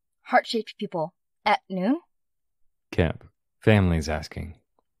 Heart-shaped pupil. At noon? Cap. Family's asking.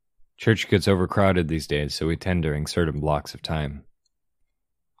 Church gets overcrowded these days, so we tend during certain blocks of time.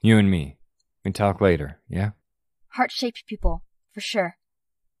 You and me. We talk later, yeah? Heart-shaped pupil. For sure.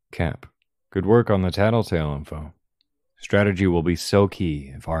 Cap. Good work on the Tattletale info. Strategy will be so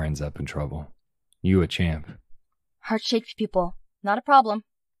key if R ends up in trouble. You a champ. Heart-shaped pupil. Not a problem.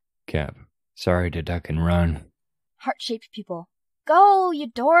 Cap. Sorry to duck and run. Heart-shaped pupil. Go, you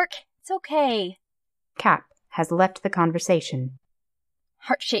dork. It's okay. Cap has left the conversation.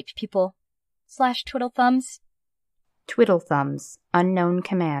 Heart-shaped pupil. Slash twiddle thumbs. Twiddle thumbs. Unknown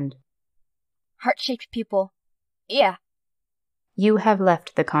command. Heart-shaped pupil. Yeah. You have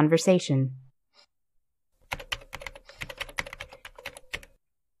left the conversation.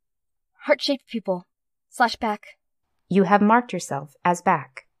 Heart-shaped pupil. Slash back. You have marked yourself as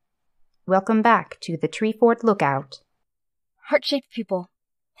back. Welcome back to the Treefort Lookout. Heart-shaped pupil.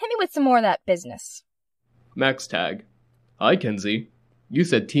 Hit me with some more of that business. Max tag. Hi, Kenzie. You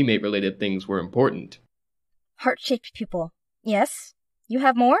said teammate-related things were important. Heart-shaped pupil. Yes? You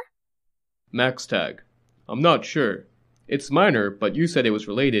have more? Max tag. I'm not sure. It's minor, but you said it was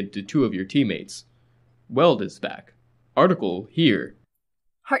related to two of your teammates. Weld is back. Article here.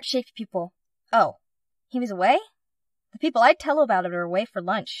 Heart-shaped pupil. Oh, he was away? The people I tell about it are away for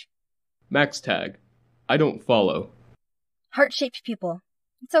lunch. Max tag. I don't follow. Heart-shaped pupil.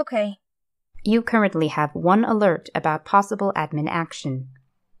 It's okay. You currently have one alert about possible admin action.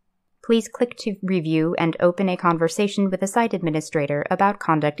 Please click to review and open a conversation with the site administrator about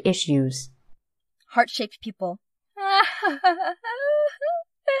conduct issues. Heart-shaped pupil.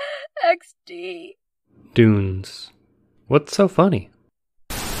 XD. Dunes. What's so funny?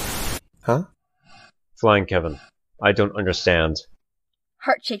 Huh? Flying Kevin. I don't understand.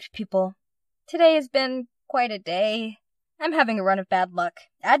 Heart-shaped pupil. Today has been quite a day. I'm having a run of bad luck.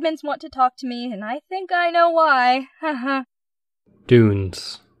 Admins want to talk to me, and I think I know why. Haha.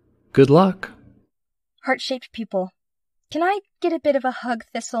 Dunes. Good luck. Heart-shaped pupil. Can I get a bit of a hug,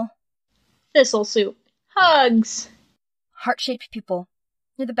 Thistle? Thistle soup. Hugs. Heart-shaped pupil.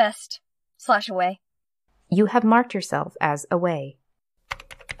 You're the best. Slash away. You have marked yourself as away.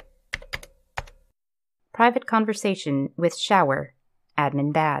 Private conversation with shower.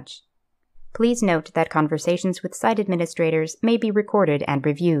 Admin badge. Please note that conversations with site administrators may be recorded and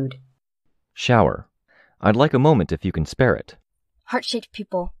reviewed. Shower. I'd like a moment if you can spare it. Heart-shaped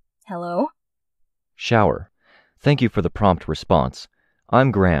pupil. Hello? Shower. Thank you for the prompt response.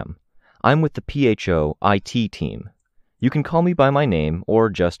 I'm Graham. I'm with the PHO IT team. You can call me by my name or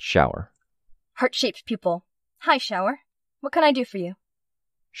just Shower. Heart-shaped pupil. Hi, Shower. What can I do for you?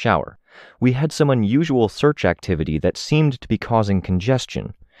 Shower. We had some unusual search activity that seemed to be causing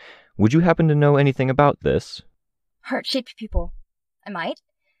congestion. Would you happen to know anything about this? Heart-shaped pupil. I might.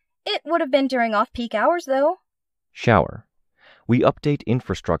 It would have been during off-peak hours, though. Shower. We update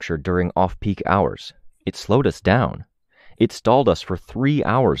infrastructure during off-peak hours. It slowed us down. It stalled us for 3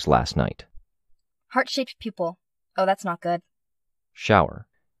 hours last night. Heart-shaped pupil. Oh, that's not good. Shower.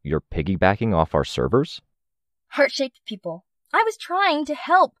 You're piggybacking off our servers? Heart-shaped pupil. I was trying to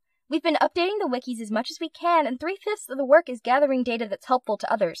help. We've been updating the wikis as much as we can, and 3/5 of the work is gathering data that's helpful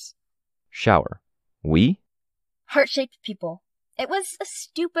to others. Shower. We? Heart-shaped pupil. It was a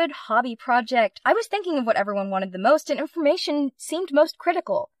stupid hobby project. I was thinking of what everyone wanted the most, and information seemed most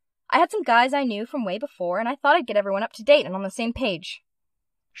critical. I had some guys I knew from way before, and I thought I'd get everyone up to date and on the same page.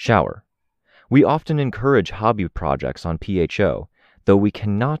 Shower. We often encourage hobby projects on PHO, though we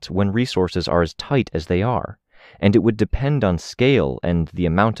cannot when resources are as tight as they are, and it would depend on scale and the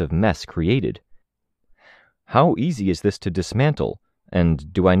amount of mess created. How easy is this to dismantle,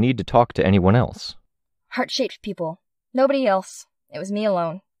 and do I need to talk to anyone else? Heart-shaped people. Nobody else. It was me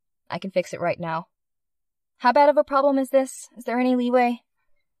alone. I can fix it right now. How bad of a problem is this? Is there any leeway?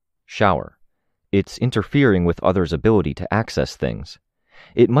 Shower. It's interfering with others' ability to access things.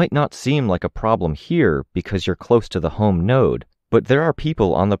 It might not seem like a problem here because you're close to the home node, but there are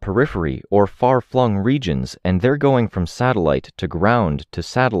people on the periphery or far-flung regions, and they're going from satellite to ground to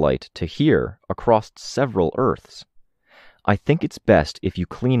satellite to here across several Earths. I think it's best if you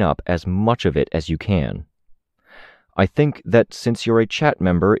clean up as much of it as you can. I think that since you're a chat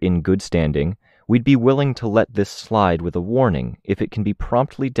member in good standing, we'd be willing to let this slide with a warning if it can be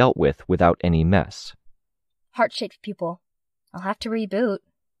promptly dealt with without any mess. Heart-shaped pupil. I'll have to reboot.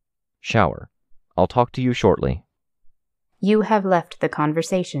 Shower. I'll talk to you shortly. You have left the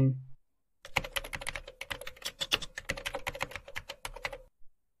conversation.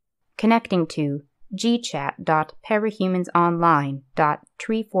 Connecting to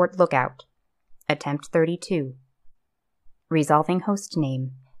gchat.parahumans.online.treefortlookout. Attempt 32. Resolving host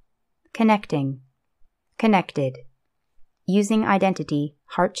name. Connecting. Connected. Using identity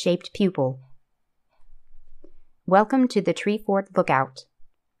heart-shaped pupil. Welcome to the Treefort Lookout.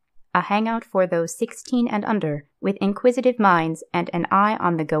 A hangout for those 16 and under with inquisitive minds and an eye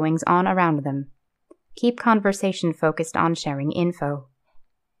on the goings-on around them. Keep conversation focused on sharing info.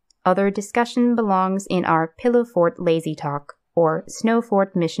 Other discussion belongs in our Pillow Fort Lazy Talk or Snow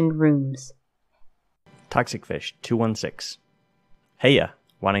Fort Mission rooms. Toxic Fish 216. Heya,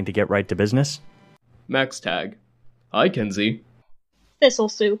 wanting to get right to business? Max Tag. Hi, Kenzie. Thistle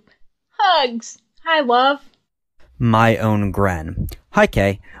Soup. Hugs. Hi, love. My own Gren. Hi,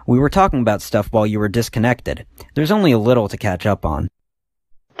 Kay. We were talking about stuff while you were disconnected. There's only a little to catch up on.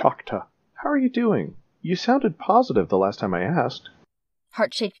 Tokta, how are you doing? You sounded positive the last time I asked.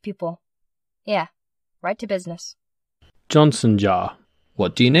 Heart-shaped pupil. Yeah, right to business. Johnson Jar.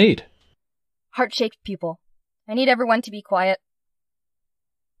 What do you need? Heart-shaped pupil. I need everyone to be quiet.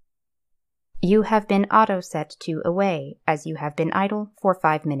 You have been auto-set to away, as you have been idle for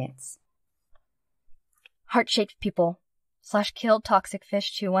 5 minutes. Heart-shaped pupil. /killed toxic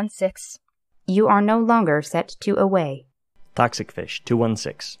fish 216. You are no longer set to away. Toxic Fish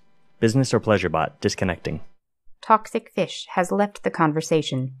 216. Business or pleasure bot disconnecting. Toxic Fish has left the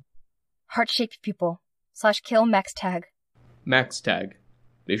conversation. Heart-shaped pupil. /kill Max Tag. Max Tag.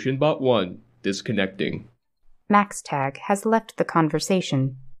 Mission Bot 1 disconnecting. Max Tag has left the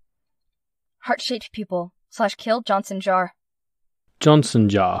conversation. Heart-shaped pupil. /kill Johnson Jar. Johnson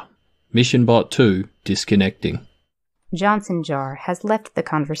Jar. Mission Bot 2 disconnecting. Johnson Jar has left the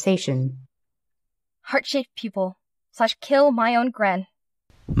conversation. Heart-shaped pupil. /kill my own Gren.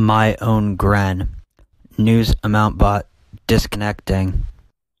 My own Gren. News amount bot disconnecting.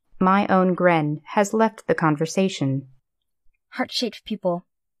 My own Gren has left the conversation. Heart-shaped pupil.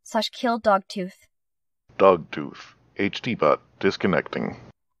 /kill Dogtooth. Dogtooth. HT bot disconnecting.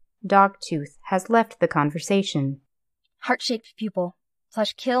 Dogtooth has left the conversation. Heart-shaped pupil.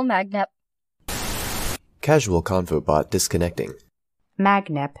 /kill Magnep. Casual convo bot disconnecting.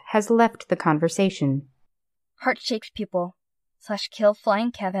 Magnep has left the conversation. Heart-shaped pupil. /kill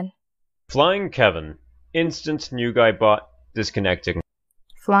Flying Kevin. Flying Kevin. Instant new guy bot disconnecting.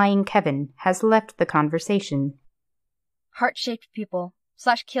 Flying Kevin has left the conversation. Heart-shaped pupil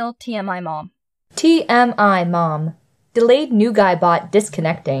 / kill TMI mom. TMI mom. Delayed new guy bot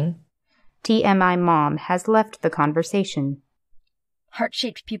disconnecting. TMI mom has left the conversation.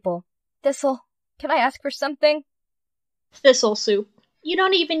 Heart-shaped pupil. Thistle, can I ask for something? Thistle soup. You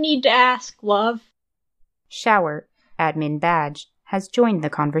don't even need to ask, love. Shower, admin badge, has joined the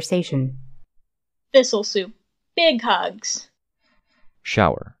conversation. Thistle soup. Big hugs.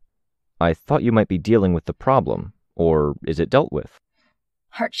 Shower. I thought you might be dealing with the problem, or is it dealt with?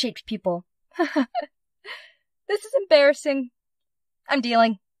 Heart-shaped pupil. This is embarrassing. I'm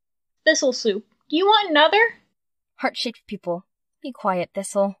dealing. Thistle soup. Do you want another? Heart-shaped pupil. Be quiet,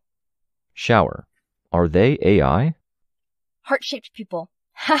 Thistle. Shower. Are they AI? Heart-shaped pupil.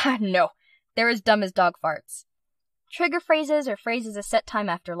 Haha, no. They're as dumb as dog farts. Trigger phrases or phrases a set time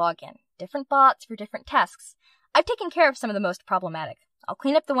after login. Different bots for different tasks. I've taken care of some of the most problematic. I'll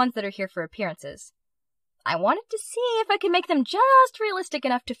clean up the ones that are here for appearances. I wanted to see if I could make them just realistic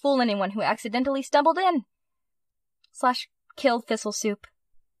enough to fool anyone who accidentally stumbled in. / kill Thistle Soup.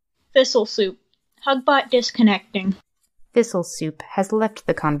 Thistle soup. Hugbot disconnecting. Thistle Soup has left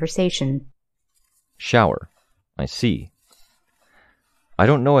the conversation. Shower. I see. I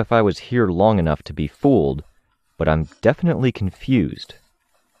don't know if I was here long enough to be fooled, but I'm definitely confused.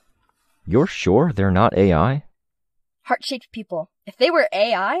 You're sure they're not AI? Heart-shaped people. If they were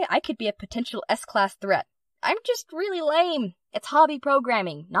AI, I could be a potential S-class threat. I'm just really lame. It's hobby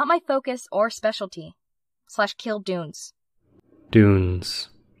programming, not my focus or specialty. / kill Dunes. Dunes.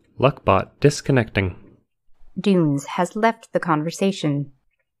 Luckbot disconnecting. Dunes has left the conversation.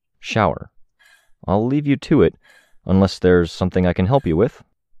 Shower. I'll leave you to it, unless there's something I can help you with.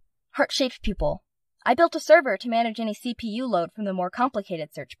 Heart-shaped pupil. I built a server to manage any CPU load from the more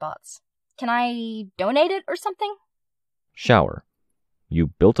complicated search bots. Can I donate it or something? Shower. You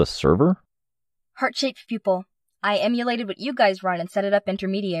built a server? Heart-shaped pupil. I emulated what you guys run and set it up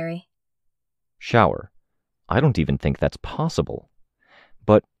intermediary. Shower. I don't even think that's possible.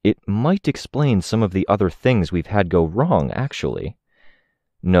 But it might explain some of the other things we've had go wrong, actually.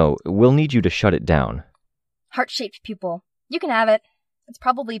 No, we'll need you to shut it down. Heart-shaped pupil. You can have it. It's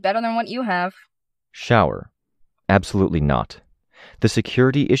probably better than what you have. Shower. Absolutely not. The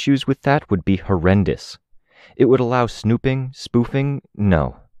security issues with that would be horrendous. It would allow snooping, spoofing.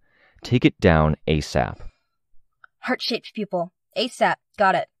 No. Take it down ASAP. Heart-shaped pupil. ASAP.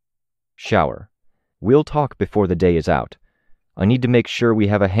 Got it. Shower. We'll talk before the day is out. I need to make sure we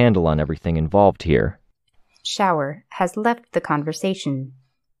have a handle on everything involved here. Shower has left the conversation.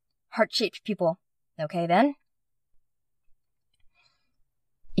 Heart-shaped pupil. Okay then.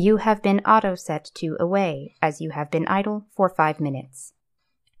 You have been auto-set to away, as you have been idle for 5 minutes.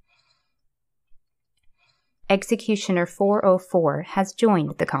 Executioner 404 has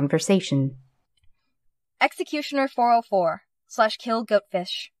joined the conversation. Executioner 404 / kill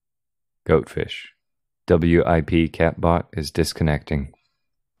Goatfish. Goatfish. WIP catbot is disconnecting.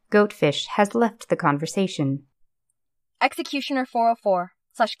 Goatfish has left the conversation. Executioner 404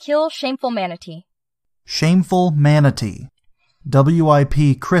 / kill Shameful Manatee. Shameful Manatee.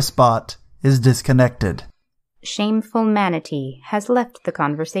 WIP Chrisbot is disconnected. Shameful Manatee has left the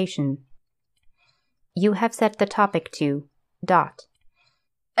conversation. You have set the topic to ...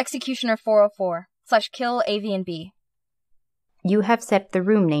 Executioner 404 / kill AV&B. You have set the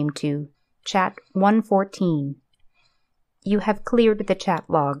room name to Chat 114. You have cleared the chat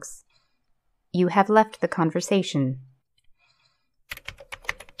logs. You have left the conversation.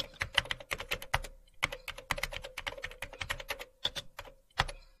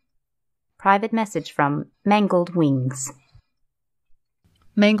 Private message from Mangled Wings.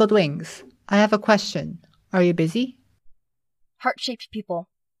 Mangled Wings, I have a question. Are you busy? Heart-shaped people,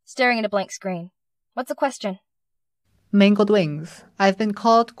 staring at a blank screen. What's the question? Mangled Wings, I've been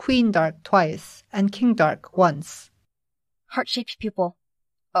called Queen Dark twice and King Dark once. Heart-shaped pupil.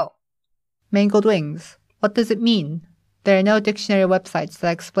 Oh. Mangled Wings, what does it mean? There are no dictionary websites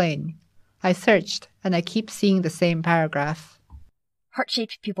that explain. I searched, and I keep seeing the same paragraph.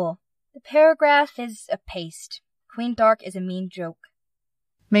 Heart-shaped pupil. The paragraph is a paste. Queen Dark is a mean joke.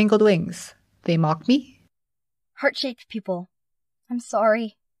 Mangled Wings, they mock me? Heart-shaped pupil. I'm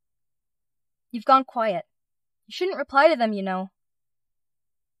sorry. You've gone quiet. You shouldn't reply to them, you know.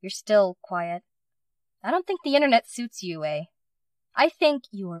 You're still quiet. I don't think the internet suits you, eh? I think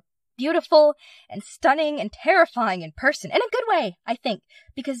you're beautiful and stunning and terrifying in person. In a good way, I think,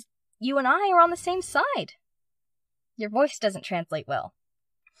 because you and I are on the same side. Your voice doesn't translate well.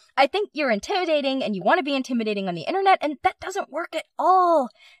 I think you're intimidating and you want to be intimidating on the internet, and that doesn't work at all.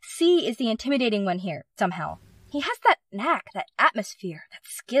 C is the intimidating one here, somehow. He has that knack, that atmosphere, that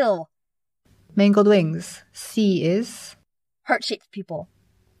skill. Mangled Wings. C is? Heart-shaped pupil.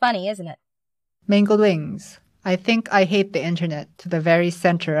 Funny, isn't it? Mangled Wings. I think I hate the internet to the very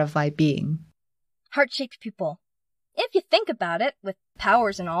center of my being. Heart-shaped pupil. If you think about it, with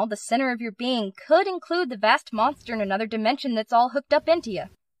powers and all, the center of your being could include the vast monster in another dimension that's all hooked up into you.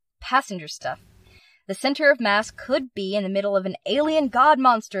 Passenger stuff. The center of mass could be in the middle of an alien god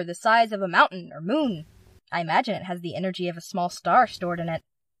monster the size of a mountain or moon. I imagine it has the energy of a small star stored in it.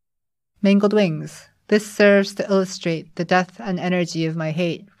 Mangled Wings. This serves to illustrate the depth and energy of my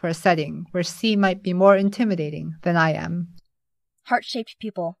hate for a setting where C might be more intimidating than I am. Heart-shaped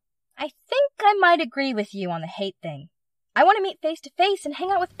pupil. I think I might agree with you on the hate thing. I want to meet face to face and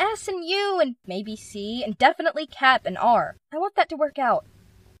hang out with S and U and maybe C and definitely Cap and R. I want that to work out.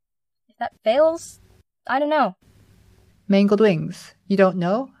 If that fails, I don't know. Mangled Wings. You don't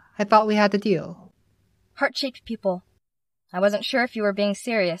know? I thought we had a deal. Heart-shaped pupil. I wasn't sure if you were being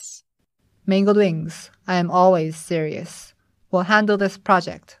serious. Mangled Wings. I am always serious. We'll handle this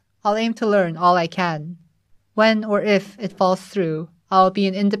project. I'll aim to learn all I can. When or if it falls through, I'll be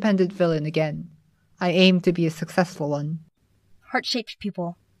an independent villain again. I aim to be a successful one. Heart-shaped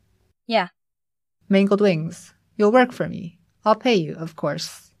pupil. Yeah. Mangled Wings. You'll work for me. I'll pay you, of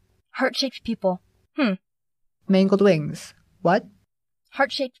course. Heart-shaped pupil. Mangled Wings. What?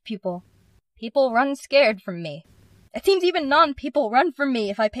 Heart-shaped pupil. People run scared from me. It seems even non-people run from me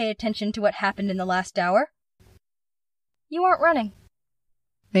if I pay attention to what happened in the last hour. You aren't running.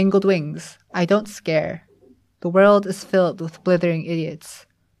 Mangled Wings. I don't scare. The world is filled with blithering idiots.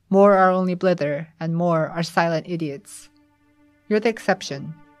 More are only blither, and more are silent idiots. You're the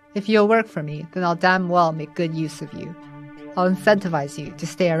exception. If you'll work for me, then I'll damn well make good use of you. I'll incentivize you to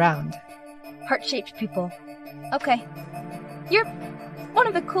stay around. Heart-shaped pupil. Okay. You're one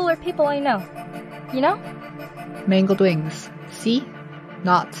of the cooler people I know. You know? Mangled Wings. See?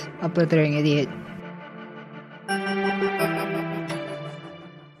 Not a blithering idiot.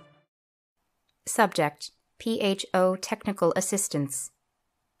 Subject: PHO Technical Assistance.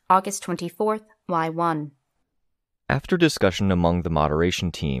 August 24th, Y1. After discussion among the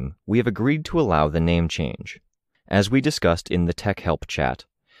moderation team, we have agreed to allow the name change. As we discussed in the Tech Help chat,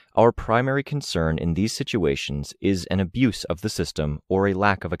 our primary concern in these situations is an abuse of the system or a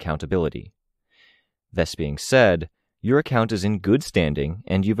lack of accountability. This being said, your account is in good standing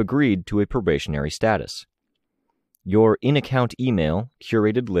and you've agreed to a probationary status. Your in-account email,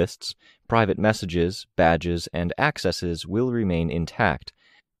 curated lists, private messages, badges, and accesses will remain intact,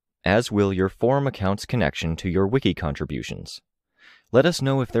 as will your forum account's connection to your wiki contributions. Let us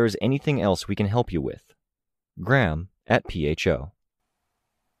know if there is anything else we can help you with. Graham at PHO.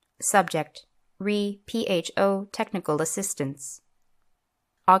 Subject: PHO Technical Assistance.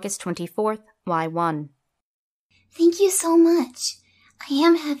 August 24th, Y1. Thank you so much. I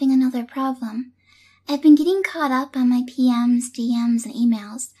am having another problem. I've been getting caught up on my PMs, DMs, and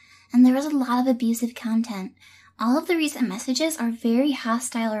emails, and there is a lot of abusive content. All of the recent messages are very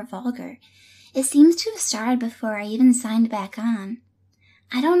hostile or vulgar. It seems to have started before I even signed back on.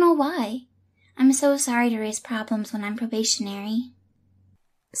 I don't know why. I'm so sorry to raise problems when I'm probationary.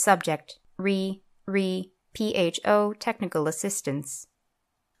 Subject: PHO Technical Assistance.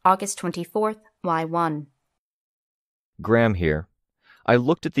 August 24th, Y1. Graham here. I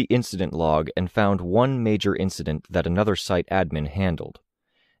looked at the incident log and found one major incident that another site admin handled.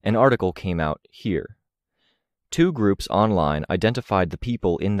 An article came out here. 2 groups online identified the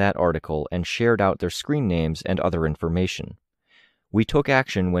people in that article and shared out their screen names and other information. We took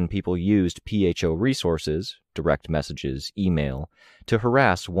action when people used PHO resources, direct messages, email, to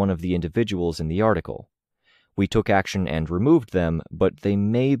harass one of the individuals in the article. We took action and removed them, but they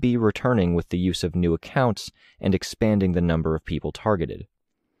may be returning with the use of new accounts and expanding the number of people targeted.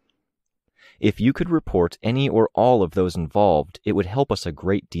 If you could report any or all of those involved, it would help us a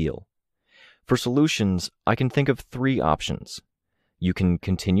great deal. For solutions, I can think of 3 options. You can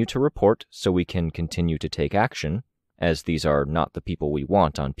continue to report so we can continue to take action, as these are not the people we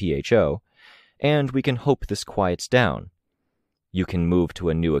want on PHO, and we can hope this quiets down. You can move to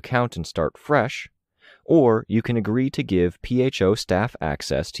a new account and start fresh, or you can agree to give PHO staff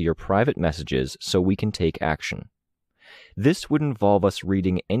access to your private messages so we can take action. This would involve us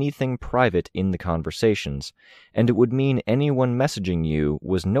reading anything private in the conversations, and it would mean anyone messaging you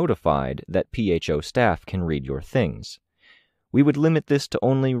was notified that PHO staff can read your things. We would limit this to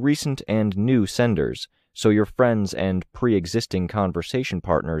only recent and new senders, so your friends and pre-existing conversation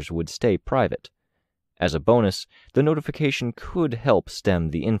partners would stay private. As a bonus, the notification could help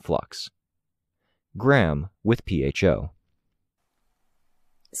stem the influx. Graham with PHO.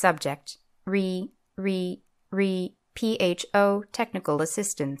 Subject: PHO Technical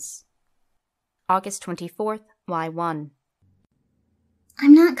Assistance. August 24th, Y1.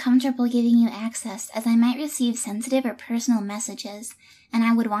 I'm not comfortable giving you access as I might receive sensitive or personal messages, and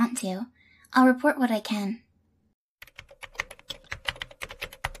I would want to. I'll report what I can.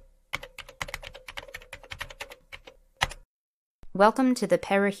 Welcome to the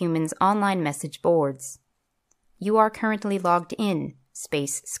Parahumans online message boards. You are currently logged in,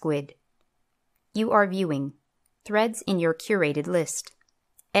 Space Squid. You are viewing threads in your curated list.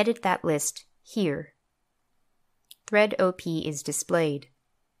 Edit that list here. Thread OP is displayed.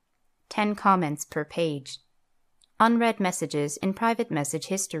 10 comments per page. Unread messages in private message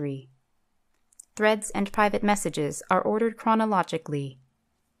history. Threads and private messages are ordered chronologically.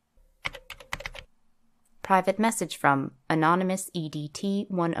 Private message from Anonymous EDT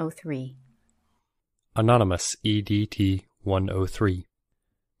 103. Anonymous EDT 103.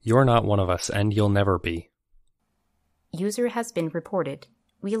 You're not one of us, and you'll never be. User has been reported.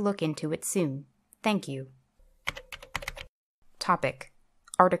 We'll look into it soon. Thank you. Topic.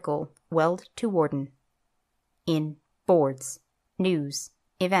 Article Weld to Warden. In Boards, News,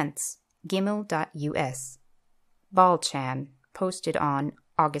 Events, gimel.us. Balchan, posted on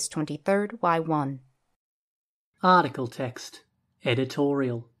August 23rd, Y1. Article text.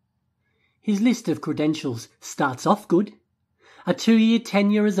 Editorial. His list of credentials starts off good. A 2-year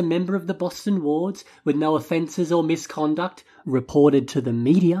tenure as a member of the Boston wards with no offences or misconduct reported to the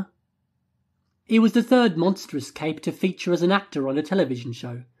media. He was the third monstrous cape to feature as an actor on a television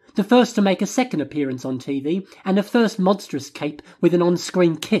show, the first to make a second appearance on TV, and the first monstrous cape with an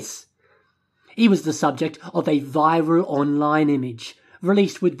on-screen kiss. He was the subject of a viral online image,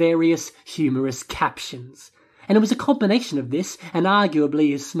 released with various humorous captions. And it was a combination of this and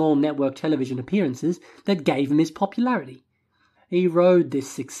arguably his small network television appearances that gave him his popularity. He rode this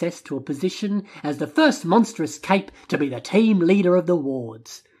success to a position as the first monstrous cape to be the team leader of the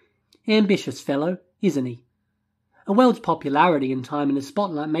wards. Ambitious fellow, isn't he? Weld's popularity and time in the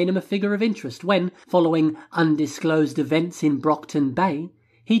spotlight made him a figure of interest when, following undisclosed events in Brockton Bay,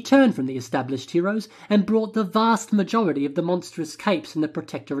 he turned from the established heroes and brought the vast majority of the monstrous capes in the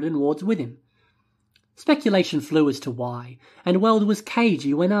Protectorate and wards with him. Speculation flew as to why, and Weld was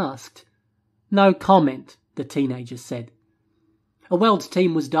cagey when asked. No comment, the teenager said. Weld's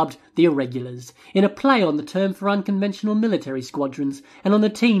team was dubbed the Irregulars, in a play on the term for unconventional military squadrons, and on the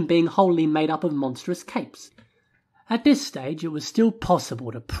team being wholly made up of monstrous capes. At this stage, it was still possible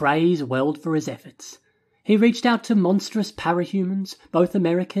to praise Weld for his efforts. He reached out to monstrous parahumans, both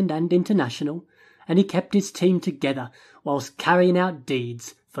American and international, and he kept his team together whilst carrying out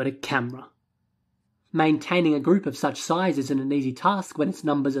deeds for the camera. Maintaining a group of such size isn't an easy task when its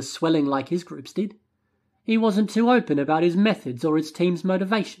numbers are swelling like his groups did. He wasn't too open about his methods or his team's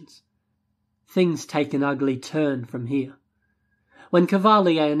motivations. Things take an ugly turn from here. When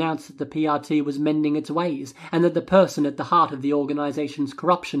Cavalier announced that the PRT was mending its ways and that the person at the heart of the organisation's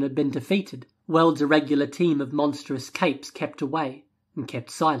corruption had been defeated, Weld's irregular team of monstrous capes kept away and kept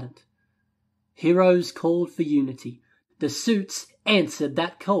silent. Heroes called for unity. The suits answered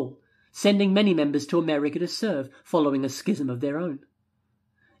that call, sending many members to America to serve, following a schism of their own.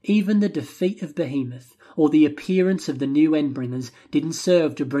 Even the defeat of Behemoth, or the appearance of the new Endbringers, didn't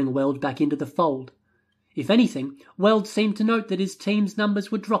serve to bring Weld back into the fold. If anything, Weld seemed to note that his team's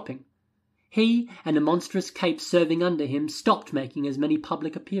numbers were dropping. He and the monstrous capes serving under him stopped making as many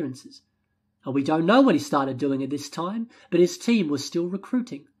public appearances. We don't know what he started doing at this time, but his team was still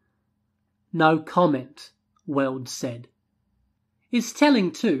recruiting. No comment, Weld said. It's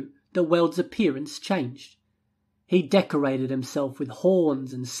telling, too, that Weld's appearance changed. He decorated himself with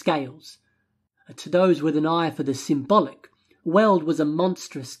horns and scales. To those with an eye for the symbolic, Weld was a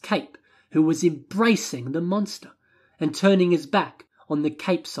monstrous cape who was embracing the monster and turning his back on the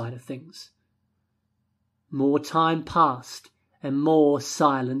cape side of things. More time passed and more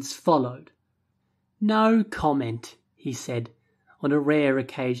silence followed. No comment, he said, on the rare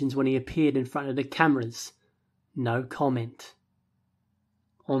occasions when he appeared in front of the cameras. No comment.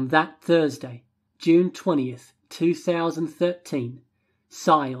 On that Thursday, June 20th, 2013,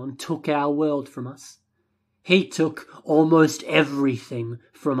 Scion took our world from us. He took almost everything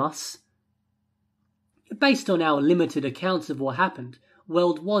from us. Based on our limited accounts of what happened,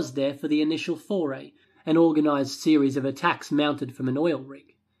 Weld was there for the initial foray, an organised series of attacks mounted from an oil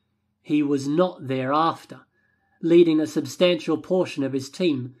rig. He was not there after, leading a substantial portion of his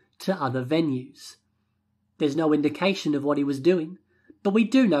team to other venues. There's no indication of what he was doing, but we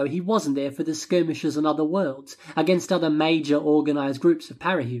do know he wasn't there for the skirmishes on other worlds against other major organised groups of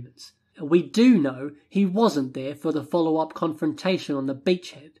parahumans. We do know he wasn't there for the follow-up confrontation on the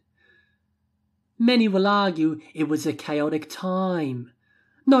beachhead. Many will argue it was a chaotic time.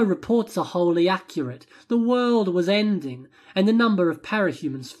 No reports are wholly accurate. The world was ending, and the number of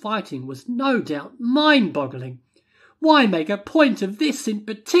parahumans fighting was no doubt mind-boggling. Why make a point of this in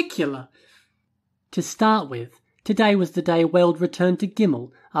particular? To start with, today was the day Weld returned to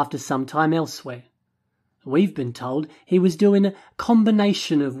Gimel after some time elsewhere. We've been told he was doing a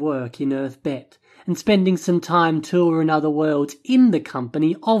combination of work in Earth Bet and spending some time touring other worlds in the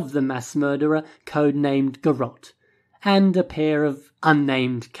company of the mass murderer codenamed Garrot, and a pair of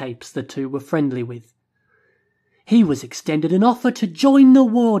unnamed capes the two were friendly with. He was extended an offer to join the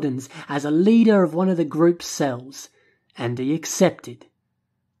Wardens as a leader of one of the group's cells, and he accepted.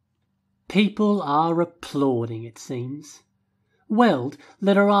 People are applauding, it seems. Weld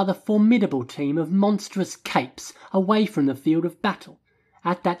led a rather formidable team of monstrous capes away from the field of battle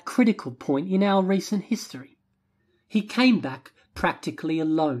at that critical point in our recent history. He came back practically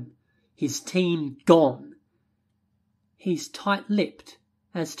alone, his team gone. He's tight-lipped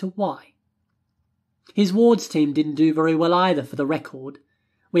as to why. His wards team didn't do very well either, for the record.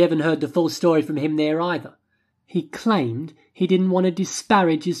 We haven't heard the full story from him there either. He claimed he didn't want to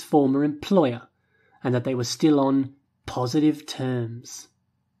disparage his former employer, and that they were still on positive terms.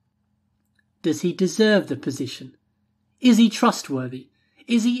 Does he deserve the position? Is he trustworthy?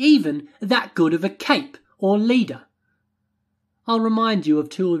 Is he even that good of a cape or leader? I'll remind you of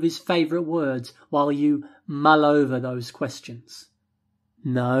two of his favourite words while you mull over those questions.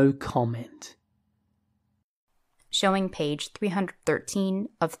 No comment. Showing page 313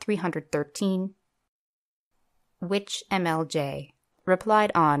 of 313. Which MLJ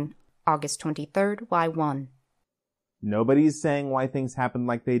replied on August 23rd, Y1. Nobody's saying why things happened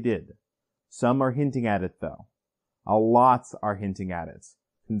like they did. Some are hinting at it, though. A lot are hinting at it.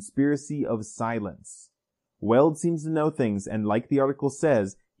 Conspiracy of silence. Weld seems to know things, and like the article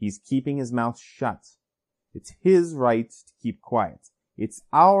says, he's keeping his mouth shut. It's his right to keep quiet. It's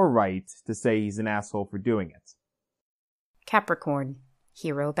our right to say he's an asshole for doing it. Capricorn,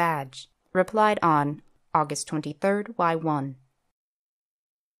 Hero Badge, replied on August 23rd, Y1.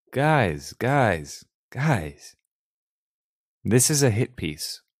 Guys. This is a hit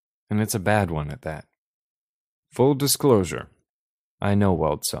piece, and it's a bad one at that. Full disclosure, I know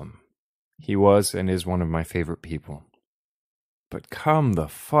Weld some. He was and is one of my favorite people. But come the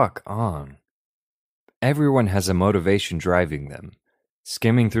fuck on. Everyone has a motivation driving them.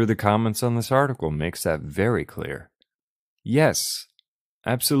 Skimming through the comments on this article makes that very clear. Yes,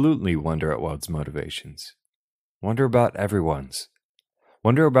 absolutely wonder at Weld's motivations. Wonder about everyone's.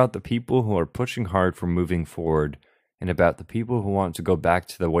 Wonder about the people who are pushing hard for moving forward, and about the people who want to go back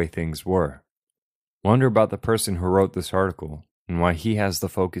to the way things were. Wonder about the person who wrote this article, and why he has the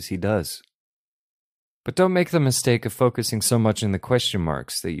focus he does. But don't make the mistake of focusing so much on the question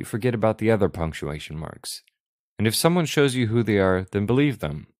marks that you forget about the other punctuation marks. And if someone shows you who they are, then believe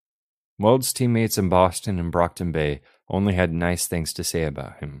them. Weld's teammates in Boston and Brockton Bay only had nice things to say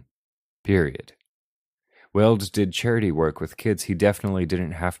about him. Period. Weld did charity work with kids he definitely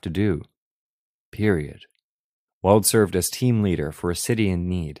didn't have to do. Period. Weld served as team leader for a city in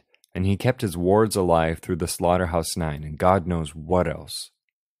need, and he kept his wards alive through the Slaughterhouse 9 and God knows what else.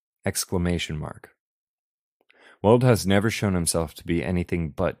 Exclamation mark. Weld has never shown himself to be anything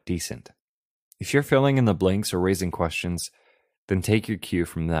but decent. If you're filling in the blanks or raising questions, then take your cue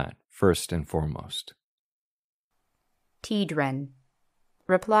from that, first and foremost. Tidren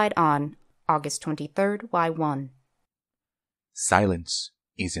replied on August 23rd, Y1. Silence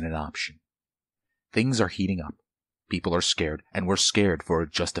isn't an option. Things are heating up. People are scared, and we're scared for a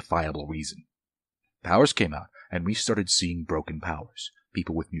justifiable reason. Powers came out, and we started seeing broken powers.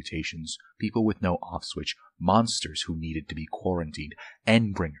 People with mutations, people with no off switch, monsters who needed to be quarantined,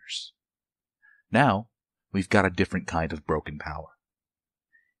 endbringers. Now, we've got a different kind of broken power.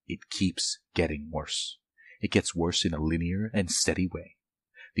 It keeps getting worse. It gets worse in a linear and steady way.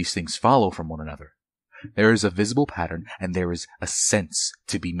 These things follow from one another. There is a visible pattern, and there is a sense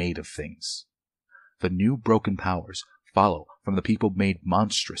to be made of things. The new broken powers follow from the people made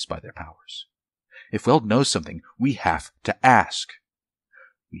monstrous by their powers. If Weld knows something, we have to ask.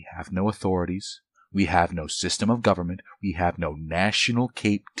 We have no authorities. We have no system of government. We have no national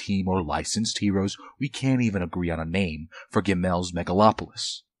cape team or licensed heroes. We can't even agree on a name for Gimel's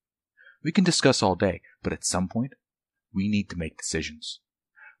megalopolis. We can discuss all day, but at some point, we need to make decisions.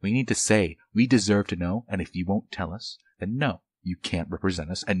 We need to say, we deserve to know, and if you won't tell us, then no, you can't represent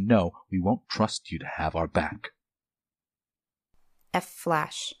us, and no, we won't trust you to have our back. F.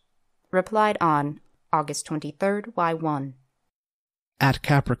 Flash replied on August 23rd, Y1. At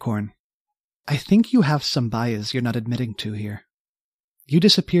Capricorn, I think you have some bias you're not admitting to here. You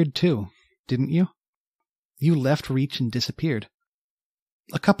disappeared too, didn't you? You left Reach and disappeared.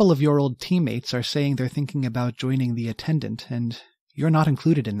 A couple of your old teammates are saying they're thinking about joining the Attendant, and you're not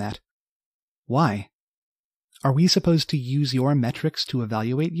included in that. Why? Are we supposed to use your metrics to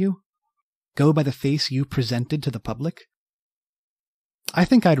evaluate you? Go by the face you presented to the public? I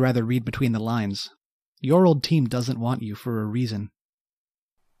think I'd rather read between the lines. Your old team doesn't want you for a reason.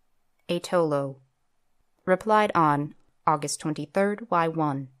 Atolo. Replied on August 23rd,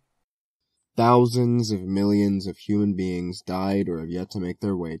 Y1. Thousands of millions of human beings died or have yet to make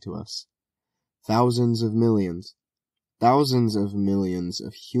their way to us. Thousands of millions. Thousands of millions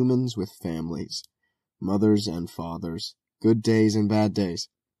of humans with families, mothers and fathers, good days and bad days.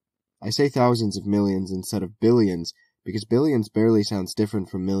 I say thousands of millions instead of billions because billions barely sounds different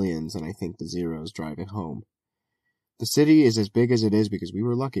from millions, and I think the zeros drive it home. The city is as big as it is because we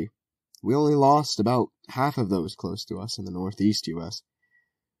were lucky. We only lost about half of those close to us in the northeast U.S.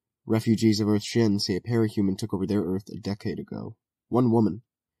 Refugees of Earth Shin say a parahuman took over their Earth a decade ago. One woman.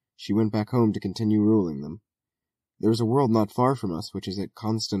 She went back home to continue ruling them. There is a world not far from us which is at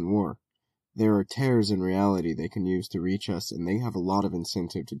constant war. There are tears in reality they can use to reach us, and they have a lot of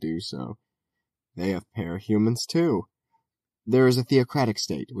incentive to do so. They have parahumans too. There is a theocratic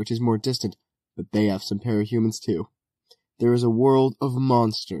state, which is more distant, but they have some parahumans too. There is a world of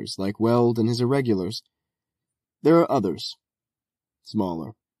monsters, like Weld and his irregulars. There are others.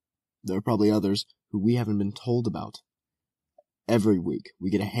 Smaller. There are probably others who we haven't been told about. Every week, we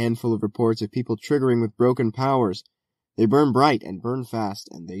get a handful of reports of people triggering with broken powers. They burn bright and burn fast,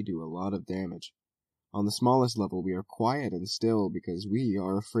 and they do a lot of damage. On the smallest level, we are quiet and still because we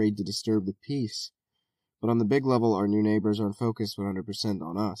are afraid to disturb the peace. But on the big level, our new neighbors aren't focused 100%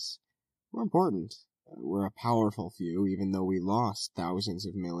 on us. We're important. We're a powerful few, even though we lost thousands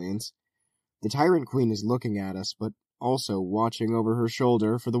of millions. The Tyrant Queen is looking at us, but also watching over her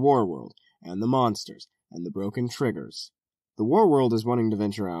shoulder for the War World, and the monsters, and the broken triggers. The War World is wanting to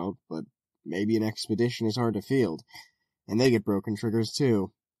venture out, but maybe an expedition is hard to field, and they get broken triggers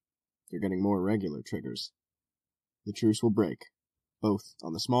too. They're getting more regular triggers. The truce will break, both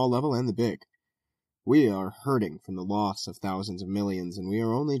on the small level and the big. We are hurting from the loss of thousands of millions, and we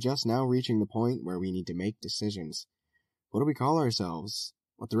are only just now reaching the point where we need to make decisions. What do we call ourselves?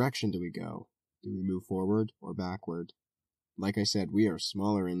 What direction do we go? Do we move forward or backward? Like I said, we are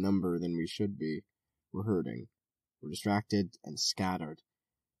smaller in number than we should be. We're hurting. We're distracted and scattered.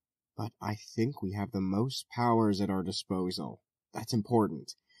 But I think we have the most powers at our disposal. That's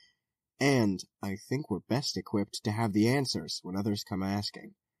important. And I think we're best equipped to have the answers when others come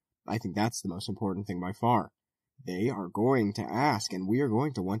asking. I think that's the most important thing by far. They are going to ask, and we are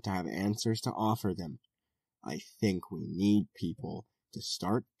going to want to have answers to offer them. I think we need people to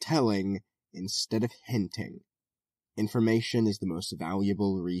start telling instead of hinting. Information is the most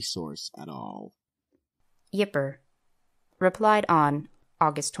valuable resource at all. Yipper. Replied on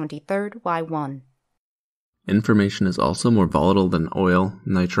August 23rd, Y1. Information is also more volatile than oil,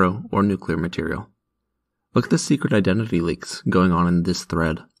 nitro, or nuclear material. Look at the secret identity leaks going on in this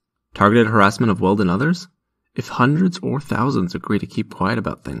thread. Targeted harassment of Weld and others? If hundreds or thousands agree to keep quiet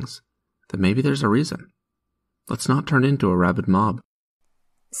about things, then maybe there's a reason. Let's not turn into a rabid mob.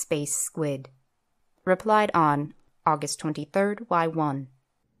 Space Squid. Replied on August 23rd, Y1.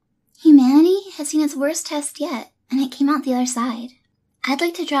 Humanity has seen its worst test yet, and it came out the other side. I'd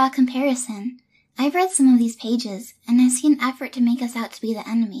like to draw a comparison. I've read some of these pages, and I see an effort to make us out to be the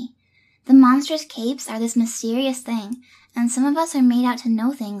enemy. The monstrous capes are this mysterious thing, and some of us are made out to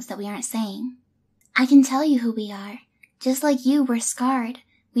know things that we aren't saying. I can tell you who we are. Just like you, we're scarred.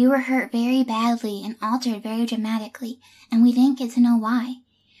 We were hurt very badly and altered very dramatically, and we didn't get to know why.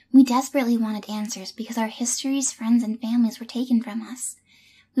 We desperately wanted answers because our histories, friends, and families were taken from us.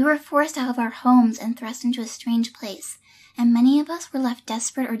 We were forced out of our homes and thrust into a strange place, and many of us were left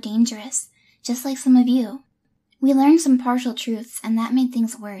desperate or dangerous, just like some of you. We learned some partial truths, and that made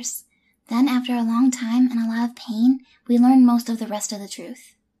things worse. Then, after a long time and a lot of pain, we learned most of the rest of the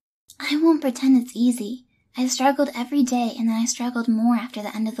truth. I won't pretend it's easy. I struggled every day, and then I struggled more after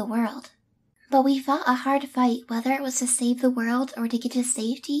the end of the world. But we fought a hard fight, whether it was to save the world, or to get to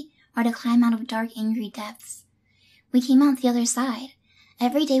safety, or to climb out of dark, angry depths. We came out the other side.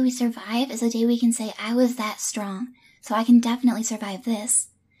 Every day we survive is a day we can say, I was that strong, so I can definitely survive this.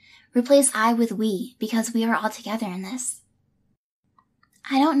 Replace I with we, because we are all together in this.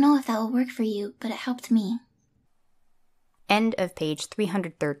 I don't know if that will work for you, but it helped me. End of page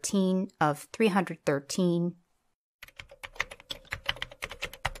 313 of 313.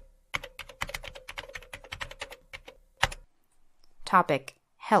 Topic: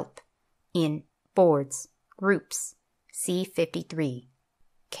 Help in boards, groups, C53,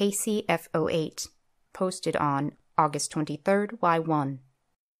 KCFO8, posted on August 23rd, Y1.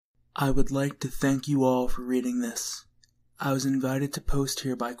 I would like to thank you all for reading this. I was invited to post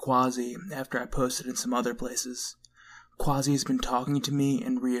here by Quasi after I posted in some other places. Quasi has been talking to me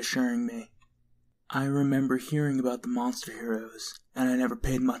and reassuring me. I remember hearing about the monster heroes, and I never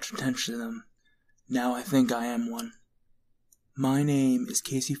paid much attention to them. Now I think I am one. My name is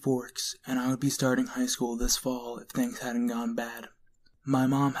Casey Forks, and I would be starting high school this fall if things hadn't gone bad. My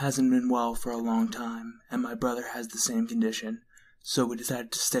mom hasn't been well for a long time, and my brother has the same condition, so we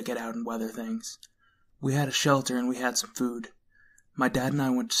decided to stick it out and weather things. We had a shelter and we had some food. My dad and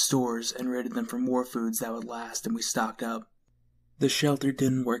I went to stores and raided them for more foods that would last, and we stocked up. The shelter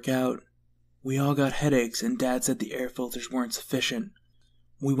didn't work out. We all got headaches, and Dad said the air filters weren't sufficient.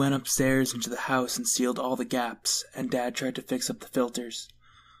 We went upstairs into the house and sealed all the gaps, and Dad tried to fix up the filters.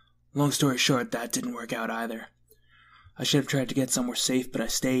 Long story short, that didn't work out either. I should have tried to get somewhere safe, but I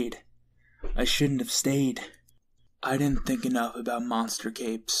stayed. I shouldn't have stayed. I didn't think enough about monster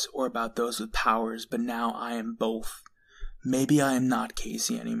capes, or about those with powers, but now I am both. Maybe I am not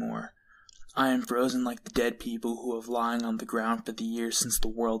Casey anymore. I am frozen like the dead people who have lying on the ground for the years since the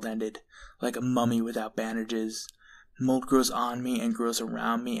world ended, like a mummy without bandages. Mold grows on me and grows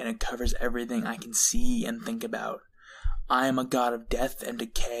around me, and it covers everything I can see and think about. I am a god of death and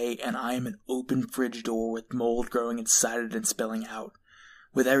decay, and I am an open fridge door with mold growing inside it and spilling out.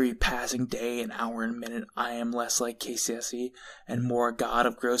 With every passing day and hour and minute, I am less like Casey and more a god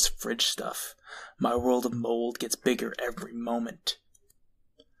of gross fridge stuff. My world of mold gets bigger every moment.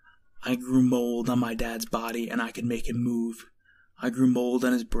 I grew mold on my dad's body, and I could make him move. I grew mold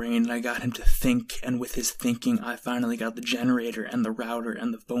on his brain, and I got him to think, and with his thinking, I finally got the generator and the router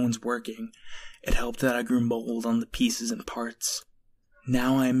and the phones working. It helped that I grew mold on the pieces and parts.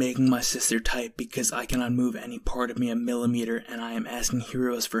 Now I am making my sister type because I cannot move any part of me a millimeter, and I am asking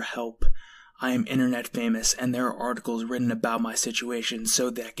heroes for help. I am internet famous, and there are articles written about my situation,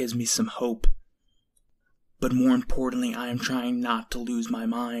 so that gives me some hope. But more importantly, I am trying not to lose my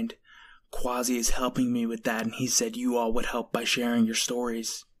mind. Quasi is helping me with that, and he said you all would help by sharing your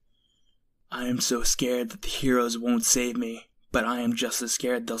stories. I am so scared that the heroes won't save me, but I am just as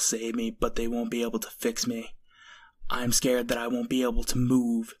scared they'll save me, but they won't be able to fix me. I am scared that I won't be able to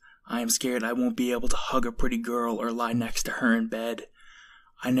move. I am scared I won't be able to hug a pretty girl or lie next to her in bed.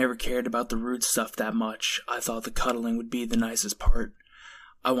 I never cared about the rude stuff that much. I thought the cuddling would be the nicest part.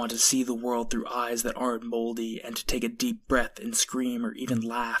 I want to see the world through eyes that aren't moldy, and to take a deep breath and scream or even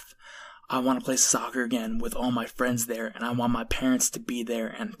laugh. I want to play soccer again with all my friends there, and I want my parents to be there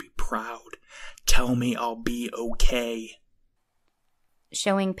and be proud. Tell me I'll be okay.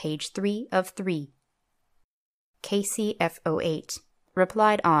 Showing page 3 of 3. KCFO8,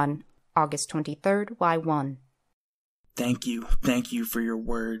 replied on August 23rd, Y1. Thank you for your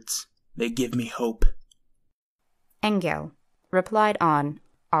words. They give me hope. Engel, replied on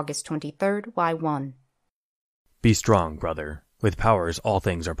August 23rd, Y1. Be strong, brother. With powers, all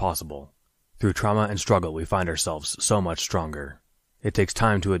things are possible. Through trauma and struggle, we find ourselves so much stronger. It takes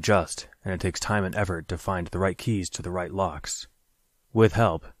time to adjust, and it takes time and effort to find the right keys to the right locks. With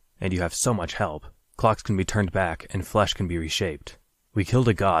help, and you have so much help, clocks can be turned back and flesh can be reshaped. We killed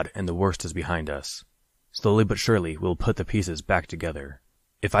a god, and the worst is behind us. Slowly but surely, we'll put the pieces back together.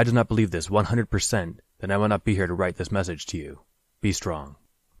 If I do not believe this 100%, then I will not be here to write this message to you. Be strong.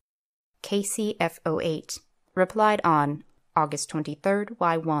 KCFO8, replied on August 23rd,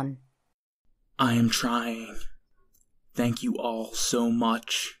 Y1. I am trying. Thank you all so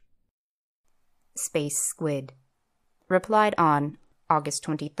much. Space Squid, replied on August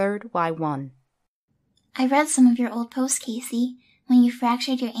 23rd, Y1. I read some of your old posts, Casey. When you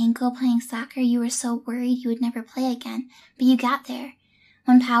fractured your ankle playing soccer, you were so worried you would never play again, but you got there.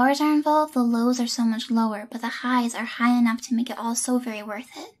 When powers are involved, the lows are so much lower, but the highs are high enough to make it all so very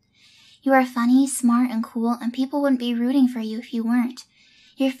worth it. You are funny, smart, and cool, and people wouldn't be rooting for you if you weren't.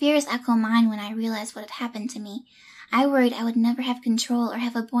 Your fears echo mine when I realized what had happened to me. I worried I would never have control or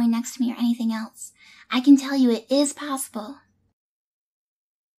have a boy next to me or anything else. I can tell you it is possible.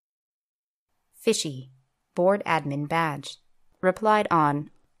 Fishy, board admin badge, replied on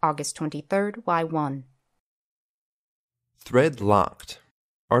August 23rd, Y1. Thread locked.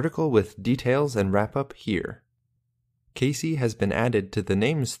 Article with details and wrap-up here. Casey has been added to the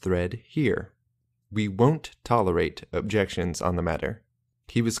names thread here. We won't tolerate objections on the matter.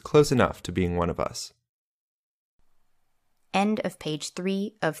 He was close enough to being one of us. End of page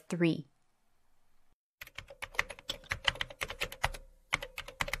 3 of 3.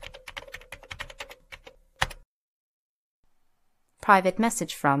 Private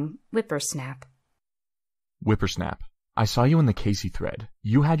message from Whippersnap. Whippersnap, I saw you in the Casey thread.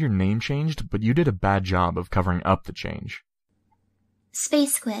 You had your name changed, but you did a bad job of covering up the change.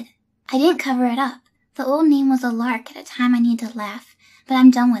 Space Squid. I didn't cover it up. The old name was a lark at a time I needed to laugh, but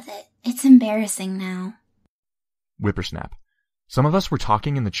I'm done with it. It's embarrassing now. Whippersnap. Some of us were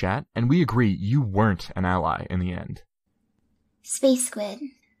talking in the chat, and we agree you weren't an ally in the end. Space Squid.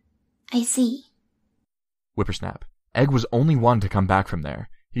 I see. Whippersnap. Egg was only one to come back from there.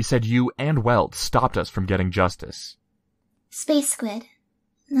 He said you and Weld stopped us from getting justice. Space Squid.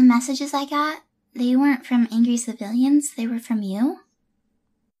 The messages I got, they weren't from angry civilians, they were from you?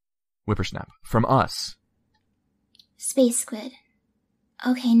 Whippersnap. From us. Space Squid.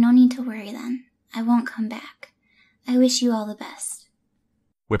 Okay, no need to worry then. I won't come back. I wish you all the best.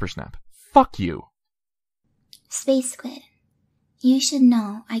 Whippersnap. Fuck you. Space Squid. You should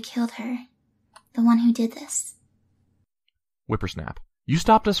know I killed her. The one who did this. Whippersnap. You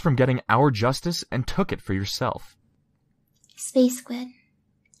stopped us from getting our justice and took it for yourself. Space Squid.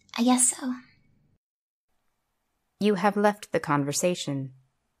 I guess so. You have left the conversation.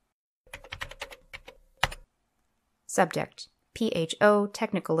 Subject: PHO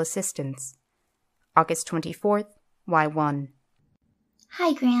Technical Assistance. August 24th, Y1.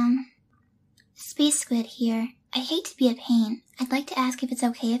 Hi, Graham. Space Squid here. I hate to be a pain. I'd like to ask if it's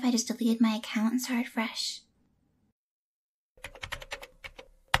okay if I just deleted my account and started fresh.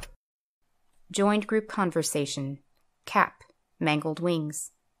 Joined group conversation. Cap, mangled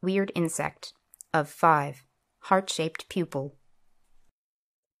wings, weird insect. Of 5, heart-shaped pupil.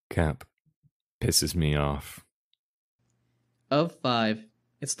 Cap. Pisses me off. Of 5.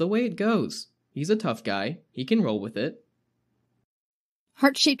 It's the way it goes. He's a tough guy. He can roll with it.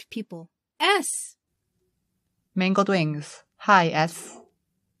 Heart-shaped pupil. S. Mangled wings. Hi, S.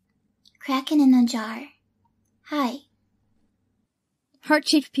 Kraken in a jar. Hi.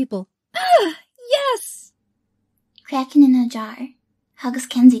 Heart-shaped pupil. Ah! Yes! Kraken in a jar. Hugs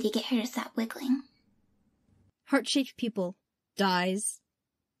Kenzie to get her to stop wiggling. Heart-shaped pupil. Dies.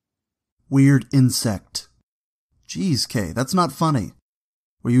 Weird insect. Geez, Kay, that's not funny.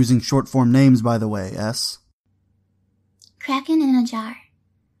 We're using short-form names, by the way, S. Kraken in a jar.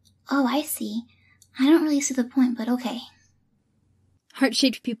 Oh, I see. I don't really see the point, but okay.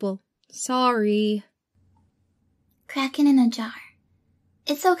 Heart-shaped pupil. Sorry. Kraken in a jar.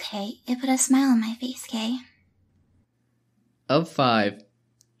 It's okay. It put a smile on my face, Kay. Of 5.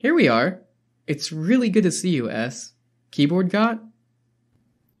 Here we are. It's really good to see you, S. Keyboard got?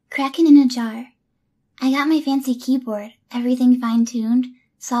 Kraken in a jar. I got my fancy keyboard, everything fine-tuned,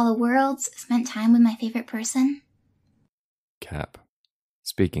 saw the worlds, spent time with my favorite person. Cap.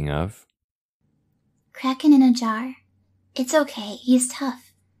 Speaking of... Kraken in a jar. It's okay, he's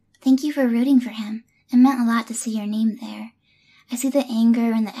tough. Thank you for rooting for him. It meant a lot to see your name there. I see the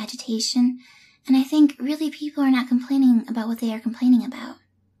anger and the agitation, and I think really people are not complaining about what they are complaining about.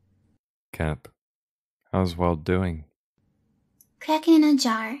 Cap. How's Weld doing? Kraken in a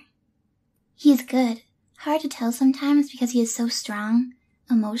jar. He's good. Hard to tell sometimes because he is so strong,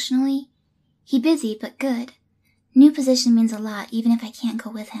 emotionally. He busy, but good. New position means a lot, even if I can't go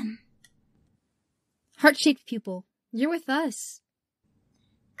with him. Heart-shaped pupil. You're with us.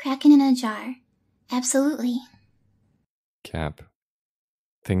 Kraken in a jar. Absolutely. Cap.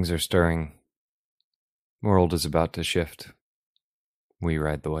 Things are stirring. World is about to shift. We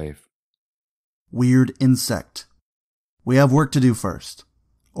ride the wave. Weird insect. We have work to do first.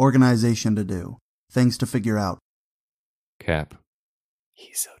 Organization to do. Things to figure out. Cap.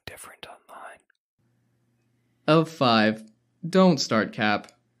 He's so different online. Of 5. Don't start,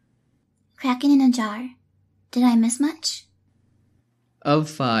 Cap. Kraken in a jar. Did I miss much? Of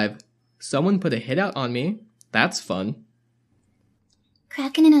 5. Someone put a hit out on me. That's fun.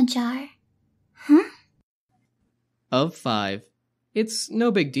 Kraken in a jar. Huh? Of 5. It's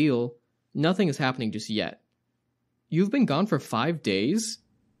no big deal. Nothing is happening just yet. You've been gone for 5 days?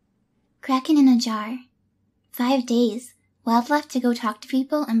 Kraken in a jar. 5 days. Weld left to go talk to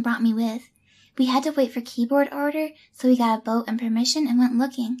people and brought me with. We had to wait for keyboard order, so we got a boat and permission and went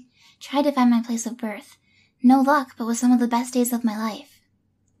looking. Tried to find my place of birth. No luck, but was some of the best days of my life.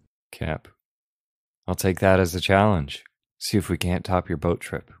 Cap. I'll take that as a challenge. See if we can't top your boat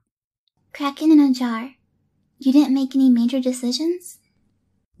trip. Kraken in a jar. You didn't make any major decisions?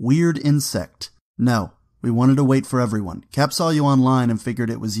 Weird insect. No, we wanted to wait for everyone. Cap saw you online and figured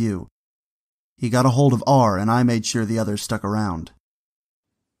it was you. He got a hold of R, and I made sure the others stuck around.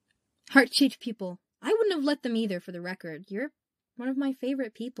 Heart-shaped pupil. I wouldn't have let them either, for the record. You're one of my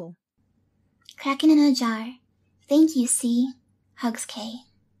favorite people. Kraken in a jar. Thank you, C. Hugs K.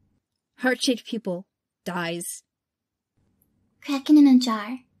 Heart-shaped pupil. Dies. Kraken in a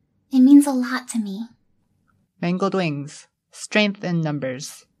jar. It means a lot to me. Mangled wings. Strength in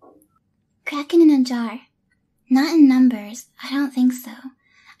numbers. Kraken in a jar. Not in numbers. I don't think so.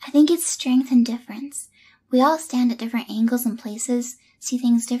 I think it's strength and difference. We all stand at different angles and places, see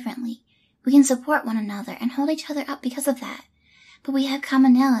things differently. We can support one another and hold each other up because of that. But we have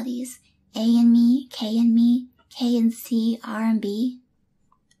commonalities. A and me, K and C, R and B.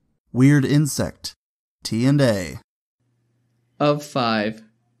 Weird insect. T and A. Of 5.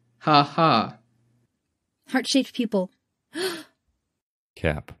 Ha ha. Heart-shaped pupil.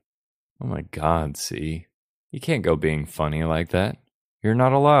 Cap. Oh my god, C. You can't go being funny like that. You're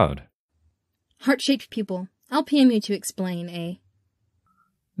not allowed. Heart-shaped pupil. I'll PM you to explain, A.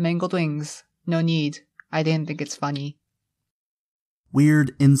 Mangled wings. No need. I didn't think it's funny.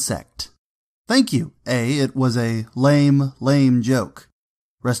 Weird insect. Thank you, A. It was a lame joke.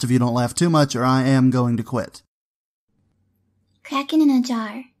 Rest of you don't laugh too much or I am going to quit. Kraken in a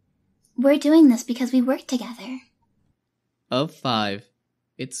jar. We're doing this because we work together. Of 5.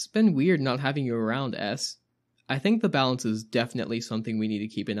 It's been weird not having you around, S. I think the balance is definitely something we need to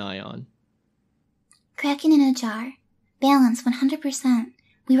keep an eye on. Kraken in a jar. Balance 100%.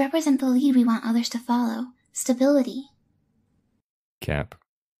 We represent the lead we want others to follow. Stability. Cap.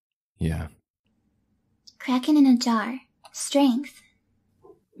 Yeah. Kraken in a jar. Strength.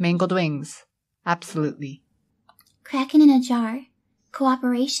 Mangled wings. Absolutely. Kraken in a jar.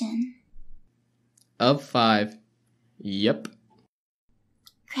 Cooperation. Of 5. Yep.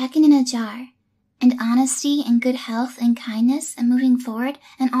 Kraken in a jar. And honesty and good health and kindness and moving forward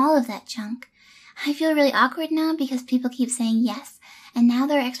and all of that junk. I feel really awkward now because people keep saying yes, and now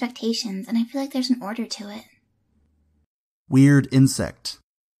there are expectations, and I feel like there's an order to it. Weird insect.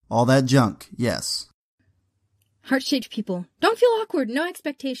 All that junk, yes. Heart-shaped people. Don't feel awkward, no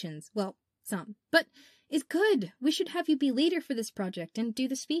expectations. Well, some. But it's good. We should have you be leader for this project and do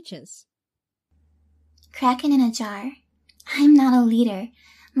the speeches. Kraken in a jar. I'm not a leader.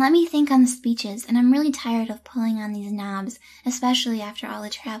 Let me think on the speeches, and I'm really tired of pulling on these knobs, especially after all the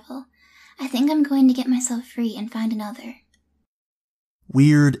travel. I think I'm going to get myself free and find another.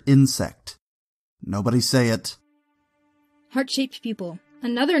 Weird insect. Nobody say it. Heart-shaped people.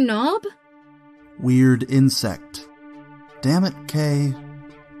 Another knob? Weird insect. Damn it, Kay.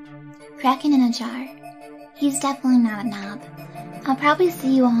 Kraken in a jar. He's definitely not a knob. I'll probably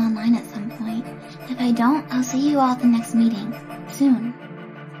see you all online at some point. If I don't, I'll see you all at the next meeting. Soon.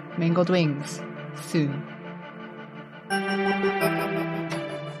 Mangled wings. Soon.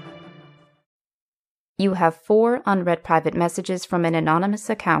 You have 4 unread private messages from an anonymous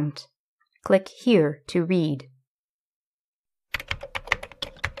account. Click here to read.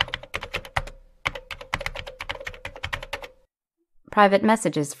 Private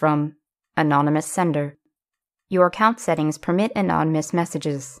messages from anonymous sender. Your account settings permit anonymous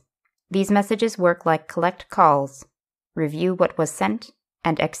messages. These messages work like collect calls. Review what was sent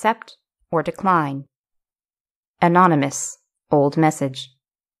and accept or decline. Anonymous. Old message.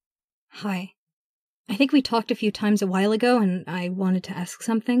 Hi. I think we talked a few times a while ago and I wanted to ask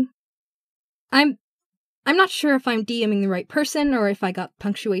something. I'm not sure if I'm DMing the right person or if I got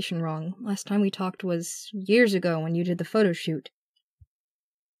punctuation wrong. Last time we talked was years ago when you did the photo shoot.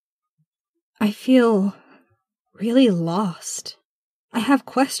 I feel really lost. I have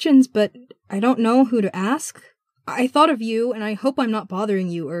questions, but I don't know who to ask. I thought of you, and I hope I'm not bothering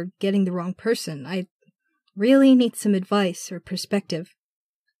you or getting the wrong person. I really need some advice or perspective.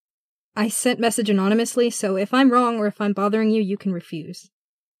 I sent message anonymously, so if I'm wrong or if I'm bothering you, you can refuse.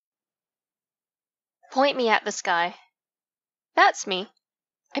 Point me at the sky. That's me.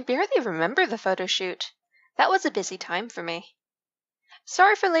 I barely remember the photo shoot. That was a busy time for me.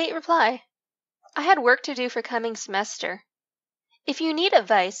 Sorry for late reply. I had work to do for coming semester. If you need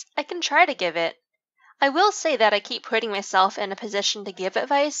advice, I can try to give it. I will say that I keep putting myself in a position to give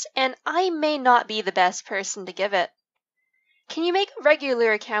advice, and I may not be the best person to give it. Can you make a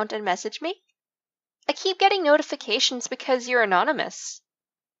regular account and message me? I keep getting notifications because you're anonymous.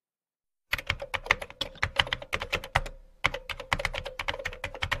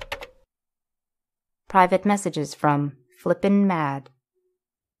 Private messages from Flippin' Mad.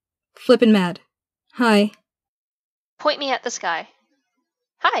 Flippin' Mad. Hi. Point me at the sky.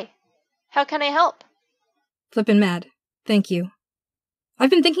 Hi. How can I help? Flippin' Mad. Thank you. I've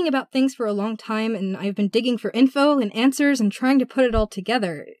been thinking about things for a long time, and I've been digging for info and answers and trying to put it all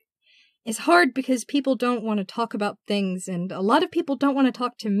together. It's hard because people don't want to talk about things, and a lot of people don't want to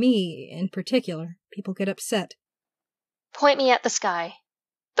talk to me in particular. People get upset. Point me at the sky.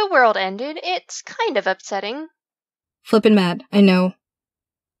 The world ended. It's kind of upsetting. Flippin' Mad. I know.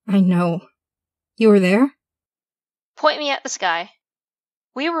 I know. You were there? Point me at the sky.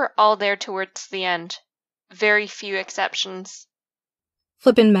 We were all there towards the end. very few exceptions.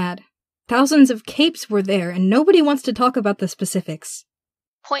 Flippin' mad. Thousands of capes were there, and nobody wants to talk about the specifics.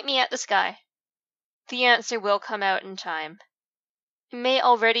 Point me at the sky. The answer will come out in time. It may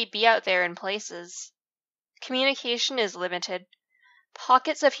already be out there in places. Communication is limited.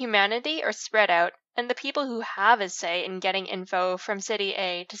 Pockets of humanity are spread out, and the people who have a say in getting info from City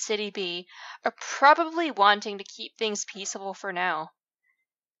A to City B are probably wanting to keep things peaceable for now.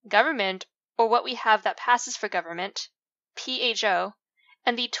 Government, or what we have that passes for government, PHO,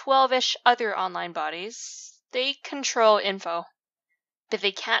 and the 12-ish other online bodies, they control info. But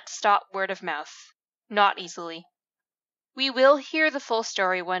they can't stop word of mouth. Not easily. We will hear the full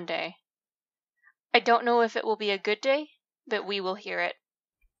story one day. I don't know if it will be a good day, but we will hear it.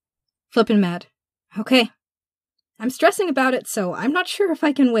 Flippin' mad. Okay. I'm stressing about it, so I'm not sure if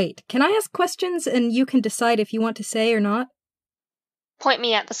I can wait. Can I ask questions and you can decide if you want to say or not? Point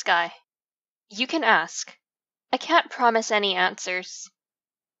me at the sky. You can ask. I can't promise any answers.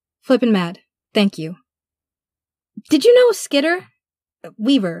 Flippin' mad. Thank you. Did you know Skitter?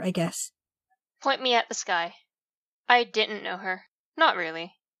 Weaver, I guess. Point me at the sky. I didn't know her. Not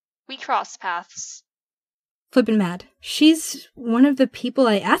really. We crossed paths. Flippin' mad. She's one of the people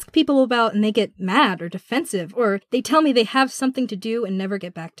I ask people about and they get mad or defensive, or they tell me they have something to do and never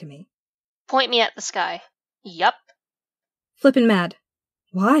get back to me. Point me at the sky. Yup. Flippin' mad.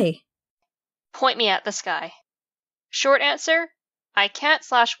 Why? Point me at the sky. Short answer, I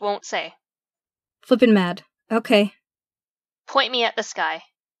can't/won't say. Flippin' mad. Okay. Point me at the sky.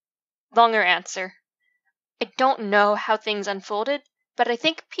 Longer answer. I don't know how things unfolded, but I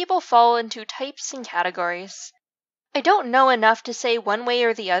think people fall into types and categories. I don't know enough to say one way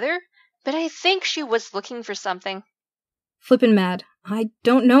or the other, but I think she was looking for something. Flippin' mad. I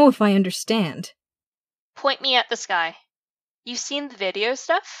don't know if I understand. Point me at the sky. You seen the video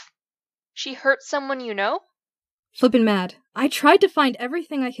stuff? She hurt someone you know? Flippin' mad. I tried to find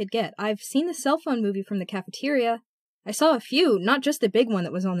everything I could get. I've seen the cell phone movie from the cafeteria. I saw a few, not just the big one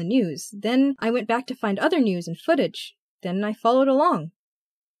that was on the news. Then I went back to find other news and footage. Then I followed along.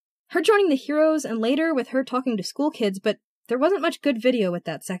 Her joining the heroes and later with her talking to school kids, but there wasn't much good video with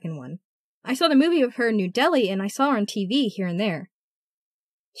that second one. I saw the movie of her in New Delhi and I saw her on TV here and there.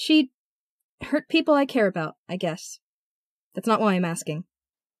 She hurt people I care about, I guess. That's not why I'm asking.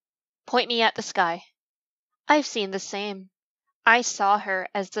 Point me at the sky. I've seen the same. I saw her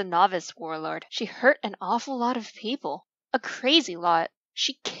as the novice warlord. She hurt an awful lot of people. A crazy lot.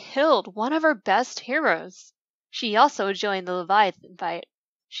 She killed one of our best heroes. She also joined the Leviathan fight.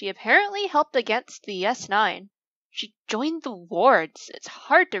 She apparently helped against the S9. She joined the wards. It's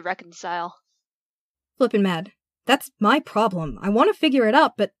hard to reconcile. Flippin' mad. That's my problem. I want to figure it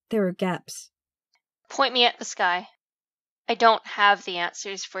out, but there are gaps. Point me at the sky. I don't have the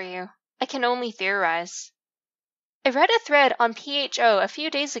answers for you. I can only theorize. I read a thread on PHO a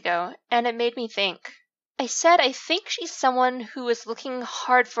few days ago, and it made me think. I said I think she's someone who is looking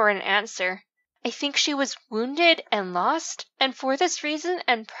hard for an answer. I think she was wounded and lost, and for this reason,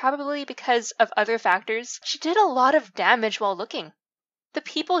 and probably because of other factors, she did a lot of damage while looking. The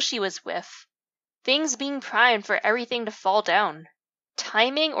people she was with. Things being primed for everything to fall down.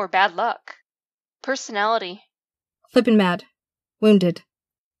 Timing or bad luck. Personality. Flippin' mad. Wounded.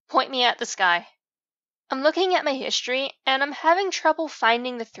 Point me at the sky. I'm looking at my history, and I'm having trouble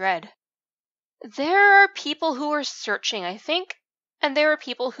finding the thread. There are people who are searching, I think, and there are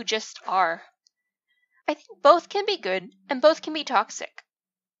people who just are. I think both can be good, and both can be toxic.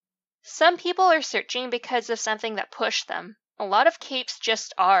 Some people are searching because of something that pushed them. A lot of capes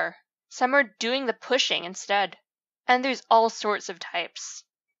just are. Some are doing the pushing instead. And there's all sorts of types.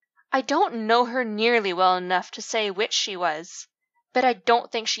 I don't know her nearly well enough to say which she was, but I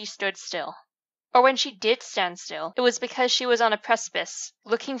don't think she stood still. Or when she did stand still, it was because she was on a precipice,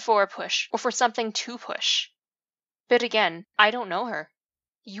 looking for a push, or for something to push. But again, I don't know her.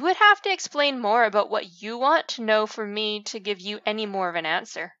 You would have to explain more about what you want to know for me to give you any more of an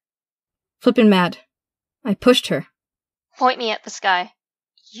answer. Flippin' mad. I pushed her. Point me at the sky.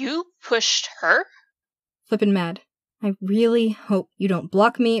 You pushed her? Flippin' mad. I really hope you don't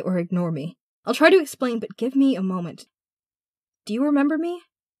block me or ignore me. I'll try to explain, but give me a moment. Do you remember me?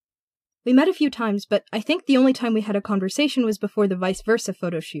 We met a few times, but I think the only time we had a conversation was before the vice versa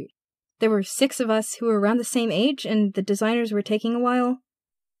photo shoot. There were 6 of us who were around the same age, and the designers were taking a while.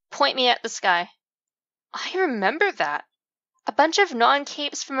 Point me at the sky. I remember that. A bunch of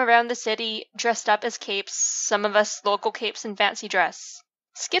non-capes from around the city dressed up as capes, some of us local capes in fancy dress.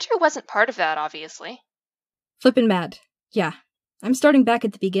 Skitter wasn't part of that, obviously. Flippin' mad. Yeah, I'm starting back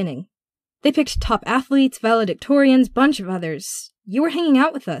at the beginning. They picked top athletes, valedictorians, bunch of others. You were hanging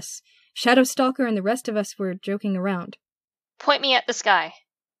out with us. Shadowstalker and the rest of us were joking around. Point me at the sky.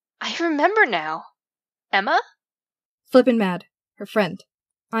 I remember now. Emma? Flippin' Mad, her friend.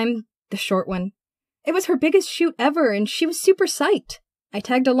 I'm the short one. It was her biggest shoot ever, and she was super psyched. I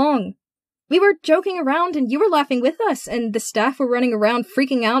tagged along. We were joking around, and you were laughing with us, and the staff were running around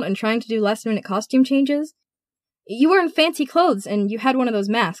freaking out and trying to do last-minute costume changes. You were in fancy clothes, and you had one of those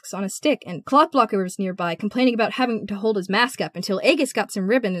masks on a stick, and Clockblocker was nearby, complaining about having to hold his mask up until Aegis got some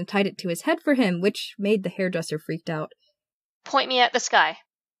ribbon and tied it to his head for him, which made the hairdresser freaked out. Point me at the sky.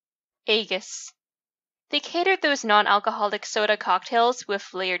 Aegis. They catered those non-alcoholic soda cocktails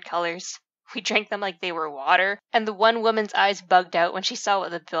with layered colors. We drank them like they were water, and the one woman's eyes bugged out when she saw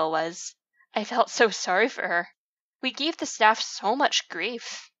what the bill was. I felt so sorry for her. We gave the staff so much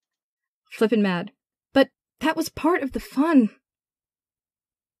grief. Flippin' Mad. But that was part of the fun.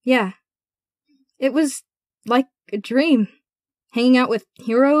 Yeah. It was like a dream. Hanging out with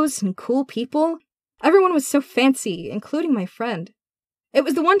heroes and cool people. Everyone was so fancy, including my friend. It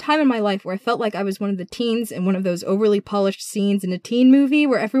was the one time in my life where I felt like I was one of the teens in one of those overly polished scenes in a teen movie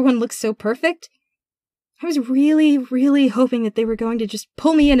where everyone looks so perfect. I was really, really hoping that they were going to just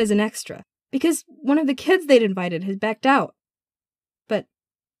pull me in as an extra, because one of the kids they'd invited had backed out. But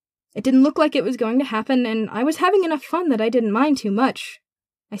it didn't look like it was going to happen, and I was having enough fun that I didn't mind too much.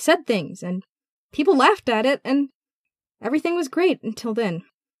 I said things, and people laughed at it, and everything was great until then.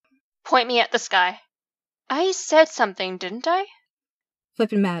 Point me at the sky. I said something, didn't I?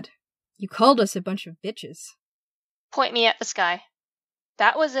 Flippin' Mad. You called us a bunch of bitches. Point me at the sky.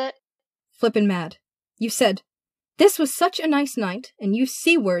 That was it. Flippin' Mad. You said, "This was such a nice night, and you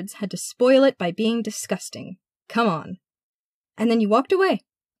C-words had to spoil it by being disgusting. Come on." And then you walked away.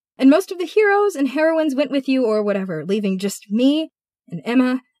 And most of the heroes and heroines went with you or whatever, leaving just me and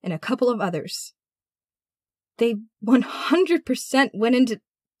Emma and a couple of others. They 100% went into,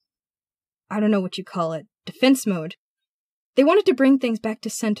 I don't know what you call it, defense mode. They wanted to bring things back to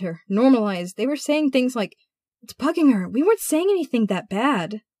center, normalize. They were saying things like, "It's bugging her. We weren't saying anything that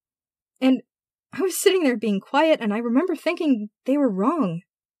bad." And I was sitting there being quiet, and I remember thinking they were wrong.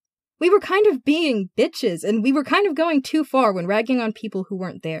 We were kind of being bitches, and we were kind of going too far when ragging on people who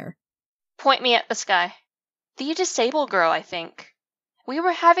weren't there. Point me at the sky. The disabled girl, I think. We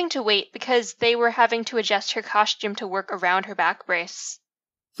were having to wait because they were having to adjust her costume to work around her back brace.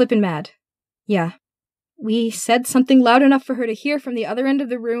 Flippin' Mad. Yeah. We said something loud enough for her to hear from the other end of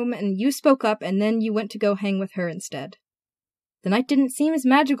the room, and you spoke up, and then you went to go hang with her instead. The night didn't seem as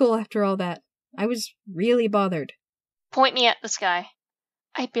magical after all that. I was really bothered. Point me at the sky.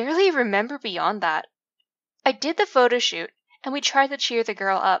 I barely remember beyond that. I did the photo shoot, and we tried to cheer the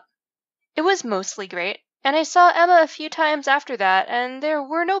girl up. It was mostly great, and I saw Emma a few times after that, and there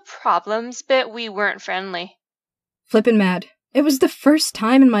were no problems, but we weren't friendly. Flippin' Mad. It was the first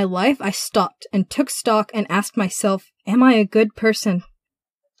time in my life I stopped and took stock and asked myself, am I a good person?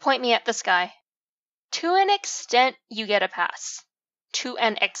 Point me at the sky. To an extent, you get a pass. To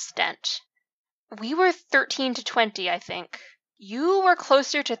an extent. We were 13 to 20, I think. You were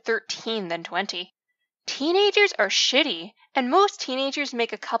closer to 13 than 20. Teenagers are shitty, and most teenagers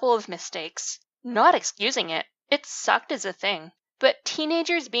make a couple of mistakes. Not excusing it. It sucked as a thing. But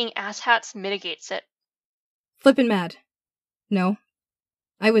teenagers being asshats mitigates it. Flippin' Mad. No.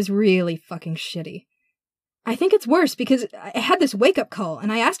 I was really fucking shitty. I think it's worse because I had this wake-up call,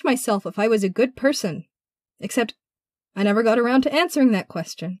 and I asked myself if I was a good person. Except, I never got around to answering that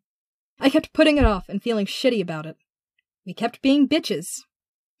question. I kept putting it off and feeling shitty about it. We kept being bitches.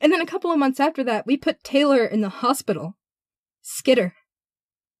 And then a couple of months after that, we put Taylor in the hospital. Skitter.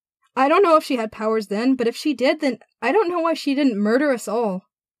 I don't know if she had powers then, but if she did, then I don't know why she didn't murder us all.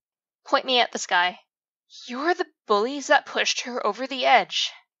 Point me at the sky. You're the bullies that pushed her over the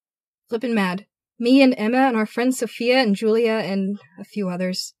edge. Flippin' Mad. Me and Emma and our friends Sophia and Julia and a few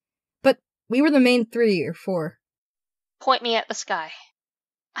others. But we were the main 3 or 4. Point me at the sky.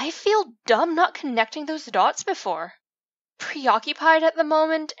 I feel dumb not connecting those dots before. Preoccupied at the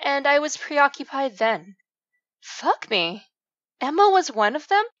moment, and I was preoccupied then. Fuck me. Emma was one of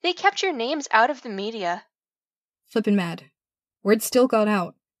them? They kept your names out of the media. Flippin' Mad. Word still got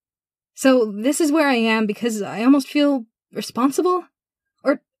out. So this is where I am because I almost feel responsible?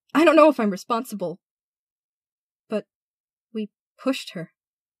 Or I don't know if I'm responsible. But we pushed her.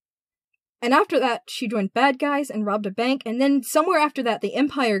 And after that, she joined bad guys and robbed a bank, and then somewhere after that, the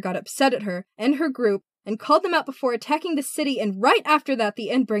Empire got upset at her and her group and called them out before attacking the city, and right after that, the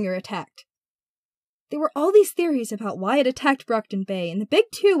Endbringer attacked. There were all these theories about why it attacked Brockton Bay, and the big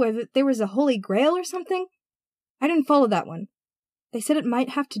two were that there was a Holy Grail or something. I didn't follow that one. They said it might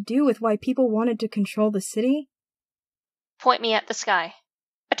have to do with why people wanted to control the city. Point me at the sky.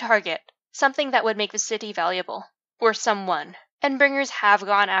 A target, something that would make the city valuable, or someone. Endbringers have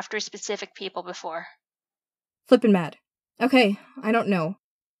gone after specific people before. Flippin' mad. Okay, I don't know.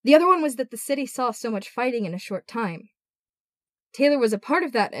 The other one was that the city saw so much fighting in a short time. Taylor was a part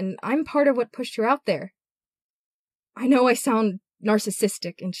of that, and I'm part of what pushed her out there. I know I sound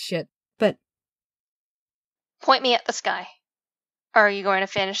narcissistic and shit, but... Point me at the sky. Are you going to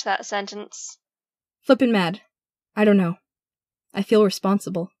finish that sentence? Flippin' mad. I don't know. I feel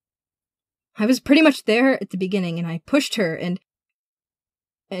responsible. I was pretty much there at the beginning, and I pushed her, and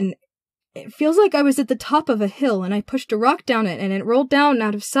it feels like I was at the top of a hill, and I pushed a rock down it, and it rolled down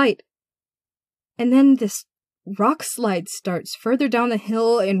out of sight. And then this rock slide starts further down the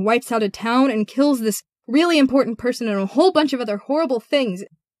hill and wipes out a town and kills this really important person and a whole bunch of other horrible things.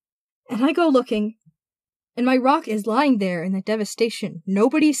 And I go looking, and my rock is lying there in the devastation.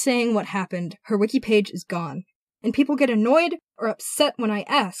 Nobody's saying what happened. Her wiki page is gone. And people get annoyed or upset when I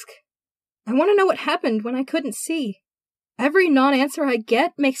ask. I want to know what happened when I couldn't see. Every non-answer I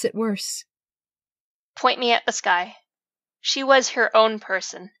get makes it worse. Point me at the sky. She was her own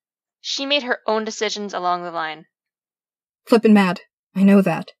person. She made her own decisions along the line. Flippin' mad. I know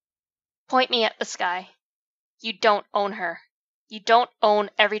that. Point me at the sky. You don't own her. You don't own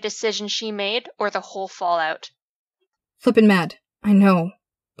every decision she made or the whole fallout. Flippin' mad. I know.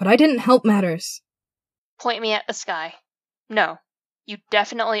 But I didn't help matters. Point me at the sky. No. You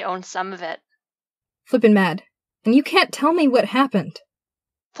definitely own some of it. Flippin' mad. And you can't tell me what happened.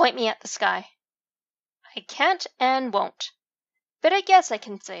 Point me at the sky. I can't and won't. But I guess I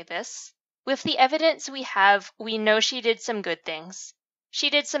can say this. With the evidence we have, we know she did some good things. She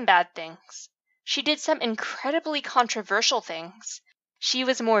did some bad things. She did some incredibly controversial things. She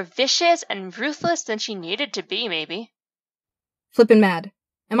was more vicious and ruthless than she needed to be, maybe. Flippin' mad.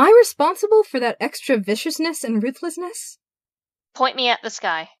 Am I responsible for that extra viciousness and ruthlessness? Point me at the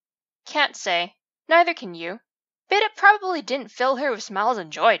sky. Can't say. Neither can you. But it probably didn't fill her with smiles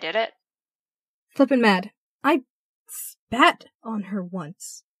and joy, did it? Flippin' mad. I spat on her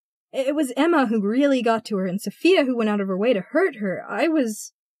once. It was Emma who really got to her, and Sophia who went out of her way to hurt her. I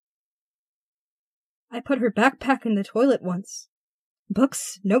put her backpack in the toilet once.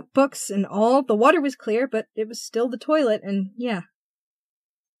 Books, notebooks, and all. The water was clear, but it was still the toilet, and yeah.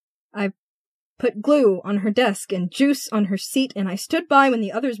 I put glue on her desk and juice on her seat, and I stood by when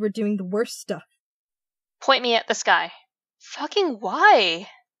the others were doing the worst stuff. Point me at the sky. Fucking why?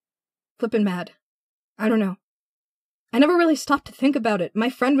 Flippin' mad. I don't know. I never really stopped to think about it. My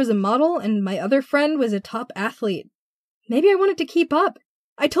friend was a model, and my other friend was a top athlete. Maybe I wanted to keep up.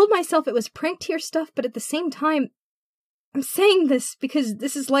 I told myself it was prank tier stuff, but at the same time, I'm saying this because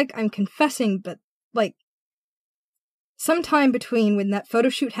this is like I'm confessing, but like, sometime between when that photo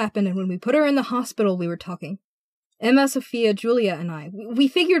shoot happened and when we put her in the hospital, we were talking. Emma, Sophia, Julia, and I. We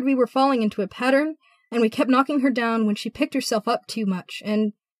figured we were falling into a pattern, and we kept knocking her down when she picked herself up too much,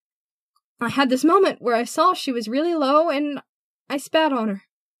 and I had this moment where I saw she was really low, and I spat on her.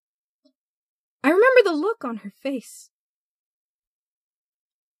 I remember the look on her face.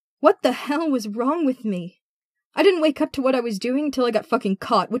 What the hell was wrong with me? I didn't wake up to what I was doing until I got fucking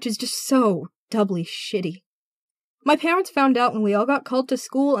caught, which is just so doubly shitty. My parents found out when we all got called to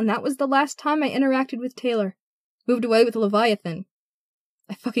school, and that was the last time I interacted with Taylor. Moved away with Leviathan.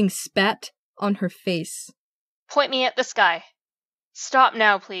 I fucking spat on her face. Point me at the sky. Stop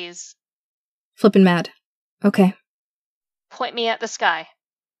now, please. Flippin' mad. Okay. Point me at the sky.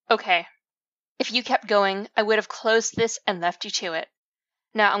 Okay. If you kept going, I would have closed this and left you to it.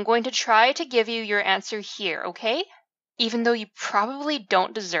 Now I'm going to try to give you your answer here, okay? Even though you probably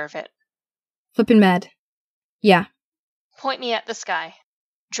don't deserve it. Flippin' mad. Yeah. Point me at the sky.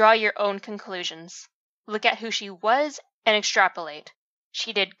 Draw your own conclusions. Look at who she was and extrapolate.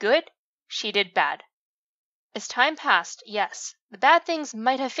 She did good, she did bad. As time passed, yes, the bad things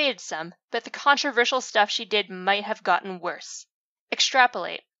might have faded some, but the controversial stuff she did might have gotten worse.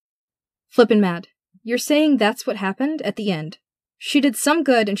 Extrapolate. Flippin' mad. You're saying that's what happened at the end. She did some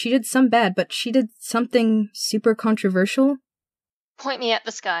good and she did some bad, but she did something super controversial? Point me at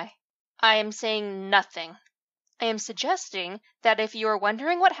the sky. I am saying nothing. I am suggesting that if you are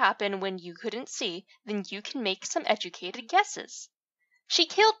wondering what happened when you couldn't see, then you can make some educated guesses. She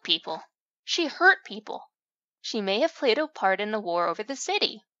killed people. She hurt people. She may have played a part in the war over the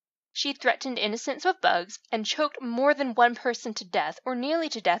city. She threatened innocents with bugs and choked more than one person to death or nearly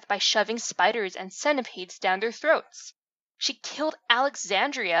to death by shoving spiders and centipedes down their throats. She killed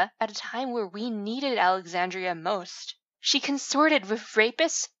Alexandria at a time where we needed Alexandria most. She consorted with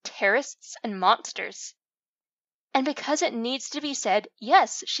rapists, terrorists, and monsters. And because it needs to be said,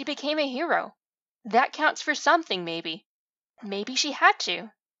 yes, she became a hero. That counts for something, maybe. Maybe she had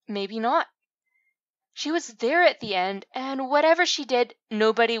to. Maybe not. She was there at the end, and whatever she did,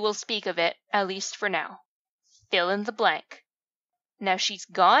 nobody will speak of it, at least for now. Fill in the blank. Now she's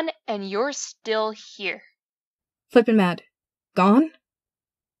gone, and you're still here. Flippin' mad. Gone?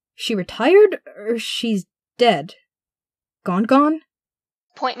 She retired, or she's dead? Gone?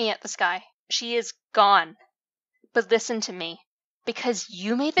 Point me at the sky. She is gone. But listen to me. Because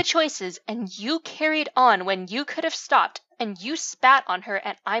you made the choices, and you carried on when you could have stopped, and you spat on her,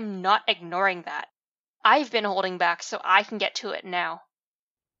 and I'm not ignoring that. I've been holding back so I can get to it now.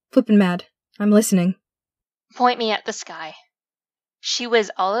 Flippin' mad. I'm listening. Point me at the sky. She was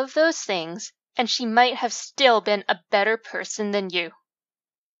all of those things, and she might have still been a better person than you.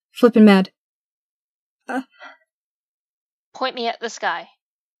 Flippin' mad. Point me at the sky.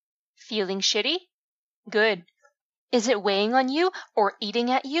 Feeling shitty? Good. Is it weighing on you, or eating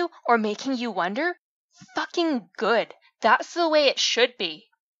at you, or making you wonder? Fucking good. That's the way it should be.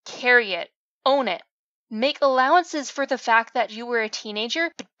 Carry it. Own it. Make allowances for the fact that you were a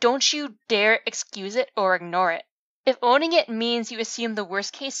teenager, but don't you dare excuse it or ignore it. If owning it means you assume the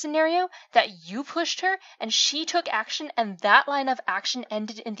worst case scenario, that you pushed her and she took action and that line of action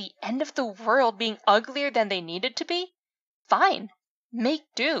ended in the end of the world being uglier than they needed to be, fine. Make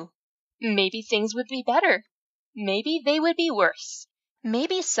do. Maybe things would be better. Maybe they would be worse.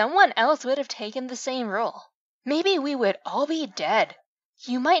 Maybe someone else would have taken the same role. Maybe we would all be dead.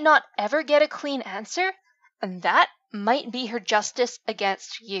 You might not ever get a clean answer, and that might be her justice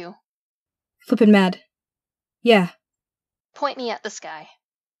against you. Flippin' mad. Yeah. Point me at the sky.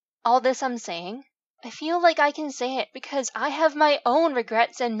 All this I'm saying, I feel like I can say it because I have my own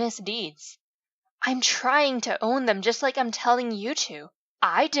regrets and misdeeds. I'm trying to own them just like I'm telling you to.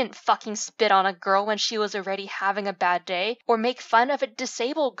 I didn't fucking spit on a girl when she was already having a bad day, or make fun of a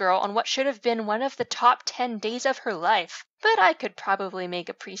disabled girl on what should have been one of the top 10 days of her life. But I could probably make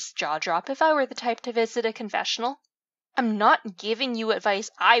a priest's jaw drop if I were the type to visit a confessional. I'm not giving you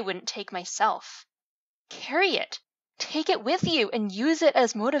advice I wouldn't take myself. Carry it. Take it with you and use it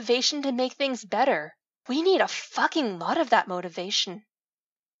as motivation to make things better. We need a fucking lot of that motivation.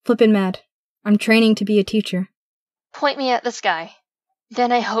 Flippin' mad. I'm training to be a teacher. Point me at the sky.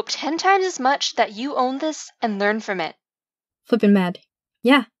 Then I hope 10 times as much that you own this and learn from it. Flippin' mad.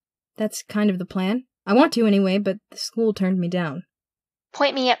 Yeah, that's kind of the plan. I want to anyway, but the school turned me down.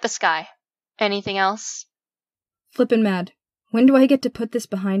 Point me at the sky. Anything else? Flippin' mad. When do I get to put this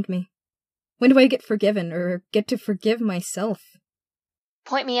behind me? When do I get forgiven, or get to forgive myself?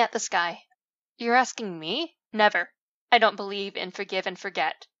 Point me at the sky. You're asking me? Never. I don't believe in forgive and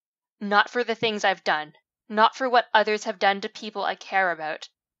forget. Not for the things I've done. Not for what others have done to people I care about.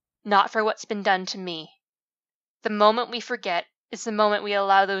 Not for what's been done to me. The moment we forget is the moment we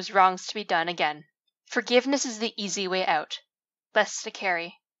allow those wrongs to be done again. Forgiveness is the easy way out. Less to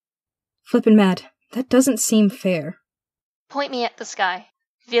carry. Flippin' mad. That doesn't seem fair. Point me at the sky.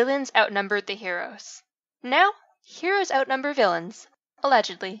 Villains outnumbered the heroes. Now, heroes outnumber villains.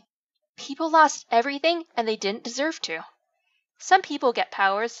 Allegedly. People lost everything and they didn't deserve to. Some people get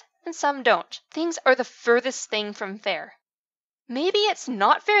powers, and some don't. Things are the furthest thing from fair. Maybe it's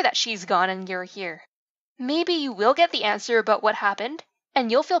not fair that she's gone and you're here. Maybe you will get the answer about what happened,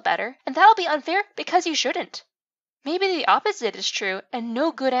 and you'll feel better, and that'll be unfair because you shouldn't. Maybe the opposite is true, and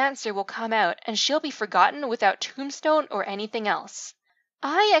no good answer will come out, and she'll be forgotten without tombstone or anything else.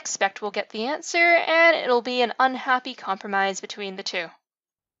 I expect we'll get the answer, and it'll be an unhappy compromise between the two.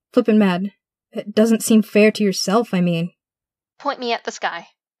 Flippin' mad. It doesn't seem fair to yourself, I mean. Point me at the sky.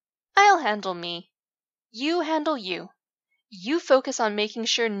 I'll handle me. You handle you. You focus on making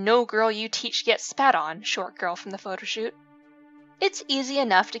sure no girl you teach gets spat on, short girl from the photoshoot. It's easy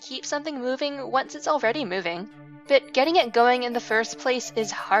enough to keep something moving once it's already moving, but getting it going in the first place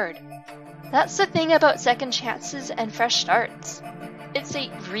is hard. That's the thing about second chances and fresh starts. It's a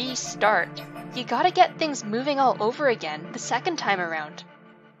restart. You gotta get things moving all over again the second time around.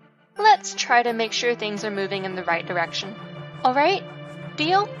 Let's try to make sure things are moving in the right direction. Alright?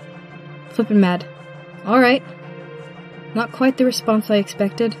 Deal? Flippin' mad. Alright. Not quite the response I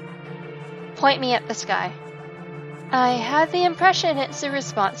expected. Point me at the sky. I had the impression it's the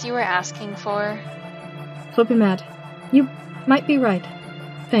response you were asking for. Flippin' mad. You might be right.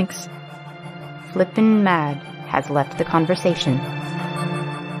 Thanks. Flippin' mad has left the conversation.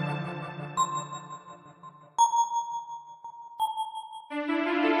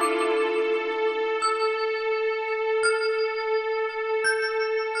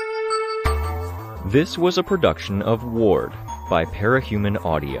 This was a production of Ward by Parahuman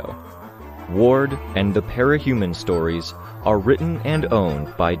Audio. Ward and the Parahuman stories are written and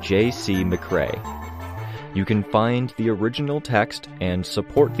owned by J.C. McCrae. You can find the original text and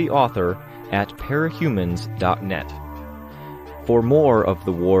support the author at parahumans.net. For more of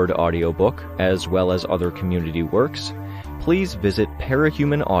the Ward audiobook, as well as other community works, please visit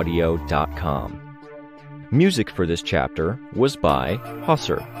parahumanaudio.com. Music for this chapter was by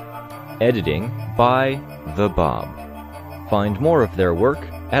Husser. Editing by The Bob. Find more of their work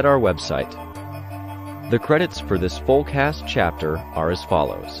at our website. The credits for this full cast chapter are as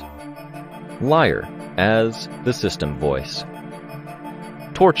follows. Liar as the system voice.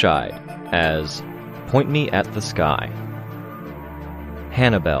 Torch-eyed as Point Me at the Sky.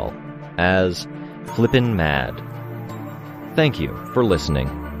 Hannibal as Flippin' Mad. Thank you for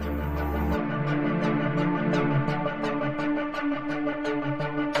listening.